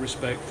actually.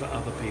 respect for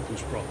other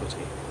people's property.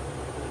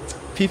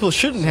 People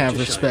shouldn't Such have a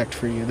shame. respect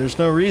for you. There's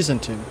no reason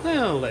to.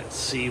 Now let's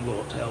see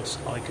what else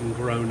I can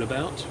groan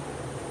about.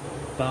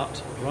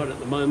 But right at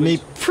the moment, Me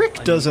prick I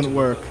need doesn't to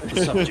work. look at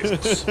the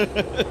subjects.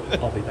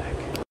 I'll be back.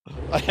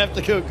 I have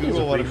to go Here's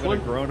Google a what I'm brief going one.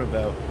 to groan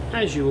about.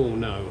 As you all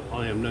know,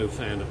 I am no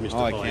fan of Mr.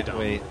 Oh, I can't Biden.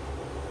 wait.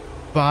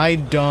 By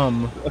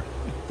dumb.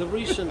 The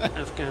recent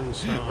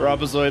Afghanistan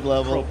Robozoid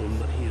level. problem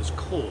that he has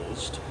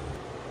caused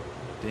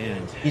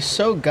Damn. He's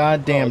so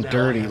goddamn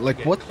dirty.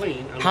 Like, what?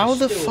 How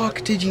the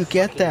fuck did you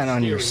get that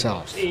on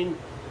yourself?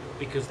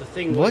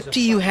 What do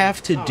you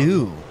have to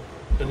do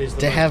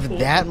to have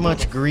that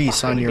much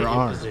grease on your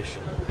arm?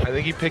 I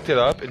think he picked it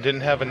up and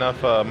didn't have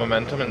enough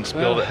momentum and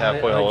spilled it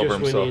halfway all over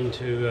himself. I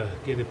just went in to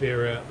get a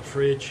beer out of the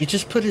fridge. He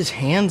just put his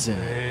hands in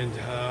it. And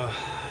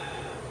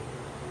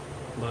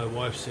my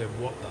wife said,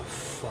 "What the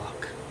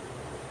fuck?"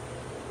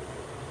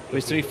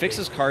 Wait, so he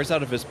fixes cars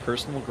out of his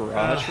personal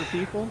garage for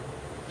people?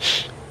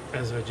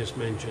 As I just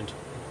mentioned,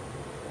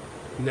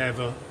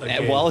 never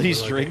again. And while he's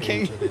will I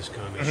drinking? get into this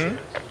kind of shit.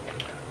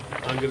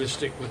 I'm gonna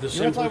stick with the You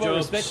don't simple talk about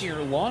jobs. respecting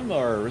your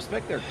lawnmower.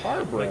 Respect their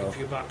car, bro. Make a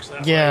few bucks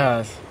that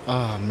Yeah. way.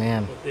 Oh,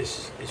 man. But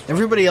this is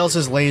Everybody else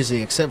is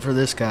lazy except for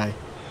this guy.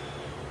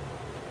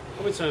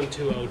 I would say I'm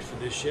too old for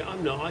this shit.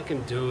 I'm not. I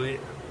can do it,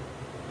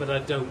 but I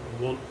don't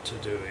want to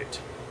do it.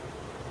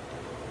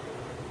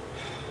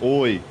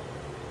 Oi.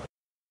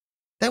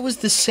 That was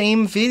the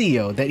same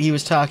video that he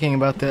was talking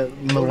about the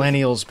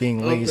millennials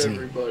being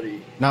lazy,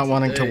 not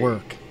wanting to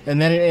work.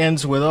 And then it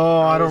ends with, oh,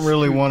 I don't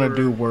really want to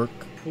do work.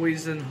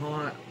 Poison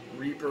Hot,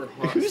 Reaper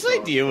Hot. Whose Sauce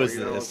idea was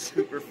for your this?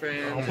 Cooper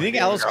fan. I think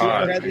Alice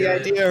Cooper had the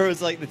idea, or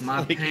was like the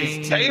My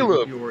pain,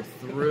 Taylor. your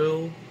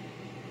thrill.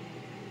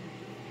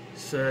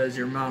 Says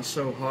your mouth's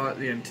so hot,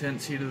 the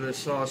intense heat of this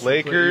sauce will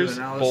Lakers, put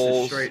you in Alice's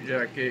Bulls,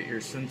 straitjacket.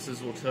 Your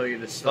senses will tell you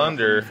to stop.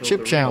 Thunder. and feel Chip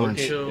the challenge.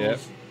 chills Yep.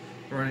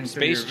 running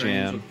Space through your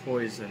veins Jam. with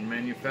poison.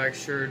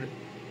 Manufactured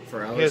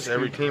for Alice He has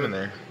every Cooper, team in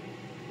there.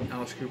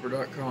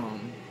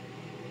 AliceCooper.com.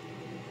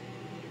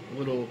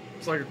 Little,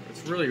 it's like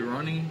it's really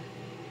runny.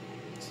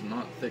 It's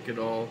not thick at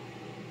all.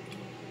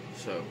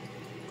 So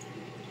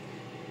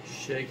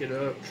shake it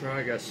up.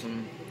 Try. Got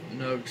some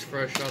nugs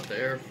fresh out the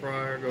air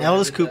fryer. Go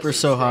Alice ahead, hit that Cooper's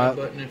so subscribe hot.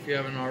 Button if you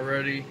haven't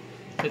already.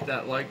 Hit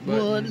that like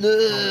button. One Comment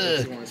what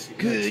love. you wanna see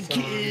Good next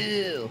time.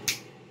 kill.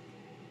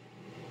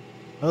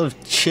 Oh,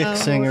 chick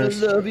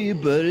singers. I wanna love you,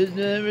 but it's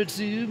never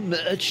too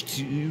much,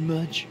 too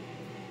much.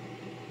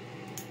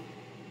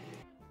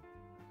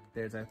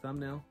 There's our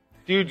thumbnail.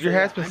 Dude, your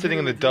hat's been sitting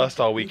in the dust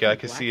all week. I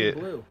can see it.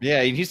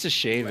 Yeah, he needs to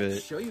shave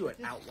it. Show you what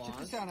Outlaws. Check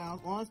this out,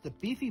 Outlaws. The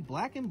beefy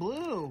black and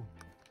blue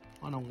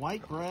on a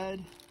white bread.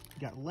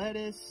 You got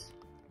lettuce,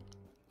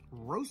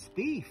 roast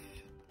beef.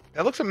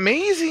 That looks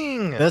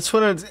amazing. That's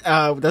what I'm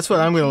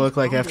gonna look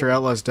like after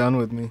Outlaw's done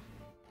with me.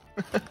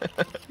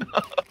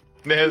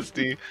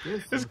 Nasty.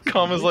 His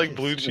cum is like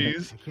blue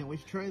cheese. I can't wait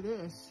to try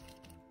this.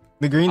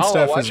 The green Oh,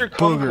 stuff why is does your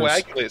cum boogers.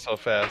 coagulate so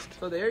fast?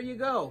 So there you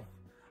go.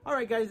 All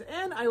right, guys,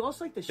 and I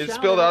also like to shout It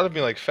spilled out of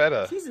me like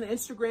feta. She's an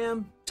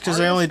Instagram. It's 'cause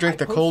I only drink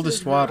the posted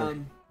coldest her, water.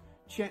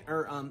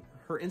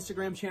 Her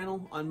Instagram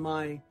channel on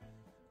my.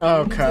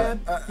 Oh,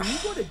 tab. God. Can you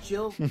go to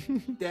Jill?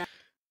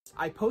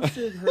 I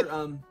posted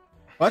her.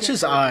 Watch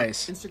his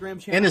eyes Instagram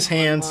channel and his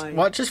hands. on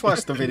my Just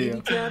watch the video.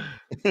 tab.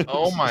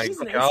 Oh my She's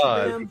an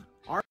god. Instagram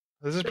artist.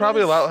 This is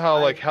probably a lot how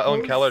like I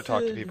Helen Keller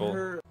talked to posted people.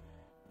 her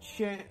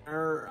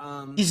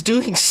He's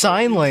doing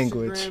sign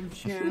language. Instagram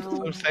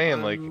channel I'm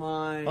saying, like, on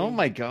my Oh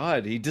my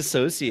god, he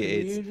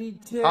dissociates. community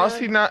tab. How's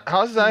he not?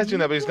 How's his eyes doing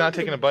that? But he's not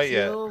taking a bite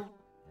yet. Jill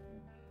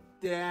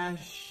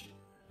dash.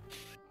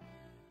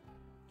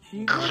 Can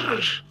you go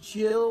to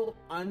Jill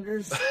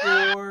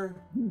underscore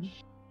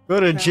Go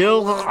to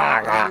Jill.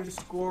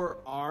 underscore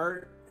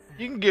art?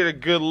 You can get a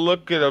good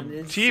look at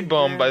a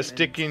T-bone by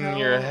sticking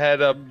your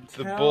head up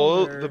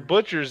the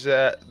butcher's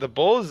the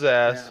bull's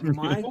ass.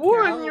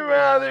 Wouldn't you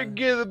rather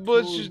get the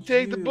butcher's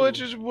take the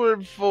butcher's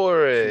word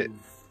for it?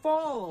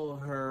 Follow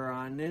her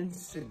on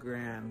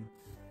Instagram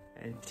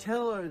and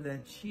tell her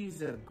that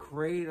she's a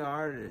great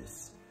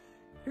artist.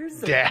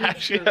 Here's a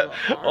Dash, picture yeah. of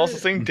the Also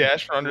art saying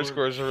dash for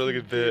underscore is a really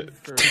good bit.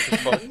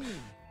 Fuck.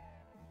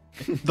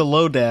 The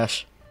low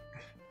dash.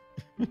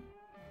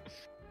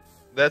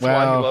 That's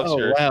why he loves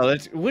her. Wow,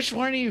 which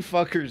one of you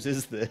fuckers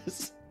is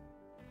this?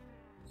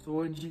 So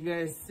what did you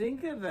guys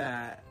think of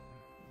that?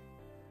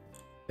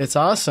 It's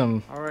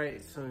awesome.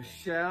 Alright, so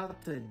shout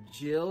out to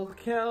Jill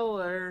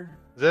Keller.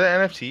 Is that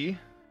an NFT?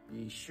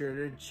 Be sure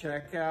to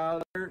check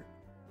out her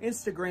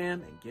Instagram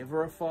and give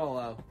her a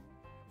follow.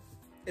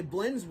 It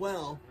blends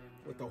well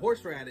with the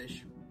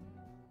horseradish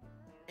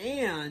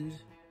and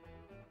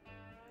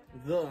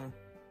the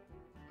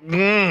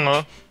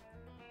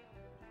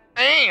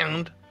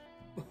and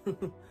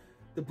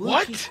the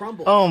blue cheese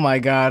crumble. Oh my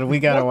god, we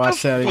gotta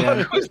watch that again.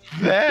 What was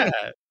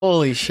that?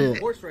 Holy shit.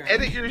 Horseradish.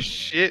 Edit your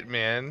shit,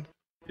 man.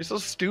 You're so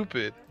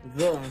stupid.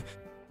 The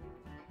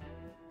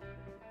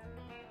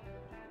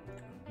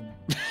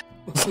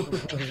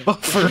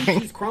Buffering.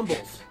 cheese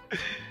crumbles.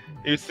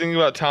 He was thinking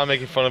about Tom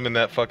making fun of him in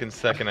that fucking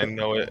second. I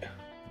know it.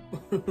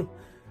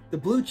 The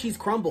blue cheese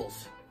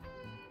crumbles.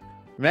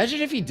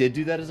 Imagine if he did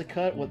do that as a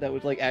cut, what that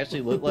would like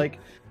actually look like.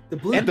 The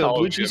blue and the Oh,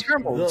 blue dude. cheese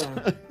crumbles.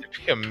 The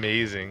It'd be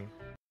amazing.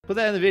 Put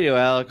that in the video,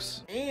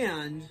 Alex.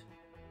 and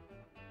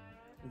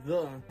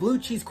the blue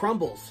cheese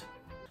crumbles.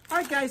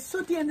 Alright guys, so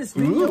at the end of this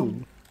video,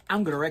 Ooh.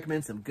 I'm gonna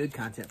recommend some good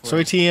content for Soy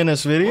you. tea in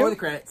this Roll video? the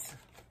credits.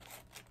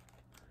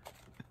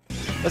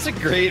 That's a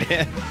great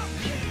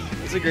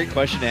That's a great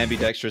question,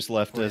 ambidextrous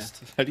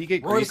leftist. How do you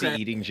get Roll the greasy credits.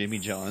 eating Jimmy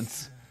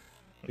John's?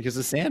 Because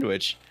of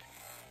sandwich.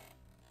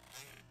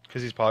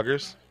 Because he's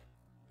poggers.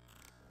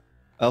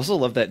 I also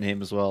love that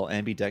name as well,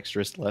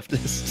 ambidextrous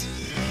leftist.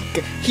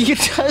 He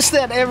does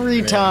that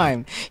every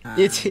time.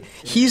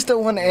 He's the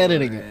one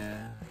editing it.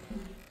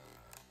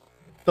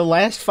 The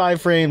last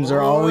 5 frames are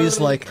always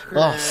like,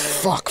 oh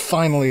fuck,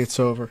 finally it's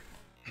over.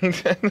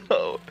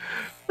 No.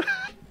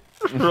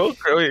 Real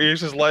quick,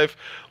 here's his life.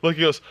 Look,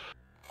 he goes.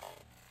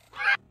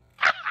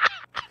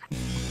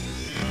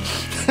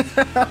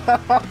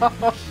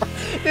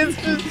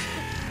 It's just,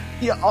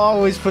 he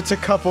always puts a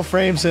couple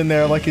frames in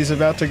there like he's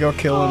about to go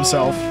kill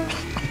himself.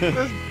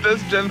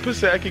 That's Jen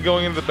Psaki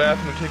going into the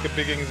bathroom to take a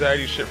big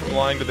anxiety shit from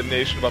lying to the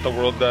nation about the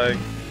world dying.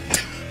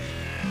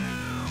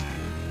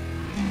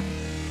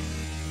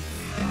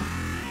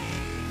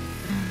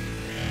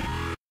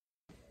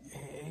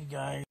 Hey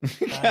guys,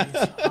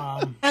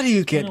 How do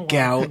you get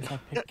gout?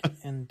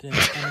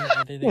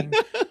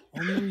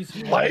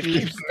 Life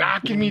keeps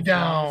knocking me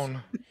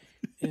down.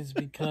 Is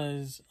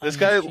because this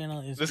guy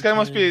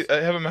must be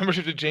have a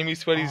membership to Jamie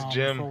Sweaty's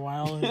gym. For a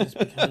while, it's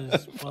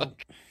because well,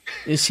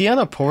 Is he on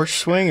a Porsche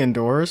swing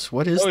indoors?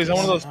 What is? Oh, he's this?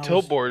 on one of those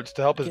tilt boards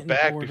to help his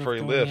back bored of before he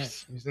doing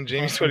lifts. it. He's in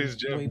Jamie Sweaty's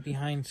gym. Way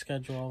behind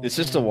schedule. It's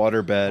just a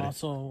water bed.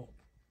 Also,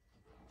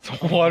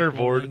 It's a water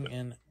board.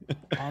 and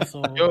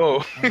also Yo,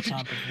 on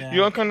top of that,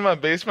 you want to come to my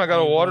basement? I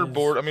got a he water was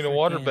board. I mean, a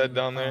water bed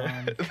down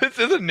there. This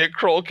is a Nick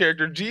Kroll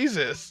character.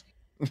 Jesus.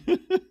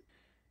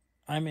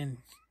 I'm in.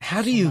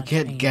 How do you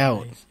get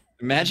gout?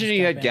 Imagine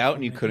you had gout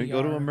and you couldn't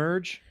go to a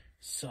merge.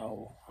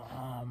 So,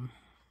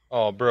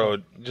 Oh, bro,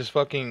 just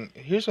fucking.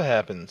 Here's what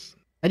happens.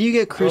 How do you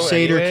get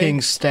Crusader anyway. King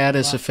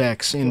status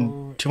effects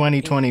in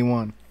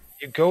 2021?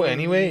 You go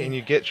anyway, and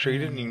you get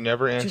treated, and you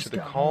never answer the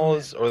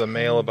calls or the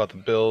mail about the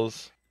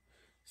bills.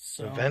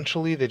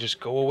 Eventually, they just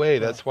go away.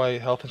 That's why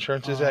health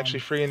insurance is actually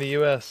free in the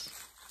U.S.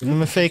 Give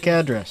him a fake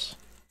address.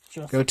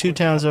 Go 2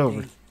 towns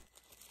over.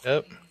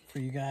 Yep. for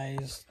you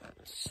guys.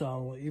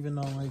 So even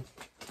though I'm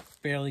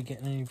barely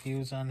getting any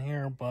views on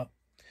here, but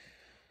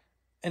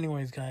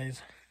anyways,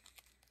 guys.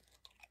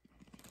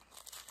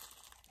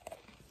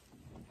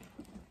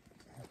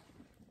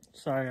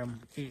 Sorry, I'm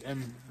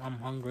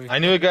hungry. I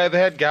knew a guy that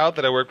had gout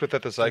that I worked with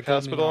at the psych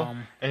hospital,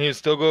 and he would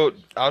still go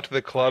out to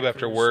the club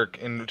after work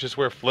and just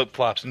wear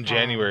flip-flops in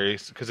January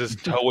because his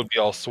toe would be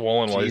all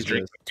swollen while he's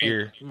drinking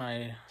beer.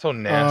 So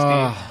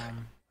nasty.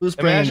 Who's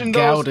bringing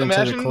gout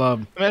into the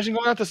club? Imagine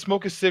going out to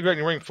smoke a cigarette and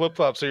you're wearing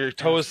flip-flops, so your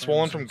toe is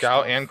swollen from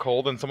gout and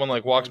cold, and someone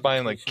like walks by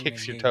and like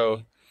kicks your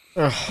toe.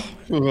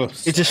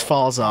 It just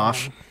falls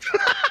off.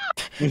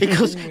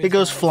 It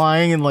goes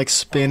flying and like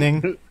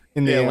spinning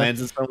in the air. Lands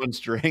in someone's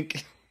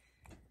drink.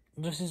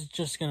 This is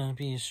just gonna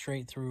be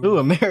straight through. Ooh,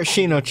 a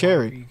maraschino for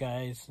cherry. you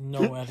guys,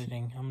 no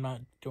editing. I'm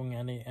not doing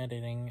any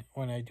editing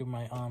when I do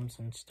my arms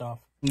and stuff.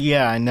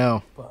 Yeah, I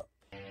know. But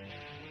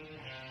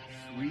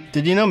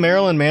did you know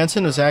Marilyn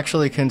Manson was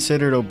actually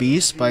considered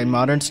obese by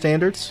modern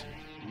standards?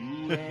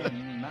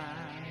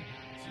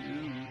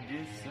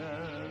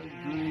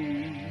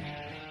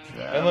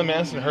 Marilyn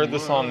Manson heard the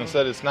song and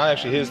said it's not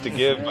actually his to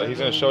give, but he's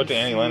going to show it to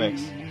Annie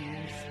Lennox.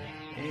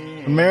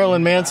 When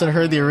Marilyn Manson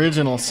heard the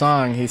original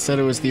song, he said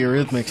it was the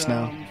Eurythmics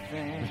now.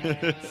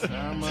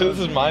 So this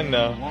is mine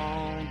now.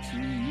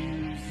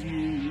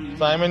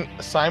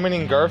 Simon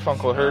and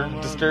Garfunkel heard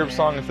Disturbed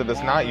song and said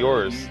it's not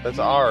yours, that's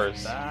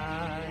ours.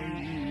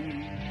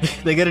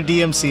 They get a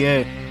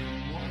DMCA.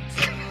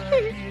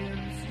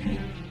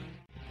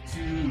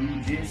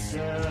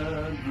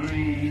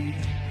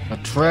 I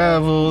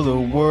travel the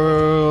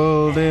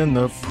world in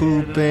the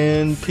poop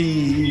and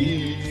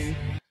pee.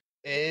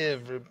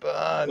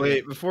 Everybody.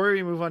 Wait, before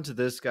we move on to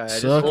this guy,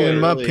 Sucking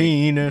my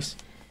penis.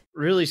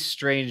 Really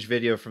strange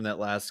video from that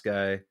last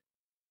guy.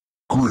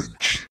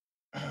 Grinch.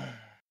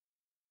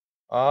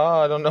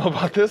 I don't know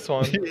about this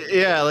one.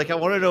 Yeah, like I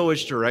want to know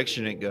which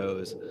direction it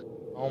goes.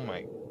 Oh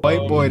my.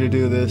 White boy to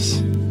do this.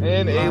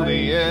 An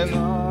alien.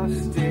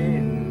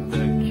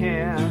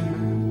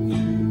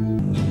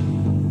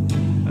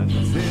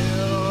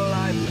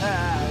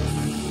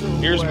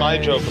 Here's my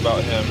joke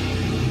about him.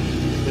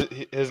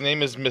 His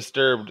name is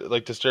Misturbed,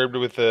 like disturbed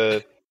with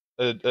an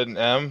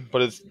M,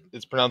 but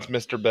it's pronounced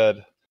Mr.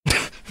 Bed.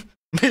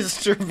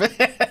 Mr.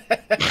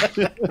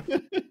 Bed.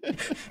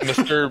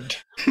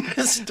 Misturbed.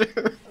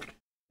 Misturbed.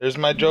 There's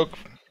my joke.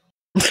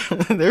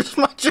 There's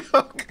my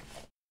joke.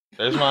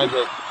 There's my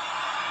joke.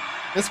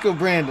 Let's go,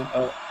 Brandon.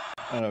 Oh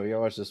no, we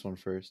gotta watch this one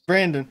first.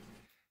 Brandon.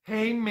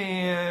 Hey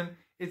man,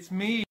 it's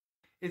me,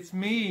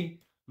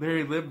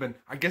 Larry Libman.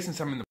 I guess since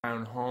I'm in the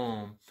brown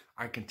home,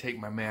 I can take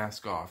my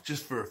mask off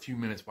just for a few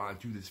minutes while I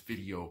do this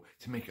video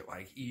to make it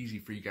like easy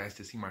for you guys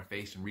to see my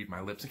face and read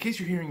my lips. In case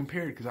you're hearing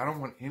impaired, because I don't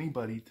want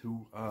anybody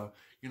to, I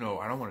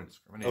don't want to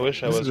discriminate. I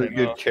wish I was a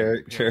good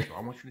character. Yeah, so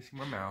I want you to see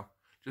my mouth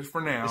just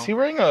for now. Is he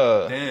wearing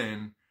a?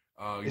 Then.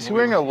 Is he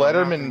wearing a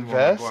Letterman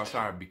vest? Go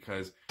outside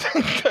because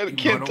I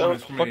can't tell what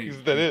the fuck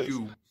that is.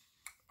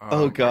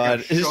 Oh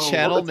God, his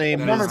channel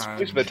name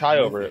is the tie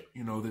over it.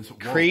 You know, this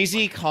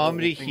Crazy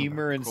Comedy,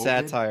 Humor, and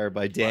Satire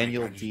by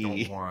Daniel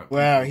D.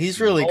 Wow, he's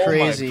really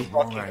crazy.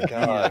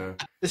 God.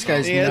 This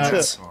guy's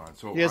nuts.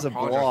 He has a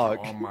blog.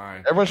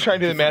 Everyone's trying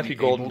to do the Matthew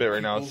Golden bit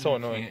right now. It's so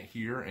annoying. Can't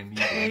hear and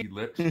need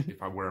lips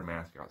if I wear a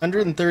mask outside.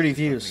 130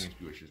 views.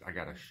 I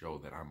gotta show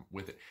that I'm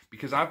with it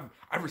because I've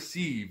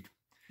received.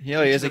 You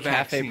know, he has a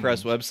Cafe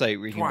Press website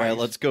where you can buy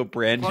Let's Go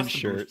Brandon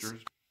shirts.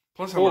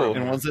 Plus,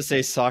 and ones that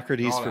say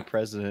Socrates for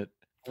president.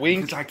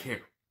 Wink. Because I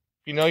care.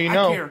 You know.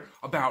 I care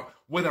about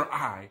whether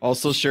I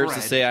also shirts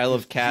that say I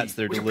love cats.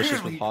 They're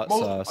delicious with hot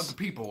sauce. Of the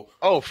people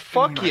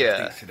fuck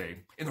yeah! Today,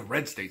 in the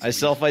red states, I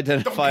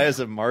self-identify as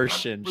a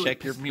Martian.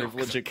 Check your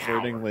privilege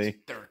accordingly.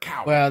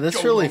 Wow,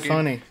 that's really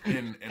funny.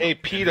 Hey,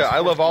 PETA, I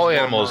love all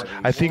animals.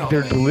 I think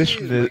they're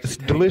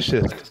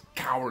delicious.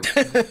 Cowards,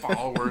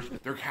 followers.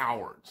 They're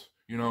cowards.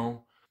 You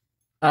know.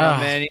 Oh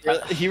man,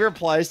 he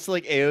replies to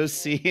like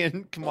AOC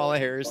and Kamala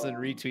Harris and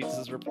retweets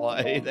his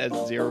reply.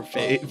 That's 0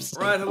 faves.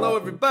 All right, hello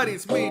everybody.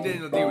 It's me,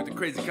 Daniel D, with the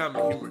Crazy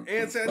Comedy, Humor,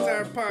 and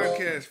Satire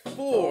podcast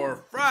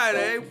for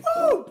Friday.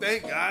 Woo!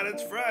 Thank God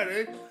it's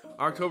Friday,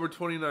 October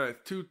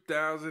 29th,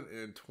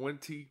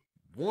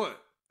 2021.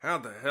 How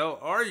the hell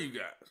are you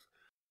guys?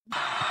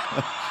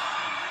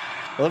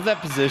 I love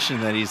that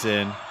position that he's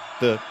in.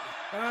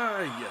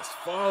 Yes,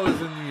 fall is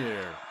in the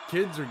air.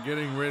 Kids are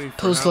getting ready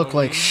for Those look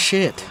like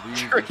shit.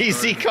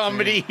 Crazy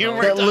Comedy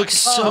Humor. That looks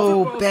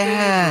so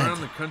bad. Around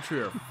the country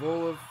are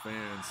full of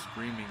fans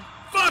screaming,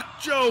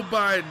 "Fuck Joe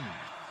Biden!"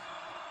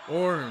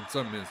 Or in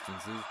some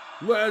instances,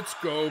 "Let's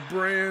go,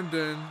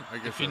 Brandon." I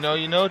guess if you know,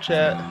 you know,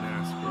 chat.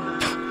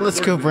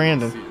 Let's go,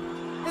 Brandon.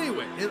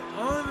 Anyway, in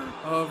honor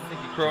of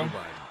Joe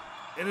Biden,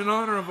 and in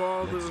honor of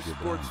all the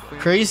sports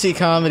fans,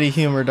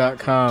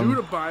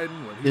 CrazyComedyHumor.com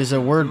is a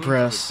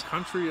WordPress.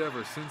 Country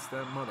ever since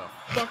that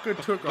motherfucker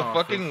took off.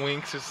 Fucking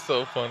Winks is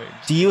so funny.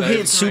 Do you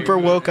hate super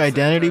woke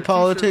identity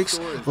politics?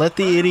 Let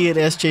the idiot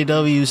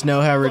SJWs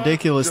know how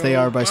ridiculous they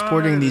are by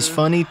sporting these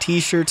funny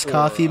t-shirts,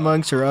 coffee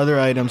mugs, or other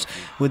items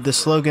with the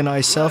slogan,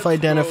 "I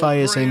self-identify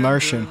as a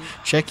Martian."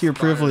 Check your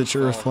privilege,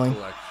 Earthling.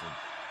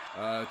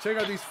 Check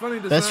out these funny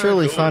That's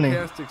really funny.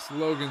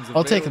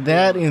 I'll take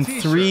that in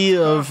 3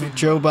 of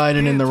Joe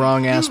Biden in the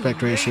wrong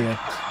aspect ratio.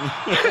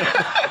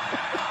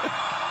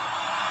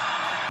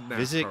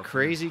 Visit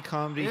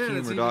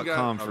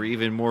crazycomedyhumor.com for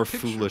even more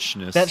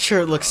foolishness. That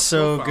shirt looks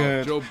so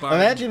good.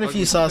 Imagine if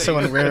you saw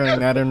someone wearing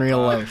that in real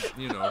life.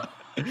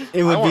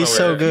 It would be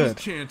so good.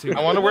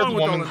 I want to wear the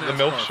woman the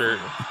milk shirt.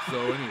 So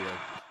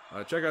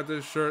anyway, check out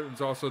this shirt.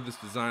 It's also this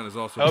design is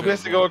also. I hope he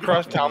has to go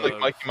across town like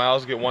Mikey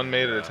Miles, get one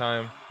made at a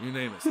time. You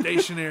name it,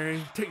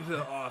 stationery. Take it to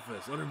the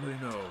office. Let everybody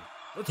know.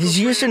 His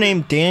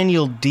username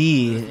Daniel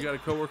D. You got a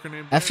coworker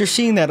named After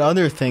seeing that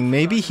other thing,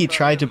 maybe he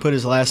tried to put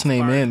his last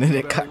name in and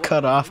it got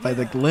cut off by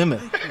the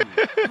limit.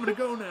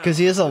 Because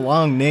he has a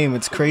long name.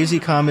 It's Crazy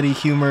Comedy,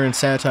 Humor, and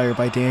Satire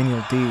by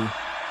Daniel D. And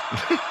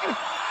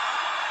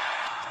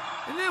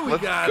then we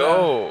Let's got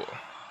go.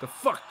 The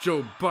 "Fuck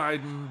Joe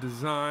Biden"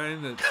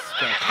 design that's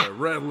got the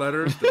red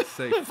letters that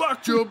say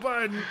 "Fuck Joe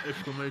Biden!"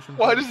 exclamation.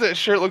 Why does that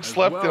shirt look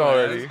slept in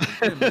already?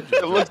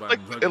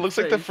 It looks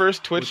like the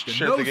first Twitch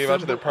shirt they gave out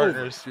to their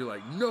partners. So you're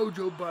like, "No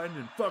Joe Biden"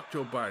 and "Fuck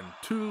Joe Biden."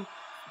 2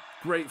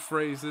 great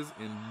phrases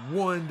in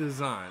one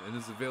design, and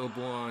it's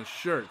available on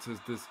shirts as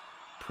this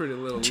pretty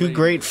little 2 lady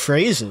great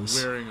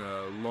phrases. wearing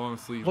a long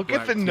sleeve. Look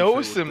at the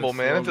no symbol,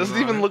 man. It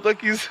doesn't even look like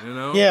he's. You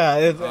know? Yeah,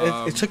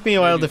 it took me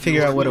a while to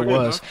figure out what it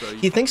was.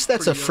 He thinks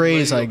that's a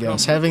phrase, I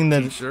guess. Having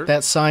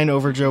that sign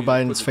over Joe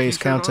Biden's face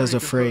counts as a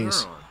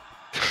phrase.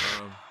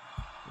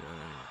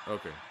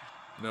 Okay.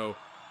 No,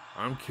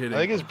 I'm kidding. I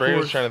think his brain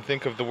was trying to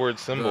think of the word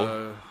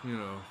symbol. You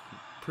know,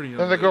 pretty.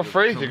 That's a girl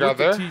phrase you got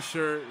there.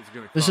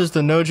 This is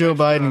the no Joe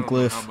Biden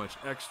glyph. How much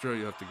extra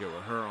you have to get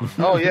with her on?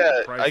 Oh yeah,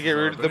 I get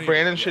rid of the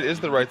Brandon shit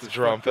is the right to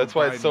Trump. That's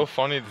why it's so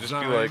funny to just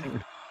be like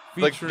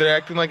they're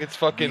acting like it's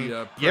fucking.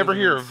 You ever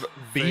hear of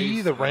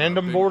B, the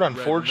random board on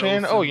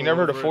 4chan? Oh, you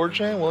never heard of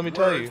 4chan? Well, let me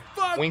tell you.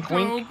 Wink,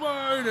 wink.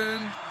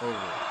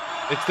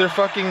 It's their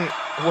fucking.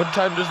 What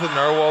time does the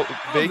narwhal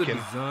bacon?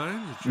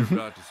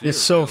 It's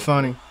so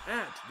funny.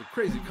 At the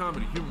Crazy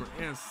Comedy, Humor,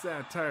 and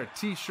Satire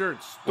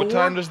t-shirt store. What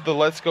time does the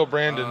Let's Go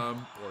Brandon? Or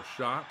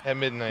shop. At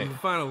midnight. You can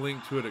find a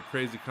link to it at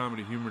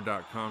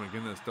crazycomedyhumor.com.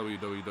 Again, that's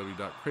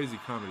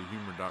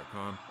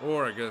www.crazycomedyhumor.com.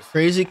 Or I guess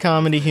Crazy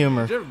Comedy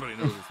Humor. Everybody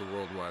knows it's the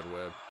World Wide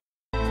Web.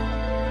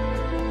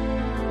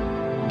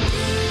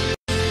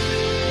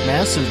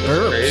 Massive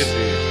burps.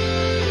 Crazy.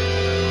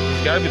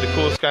 He's gotta be the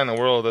coolest guy in the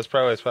world. That's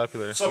probably why it's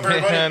popular. What's up,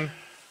 everybody?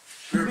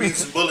 We're being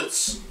some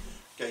bullets.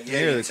 Got Yeti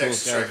They're the in Texas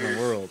coolest guys right in the here.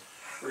 world.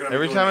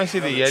 Every time I see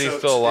the Yeti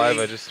still alive,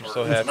 I just am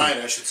so happy. Tonight,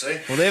 I should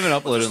say. Well, they haven't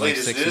uploaded in like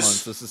As late 6 as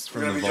months. This is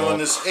from we're the gonna be doing vault.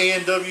 this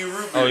A&W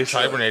root beer Oh, he's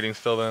chug. hibernating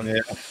still then.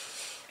 Yeah.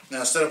 Now,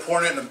 instead of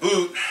pouring it in a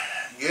boot,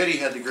 Yeti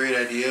had the great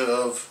idea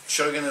of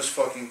chugging this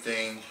fucking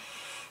thing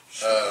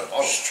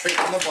straight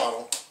from the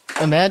bottle.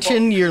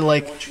 Imagine you're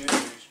like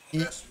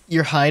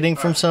You're hiding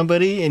from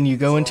somebody, and you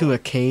go into a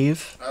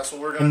cave, That's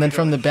what we're gonna and then be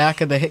from the back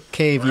of the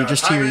cave, you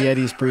just hear time it.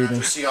 Yetis breathing.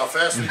 Just see how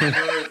fast we can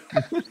do it.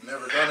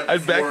 Never done it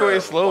I'd back before. away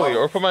slowly,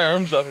 or put my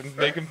arms up and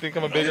make him think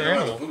I'm a bigger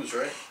animal. Booze,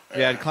 right?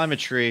 Yeah, I'd climb a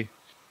tree.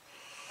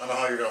 I don't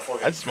know how you're gonna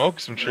fucking. I'd smoke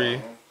some tree.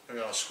 You're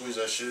gonna squeeze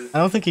that shit. I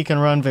don't think he can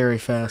run very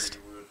fast.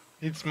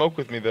 He'd smoke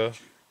with me though.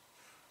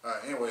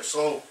 Alright, anyway,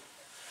 so.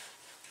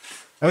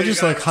 I would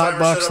just like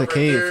hotbox the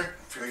cave.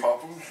 You're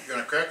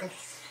gonna crack them?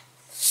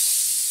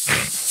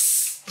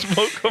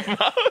 Smoke him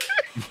out.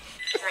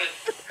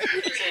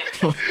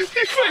 You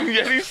find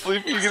Yeti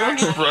sleeping, you get them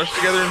to brush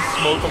together and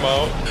smoke them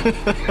out.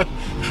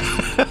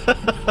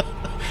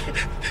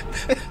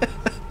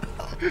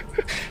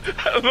 I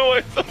don't know why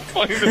it's so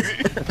funny to me.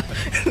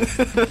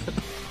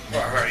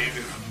 Alright,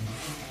 you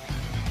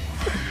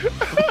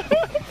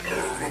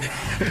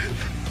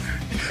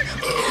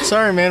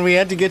Sorry, man, we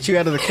had to get you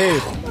out of the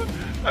cave.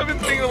 I've been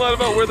thinking a lot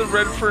about where the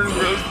red fern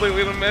grows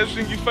lately, and I'm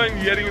imagining you find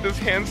Yeti with his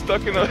hand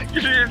stuck in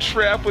your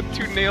trap with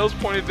 2 nails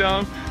pointed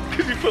down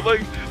because you put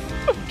like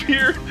a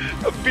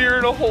beer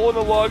in a hole in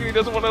a log and he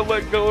doesn't want to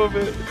let go of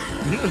it.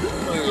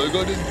 I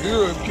got this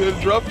beer, I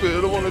can't drop it,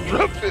 I don't want to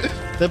drop it.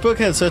 That book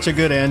had such a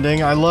good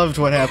ending. I loved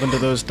what happened to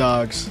those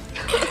dogs.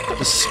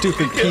 The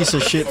stupid piece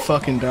of shit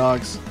fucking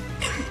dogs.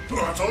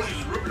 Oh, I told you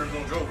this Ripper's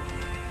no joke.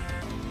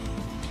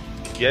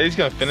 Yeti's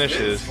gonna finish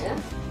his.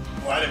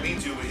 Well, I didn't mean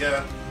to, but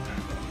yeah.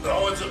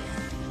 It's a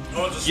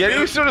Yeti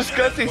was so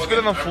disgusting, he spit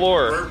on the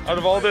floor. Out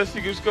of all this,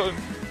 you just go,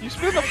 you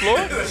spit on the floor?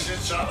 That shit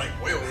shot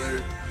like way over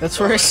there. That's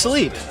where I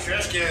sleep.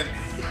 Trash can.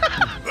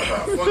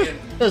 Fucking.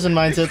 Doesn't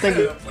mind that. Thank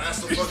you.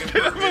 Blast the fucking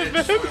bird in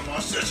it. Just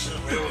watch that shit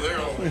way over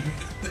there.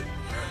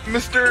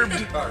 Disturbed.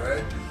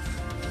 Alright.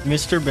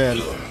 Mr. Bed.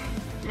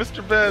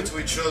 Mr. Bed. Until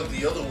we chug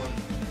the other one.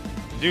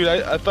 Dude,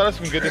 I thought of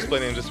some good display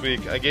names this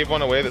week. I gave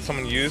one away that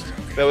someone used.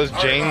 That was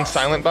Jane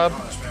Silent Bob.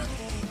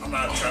 I'm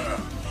not trying to.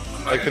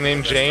 Like the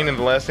name Jane and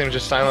the last name is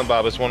just Silent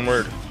Bob. It's one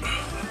word.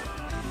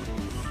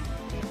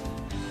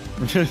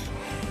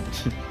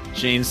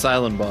 Jane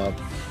Silent Bob.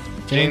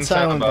 Jane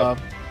Silent Bob.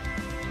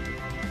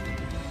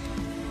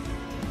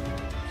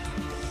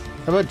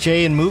 How about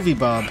Jay and Movie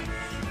Bob?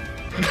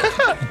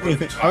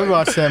 I would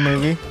watch that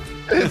movie.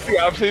 It's the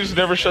opposite, he just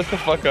never shuts the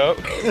fuck up.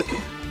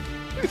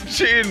 It's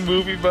Jay and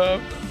Movie Bob.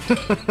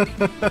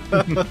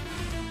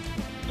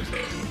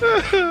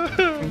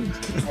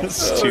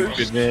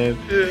 Stupid, man.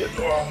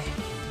 Yeah.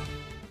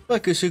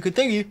 Look, Usuka,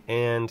 thank you.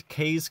 And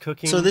Kay's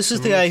cooking. So this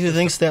is the guy who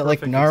thinks that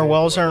like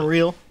narwhals aren't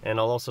real. And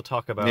I'll also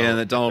talk about. Yeah,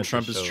 that Donald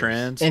Trump is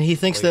trans. And he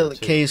thinks that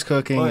Kay's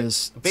cooking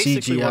is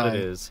basically CGI. what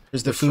it is.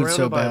 The food's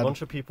so by bad. a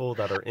bunch of people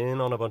that are in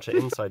on a bunch of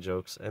inside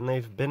jokes, and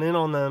they've been in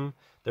on them.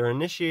 They're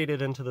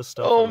initiated into this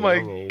stuff. Oh at a my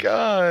young age,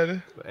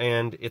 god.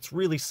 And it's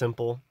really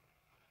simple.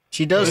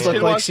 She does look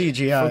like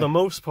CGI. For the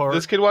most part.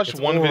 This kid watched it's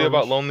one video about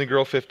orange Lonely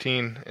Girl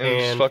 15 and it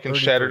just and fucking 33.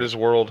 shattered his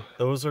world.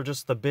 Those are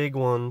just the big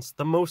ones,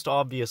 the most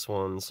obvious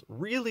ones.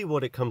 Really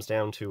what it comes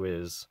down to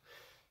is,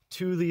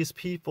 to these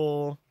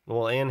people,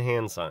 well, and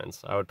hand signs.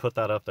 I would put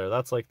that up there.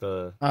 That's like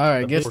the...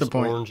 Alright, gets the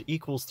point. Orange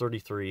equals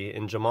 33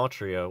 in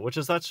gematria, which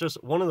is, that's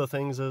just, one of the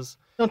things is...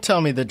 Don't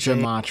tell me the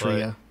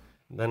gematria.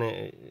 Then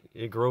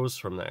it grows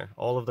from there.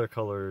 All of their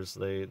colors,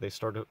 they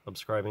start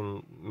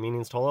ascribing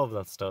meanings to all of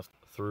that stuff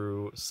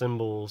through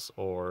symbols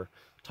or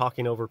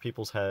talking over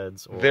people's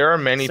heads. Or There are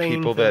many saying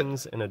people that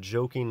things in a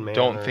joking manner,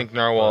 don't think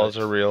narwhals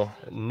are real.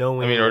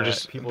 knowing I mean, or that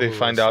just people they who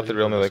find are out they're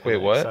real and they're like, wait,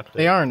 what? accept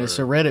They it aren't. It's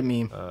a Reddit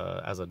meme.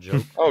 as a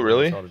joke. Oh,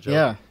 really? It's not a joke.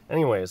 Yeah.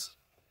 Anyways,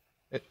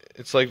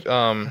 It's like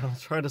I'll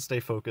try to stay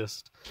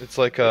focused. It's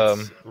like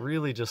It's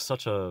really just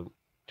such a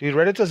dude,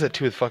 Reddit does it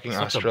too with fucking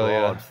such a Australia.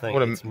 broad thing.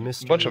 What a It's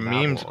mystery bunch of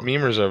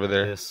memers over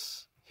there.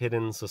 This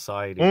hidden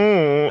society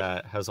Mm.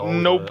 that has all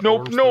Nope, the nope,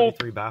 Orange nope.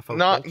 33 Bafo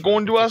Not culture.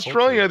 going to It's a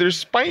Australia. culture. There's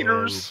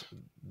spiders.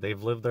 And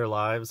they've lived their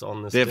lives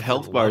on this. They have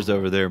different health bars level.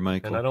 over there,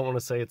 Michael. And I don't want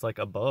to say it's like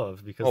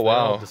above because Oh, they're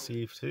all wow.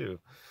 deceived too.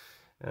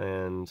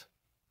 And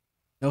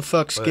No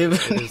fucks but given.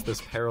 It is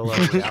this parallel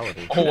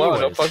reality. Oh wow, no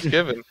Anyways, fucks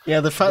given.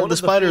 Yeah, the one of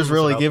spiders things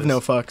really about give no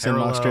this fucks in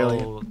Australia.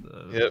 parallel,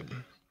 Yep.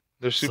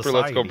 They're super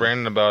let's go society,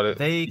 Brandon about it.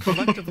 They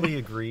collectively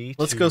agree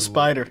Let's to go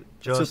spider.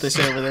 That's what just they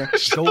say over there.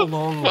 go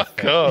along with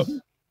Fuck up.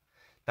 things.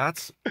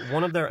 That's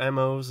one of their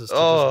MOs is to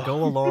Oh. just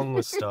go along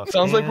with stuff.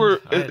 Sounds like And we're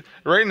so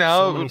right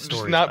now. many Just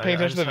stories. not paying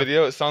I attention to the just have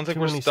video. It sounds like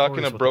too we're many stuck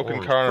in a stories with broken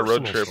orange. car on a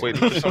road Personal trip,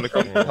 waiting for someone to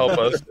come stories. help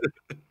us.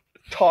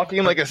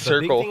 Talking like a The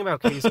circle. big thing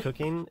about Kay's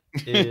cooking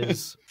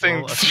is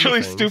Saying well, a few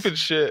really things. stupid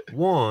shit.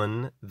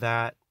 One,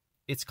 that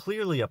it's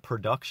clearly a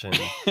production.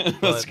 Let's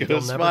but go they'll never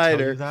tell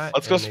Spider. you that,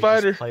 Let's and go they just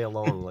Spider. play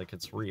along like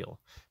it's real.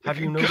 Have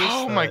you noticed?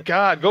 Oh my that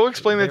god! Go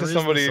explain that to there is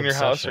somebody this in your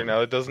house right obsession now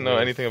that doesn't know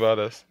with anything about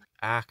us.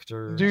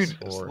 Actors, Dude,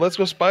 or let's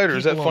go Spider.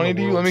 Is that people on funny the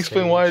to you? Let world me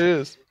explain why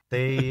it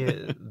stage.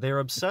 is. They're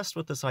obsessed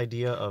with this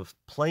idea of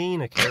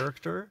playing a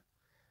character,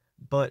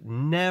 but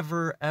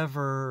never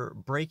ever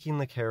breaking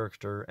the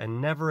character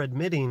and never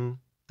admitting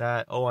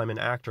that, oh, I'm an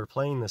actor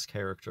playing this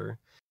character.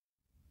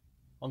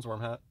 One's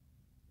worm hat.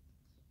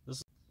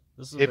 This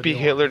is a Hippie video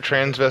Hitler on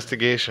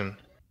transvestigation.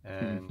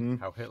 and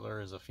how Hitler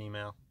is a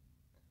female.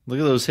 Look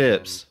at those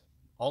hips.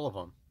 All of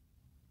them.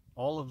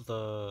 all of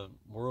the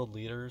world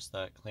leaders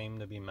that claim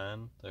to be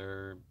men,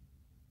 they're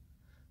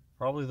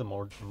probably the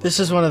more. This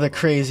is one of the higher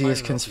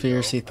craziest up you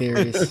conspiracy go, I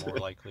think theories. the more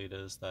likely it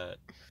is that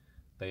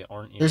they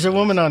aren't. There's a even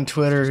woman on innocent, it's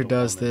Twitter just who a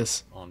does woman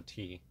this. on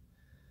T.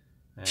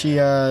 She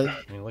I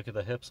mean, look at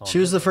the hips on she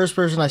was the Hitler. first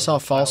person I saw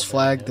false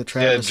flag the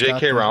Travis Yeah,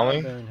 Scott J.K. thing.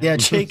 Rowling? Yeah,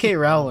 J.K.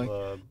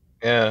 Rowling.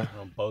 Yeah.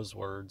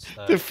 Buzzwords.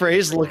 The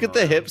phrase "look at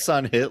the hips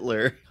on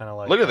Hitler."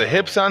 Look at the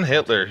hips on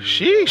Hitler.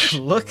 Sheesh.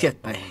 Look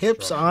at the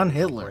hips on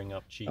Hitler.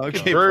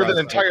 Okay, bird an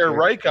entire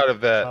Reich out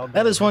of that.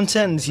 That is one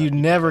sentence you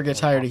never get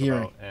tired of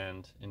hearing.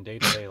 And in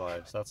day-to-day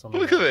lives, that's something.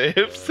 Look at the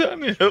hips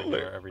on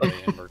Hitler.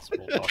 Everyday inverts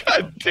will talk God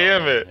about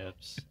damn it.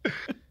 hips.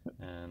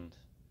 And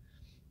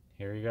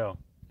here you go.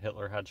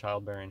 Hitler had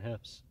childbearing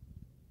hips.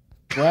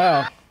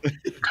 Wow.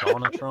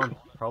 Donald Trump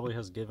probably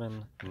has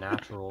given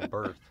natural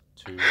birth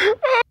to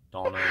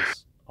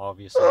Donna's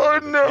obviously. Oh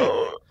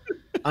no.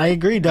 I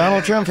agree.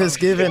 Donald Trump has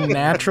given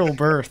natural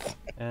birth.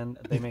 And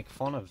they make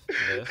fun of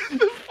this.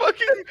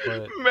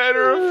 Fucking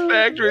matter of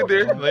fact right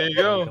there. There you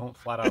go. Don't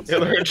flat out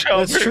Hitler say and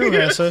childbearing That's true,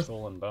 hips. Hessa.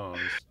 Skull and bones.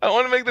 I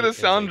want to make that a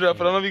sound drop,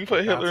 but I don't know if you can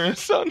put Hitler in a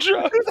sound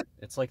drop.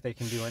 It's like they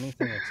can do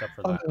anything except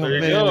for that. There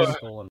you go.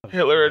 Skull and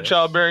Hitler and this,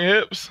 childbearing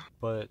hips.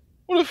 But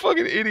what a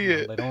fucking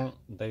idiot.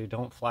 They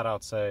don't flat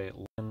out say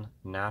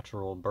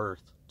natural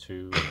birth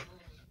to.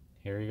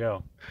 Here you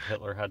go.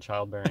 Hitler had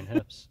childbearing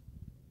hips.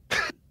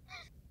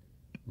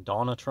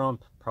 Donna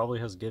Trump probably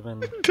has given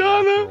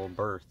natural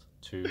birth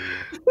to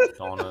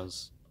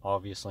Donna's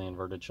obviously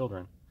inverted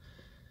children.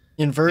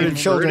 Inverted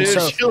children.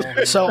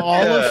 So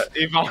all of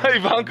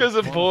Ivanka's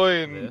a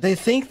boy. And they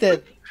think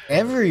that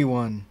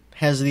everyone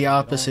has the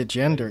opposite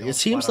gender. It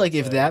seems like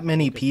if that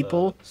many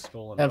people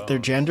have their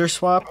gender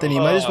swapped, then you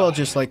might as well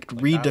just like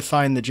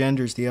redefine the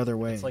genders the other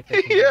way.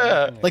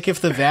 Yeah. Like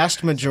if the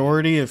vast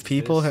majority of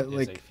people have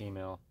like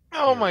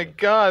Oh my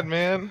god,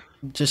 man.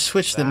 just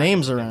switch the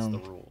names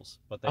around.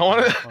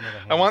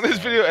 I want this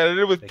video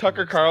edited with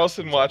Tucker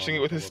Carlson watching it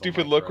with his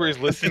stupid look where he's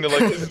listening to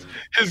like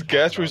his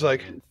guest where he's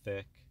like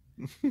thick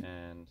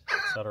and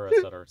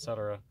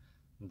etc.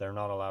 They're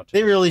not allowed to.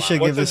 They really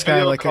should give this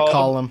guy like a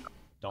column.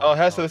 Oh,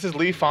 Hessa, this is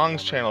Lee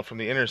Fong's channel from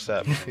The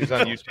Intercept. He's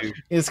on YouTube.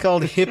 It's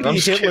called I'm Hippie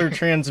just Hitler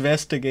kidding.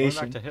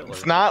 Transvestigation.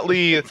 It's not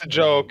Lee, it's a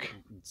joke.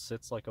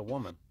 Sits like a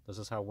woman. This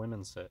is how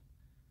women sit.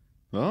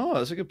 Oh,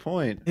 that's a good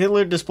point.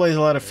 Hitler displays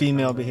a lot of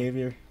female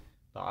behavior.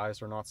 The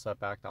eyes are not set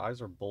back. The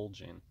eyes are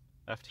bulging.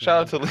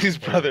 Shout out to Lee's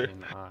brother,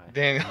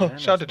 Daniel.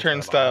 Shout out to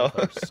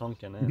Turnstile.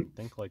 Sunken in.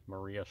 Think like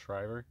Maria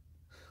Shriver.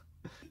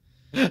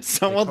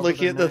 Someone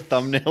looking at the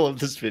thumbnail of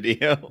this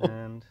video.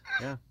 And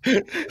yeah,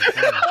 look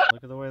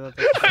at the way that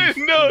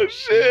they No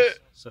shit.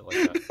 sit like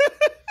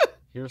that.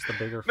 Here's the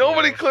bigger.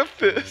 Nobody fellas, clipped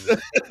this.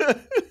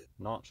 and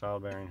Not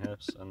childbearing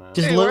hips, and then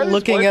Just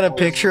looking at a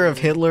picture of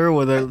Hitler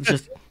with a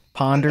just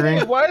pondering.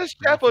 Hey, why does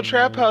Chapo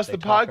Trap House, the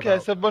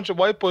podcast, have a bunch of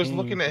white boys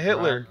looking at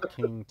Hitler?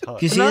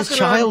 Because he has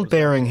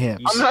childbearing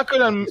hips. I'm not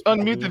going to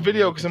unmute the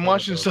video because I'm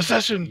watching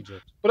Secession,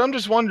 but I'm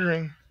just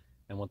wondering.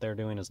 And what they're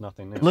doing is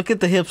nothing new. Look at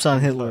the hips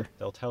on Hitler.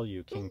 They'll tell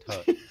you King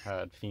Tut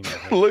had female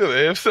hips. Look at the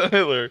hips on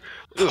Hitler.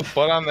 Look at the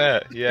butt on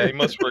that. Yeah, he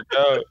must work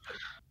out.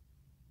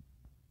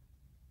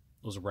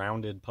 Those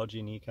rounded,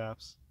 pudgy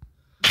kneecaps.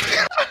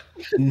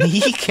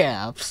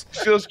 Kneecaps?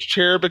 See those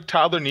cherubic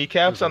toddler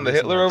kneecaps on the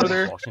Hitler over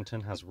there?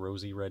 Washington has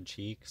rosy red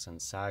cheeks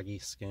and saggy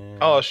skin.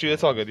 Oh, shoot,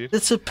 that's all good, dude.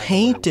 It's a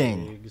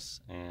painting.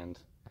 And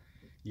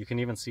you can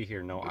even see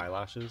here no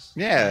eyelashes.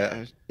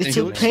 Yeah. It's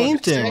a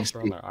painting.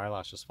 Their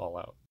eyelashes fall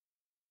out.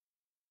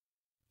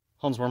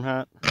 Hans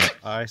Wormhat,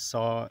 I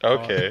saw.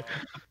 Okay.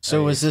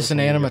 So was this an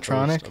social media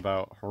animatronic? post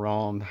about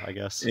Haram, I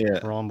guess. Yeah.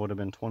 Haram would have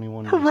been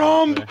 21.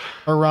 Haram.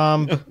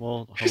 Haram.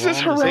 Well, He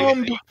says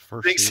Haram.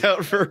 Haram. Thanks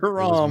out for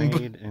Haram.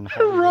 Made in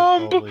Hollywood,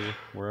 Haram. probably,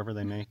 wherever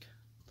they make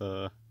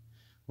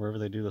wherever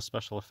they do the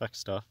special effects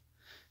stuff.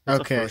 It's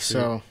a Okay, fursuit.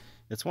 so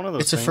It's one of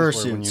those. it's a things where when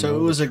fursuit, you so know it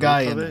the was a truth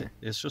guy of in it, there.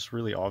 It's just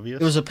really obvious.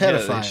 It was a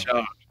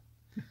pedophile.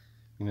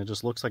 And it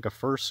just looks like a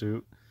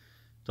fursuit.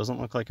 Doesn't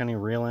look like any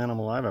real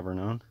animal I've ever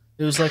known.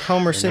 It was like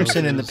Homer Their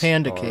Simpson in the noses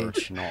panda are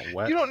cage. Not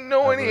wet You don't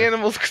know any ever.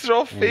 animals because they're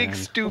all fake, And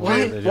stupid.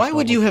 they just Why don't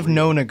would you look have real.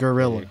 known a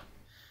gorilla?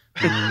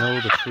 When you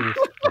know the truth,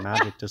 the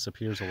magic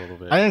disappears a little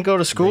bit. I didn't go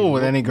to school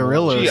with any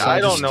gorillas. Gee, I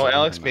don't just- know,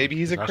 Alex. Maybe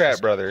he's a That's crap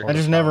just brother. part I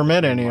just of never how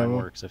met the any of mind them.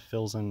 works. It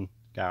fills in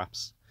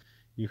gaps.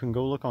 You can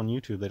go look on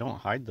YouTube. They don't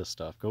hide this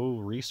stuff. Go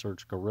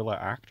research gorilla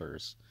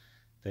actors.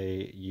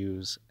 They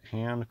use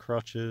hand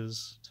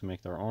crutches to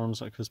make their arms,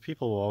 because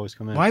people will always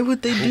come in. Why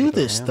would they "Oh, do but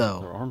their this, hands- though?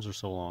 Their arms are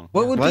so long.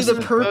 What would be the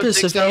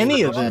purpose of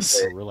any of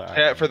this? Gorilla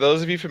Chat, for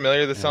those of you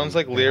familiar, this sounds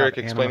like they Lyric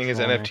have explaining his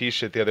animatronic NFT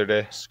shit the other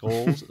day.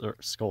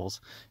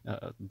 Skulls,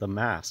 the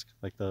mask,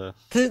 like the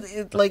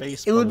Like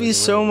face it would part be of the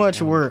so gorilla much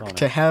is work animatronic.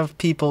 to have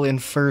people in And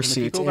if you fursuits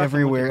go back and look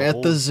everywhere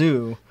at the old-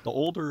 zoo. The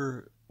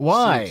older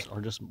Why? suits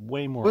are just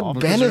way more. What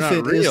obvious.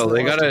 benefit is real.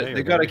 They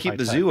there? gotta keep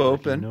the zoo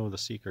open. You know the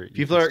secret.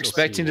 People are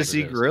expecting to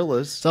see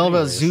gorillas. It's all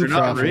about zoo They're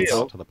not profits.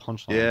 real. To the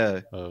punchline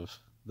Yeah. of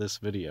this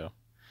video,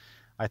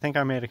 I think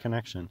I made a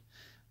connection.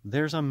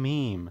 There's a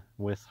meme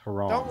with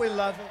Haram. Don't we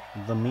love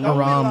it? The meme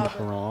Haram. with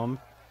Haram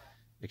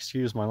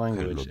excuse my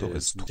language,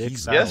 is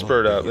dicks out. Yes,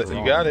 Bird Up,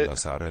 you got it.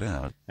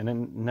 And it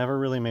never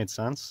really made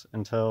sense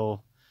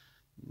until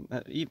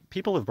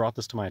people have brought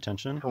this to my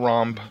attention.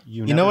 Romp.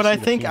 You know what I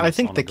think? I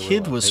think the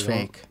kid was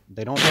fake.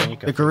 They don't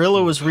make the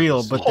gorilla was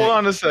real, but hold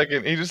on a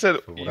second. He just said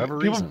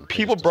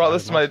people brought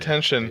this to my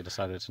attention. They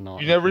decided to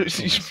not. You never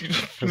see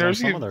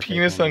a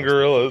penis on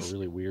gorillas.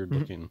 Really weird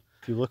looking.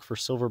 If you look for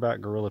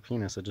silverback gorilla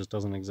penis, it just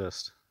doesn't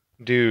exist.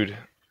 Dude,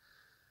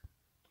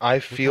 I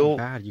feel look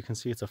how bad. You can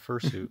see it's a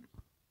fursuit.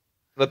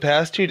 The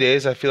past 2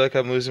 days, I feel like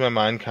I'm losing my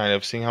mind, kind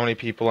of seeing how many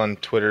people on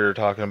Twitter are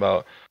talking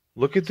about.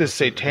 Look at this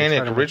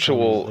satanic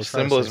ritual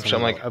symbolism.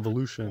 I'm like,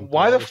 evolution.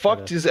 Why the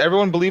fuck does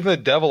everyone believe in the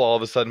devil all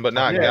of a sudden, but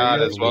not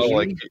God as well?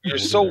 Like, you're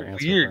so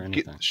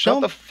weird.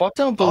 Shut the fuck up.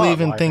 Don't believe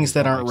in things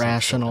that aren't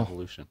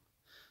rational.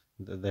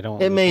 They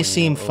don't. It may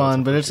seem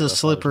fun, but it's a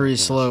slippery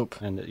slope.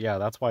 And yeah,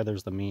 that's why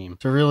there's the meme.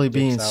 To really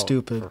being Dicks out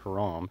stupid. For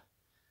haram,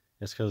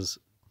 it's because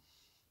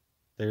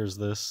there's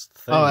this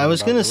thing. Oh, I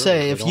was about gonna gorillas. say,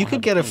 They if don't you have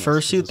could get a penis 'cause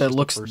fursuit it's that just a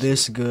looks fursuit.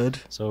 this good,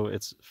 So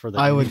it's for the.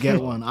 I would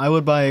get one. I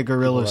would buy a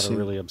gorilla People that are suit.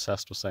 really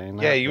obsessed with saying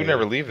that. Yeah, you would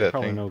never leave that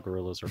probably thing. know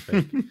gorillas are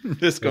fake.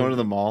 Just going to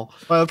the mall.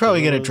 Well, I'd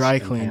probably get a Gorillas dry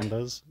and cleaned.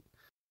 Pandas,